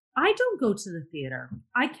 I don't go to the theater.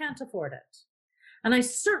 I can't afford it. And I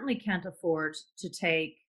certainly can't afford to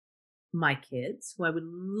take my kids, who I would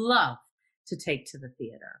love to take to the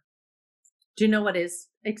theater. Do you know what is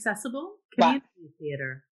accessible? Community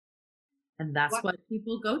theater. And that's why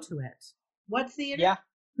people go to it. What theater? Yeah.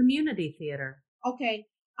 Community theater. Okay.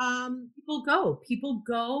 People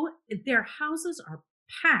go, their houses are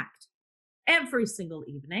packed every single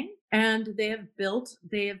evening, and they have built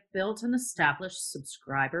an established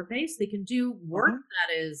subscriber base. They can do work that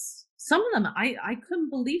is, some of them, I couldn't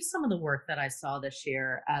believe some of the work that I saw this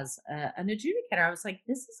year as an adjudicator. I was like,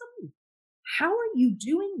 how are you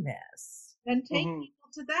doing this? Then take people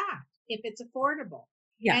to that if it's affordable.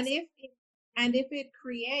 Yes. And if it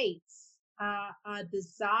creates a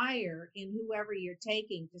desire in whoever you're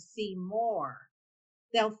taking to see more,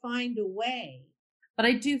 they'll find a way. But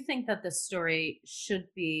I do think that this story should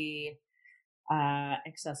be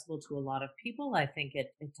accessible to a lot of people. I think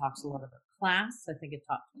it talks a lot about class. I think it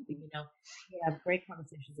talks, we have great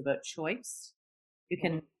conversations about choice. You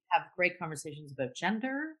can have great conversations about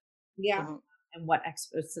gender. Yeah. And what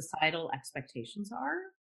societal expectations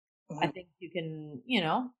are. I think you can,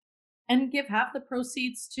 and give half the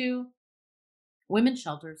proceeds to women's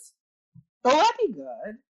shelters. Oh, that'd be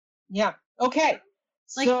good. Yeah. Okay.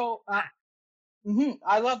 Like- So,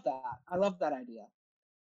 I love that. I love that idea.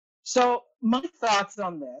 So my thoughts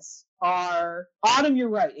on this are, Autumn, you're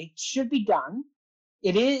right. It should be done.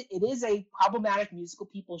 It is a problematic musical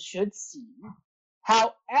people should see.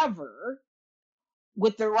 However,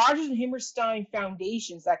 with the Rodgers and Hammerstein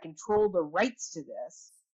foundations that control the rights to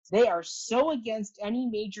this, they are so against any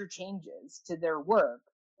major changes to their work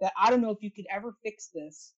that I don't know if you could ever fix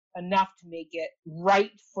this enough to make it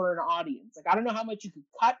right for an audience. Like, I don't know how much you could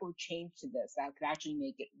cut or change to this that could actually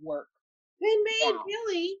make it work. They made Wow.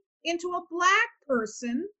 Billy into a black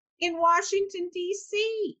person in Washington,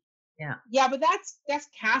 D.C. Yeah, but that's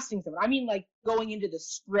casting someone. I mean, like, going into the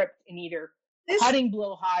script and either This, cutting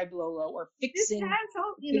blow high, blow low, or this fixing has,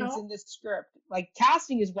 you things know, in the script. Like,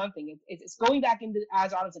 casting is one thing. It's going back into,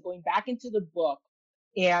 as Autumn said, going back into the book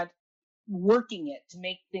and working it to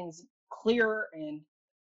make things clearer and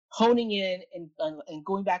honing in and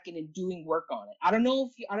going back in and doing work on it. I don't know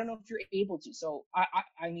if you're able to. So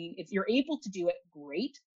I mean, if you're able to do it,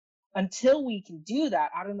 great. Until we can do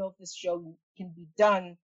that, I don't know if this show can be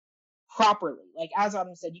done properly. Like, as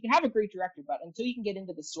Autumn said, you can have a great director, but until you can get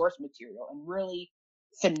into the source material and really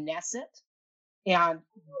finesse it and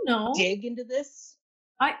No, dig into this.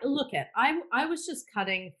 I was just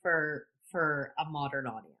cutting for a modern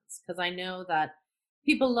audience because I know that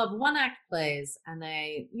people love one act plays and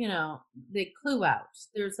they clue out.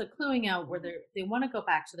 There's a cluing out where they want to go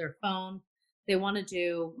back to their phone, they want to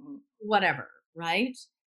do whatever, right?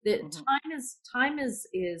 The time is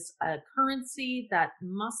a currency that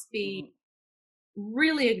must be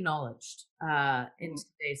really acknowledged in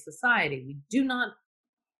today's society. We do not,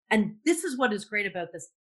 and this is what is great about this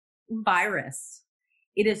virus.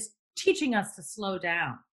 It is teaching us to slow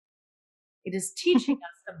down. It is teaching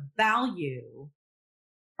us to value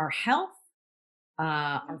our health,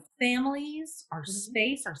 our families, our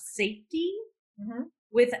space, our safety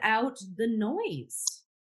without the noise.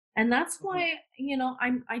 And that's why,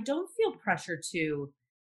 I don't feel pressure to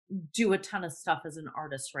do a ton of stuff as an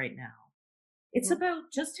artist right now. It's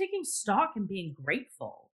about just taking stock and being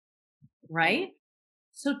grateful, right?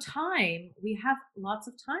 So we have lots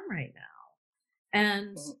of time right now.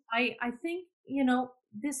 And I think,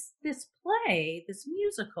 this play, this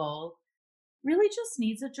musical, really just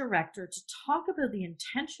needs a director to talk about the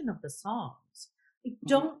intention of the songs. I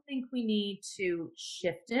don't think we need to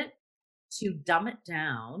shift it, to dumb it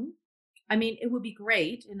down. I mean, it would be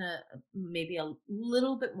great in maybe a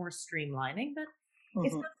little bit more streamlining, but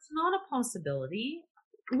if that's not a possibility,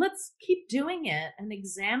 let's keep doing it and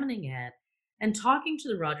examining it and talking to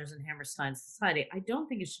the Rodgers and Hammerstein Society. I don't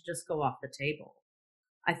think it should just go off the table.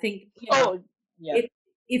 I think,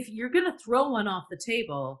 if you're going to throw one off the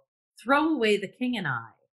table, throw away The King and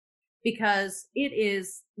I, because it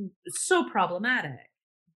is so problematic.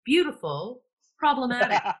 Beautiful,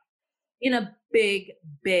 problematic in a big,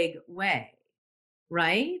 big way,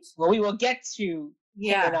 right? Well, we will get to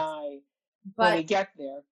King and I when we get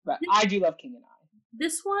there, but I do love King and I.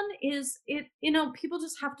 This one is, people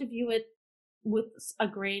just have to view it with a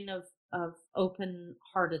grain of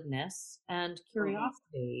open-heartedness and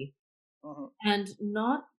curiosity and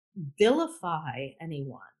not vilify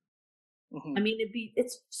anyone. I mean,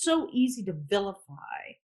 it's so easy to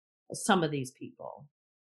vilify some of these people.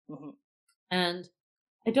 And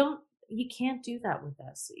you can't do that with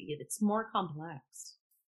us. It's more complex.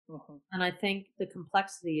 And I think the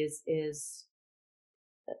complexity is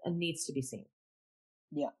needs to be seen.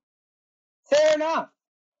 Yeah. Fair enough.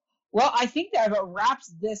 Well, I think that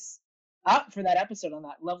wraps this up for that episode on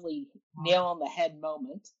that lovely nail on the head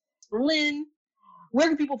moment. Lynn, where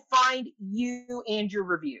can people find you and your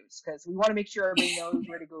reviews? Because we want to make sure everybody knows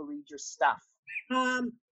where to go read your stuff.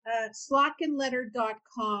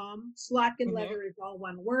 Slotkinletter.com. Slotkinletter is all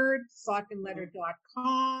one word.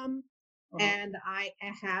 Slotkinletter.com. And I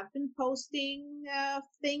have been posting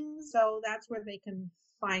things, so that's where they can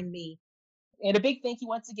find me. And a big thank you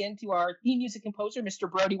once again to our theme music composer, Mr.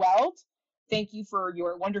 Brody Weld. Thank you for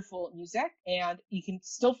your wonderful music. And you can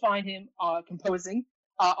still find him composing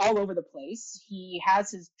all over the place. He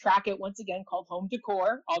has his track out once again called Home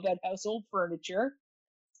Decor, all about household furniture.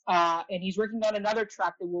 And he's working on another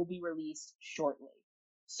track that will be released shortly.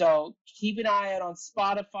 So keep an eye out on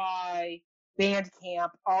Spotify,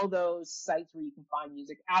 Bandcamp, all those sites where you can find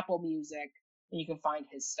music, Apple Music, and you can find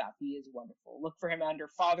his stuff. He is wonderful. Look for him under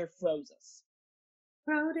Father Frozes.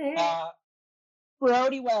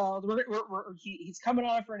 Brody Weld. He's coming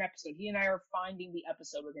on for an episode. He and I are finding the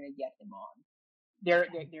episode we're going to get him on. There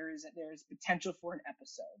is potential for an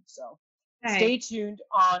episode. So Stay tuned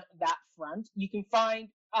on that front. You can find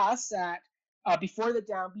us at Before the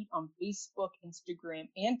Downbeat on Facebook, Instagram,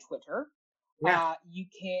 and Twitter. Yeah. You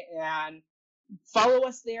can follow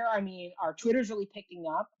us there. I mean, our Twitter's really picking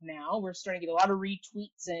up now. We're starting to get a lot of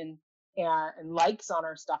retweets and likes on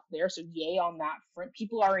our stuff there. So yay on that front.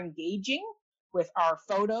 People are engaging with our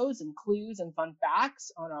photos and clues and fun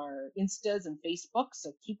facts on our Instas and Facebook.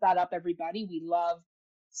 So keep that up, everybody. We love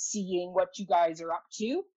seeing what you guys are up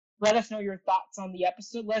to. Let us know your thoughts on the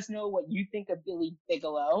episode. Let us know what you think of Billy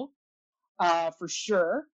Bigelow, for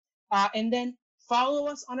sure. And then follow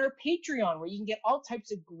us on our Patreon, where you can get all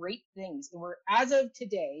types of great things. And we're, as of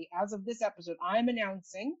today, as of this episode, I'm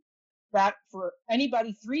announcing that for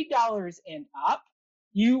anybody $3 and up,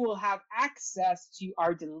 you will have access to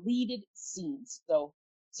our deleted scenes. So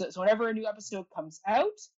whenever a new episode comes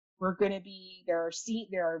out, we're going to be, there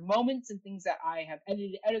are moments and things that I have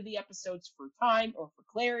edited out of the episodes for time or for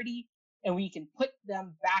clarity, and we can put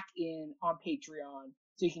them back in on Patreon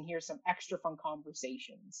so you can hear some extra fun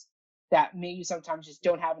conversations that maybe sometimes just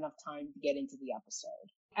don't have enough time to get into the episode.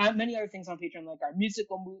 And many other things on Patreon, like our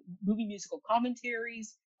movie musical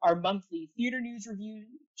commentaries, our monthly theater news review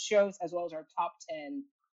shows, as well as our top 10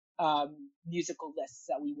 musical lists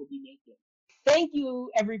that we will be making. Thank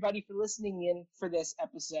you, everybody, for listening in for this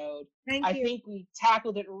episode. I think we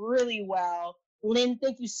tackled it really well. Lynn,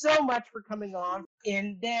 thank you so much for coming on.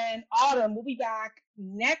 And then Autumn, we'll be back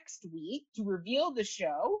next week to reveal the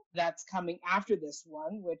show that's coming after this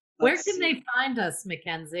one. Where can they find us,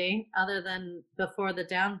 Mackenzie, other than Before the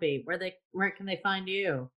Downbeat? Where can they find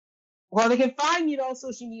you? Well, they can find me on all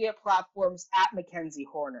social media platforms at Mackenzie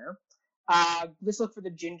Horner. Just look for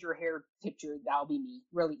the ginger hair picture. That'll be me.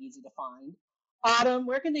 Really easy to find. Autumn,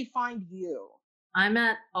 where can they find you? I'm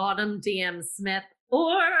at Autumn DM Smith,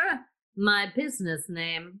 or my business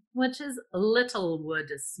name, which is Littlewood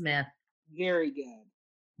Smith. Very good.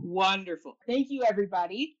 Wonderful. Thank you,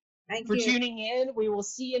 everybody, for tuning in. We will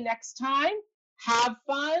see you next time. Have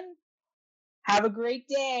fun. Have a great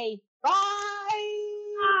day. Bye.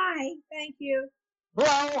 Bye. Thank you. Blow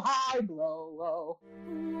high, blow low.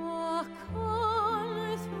 Walk on.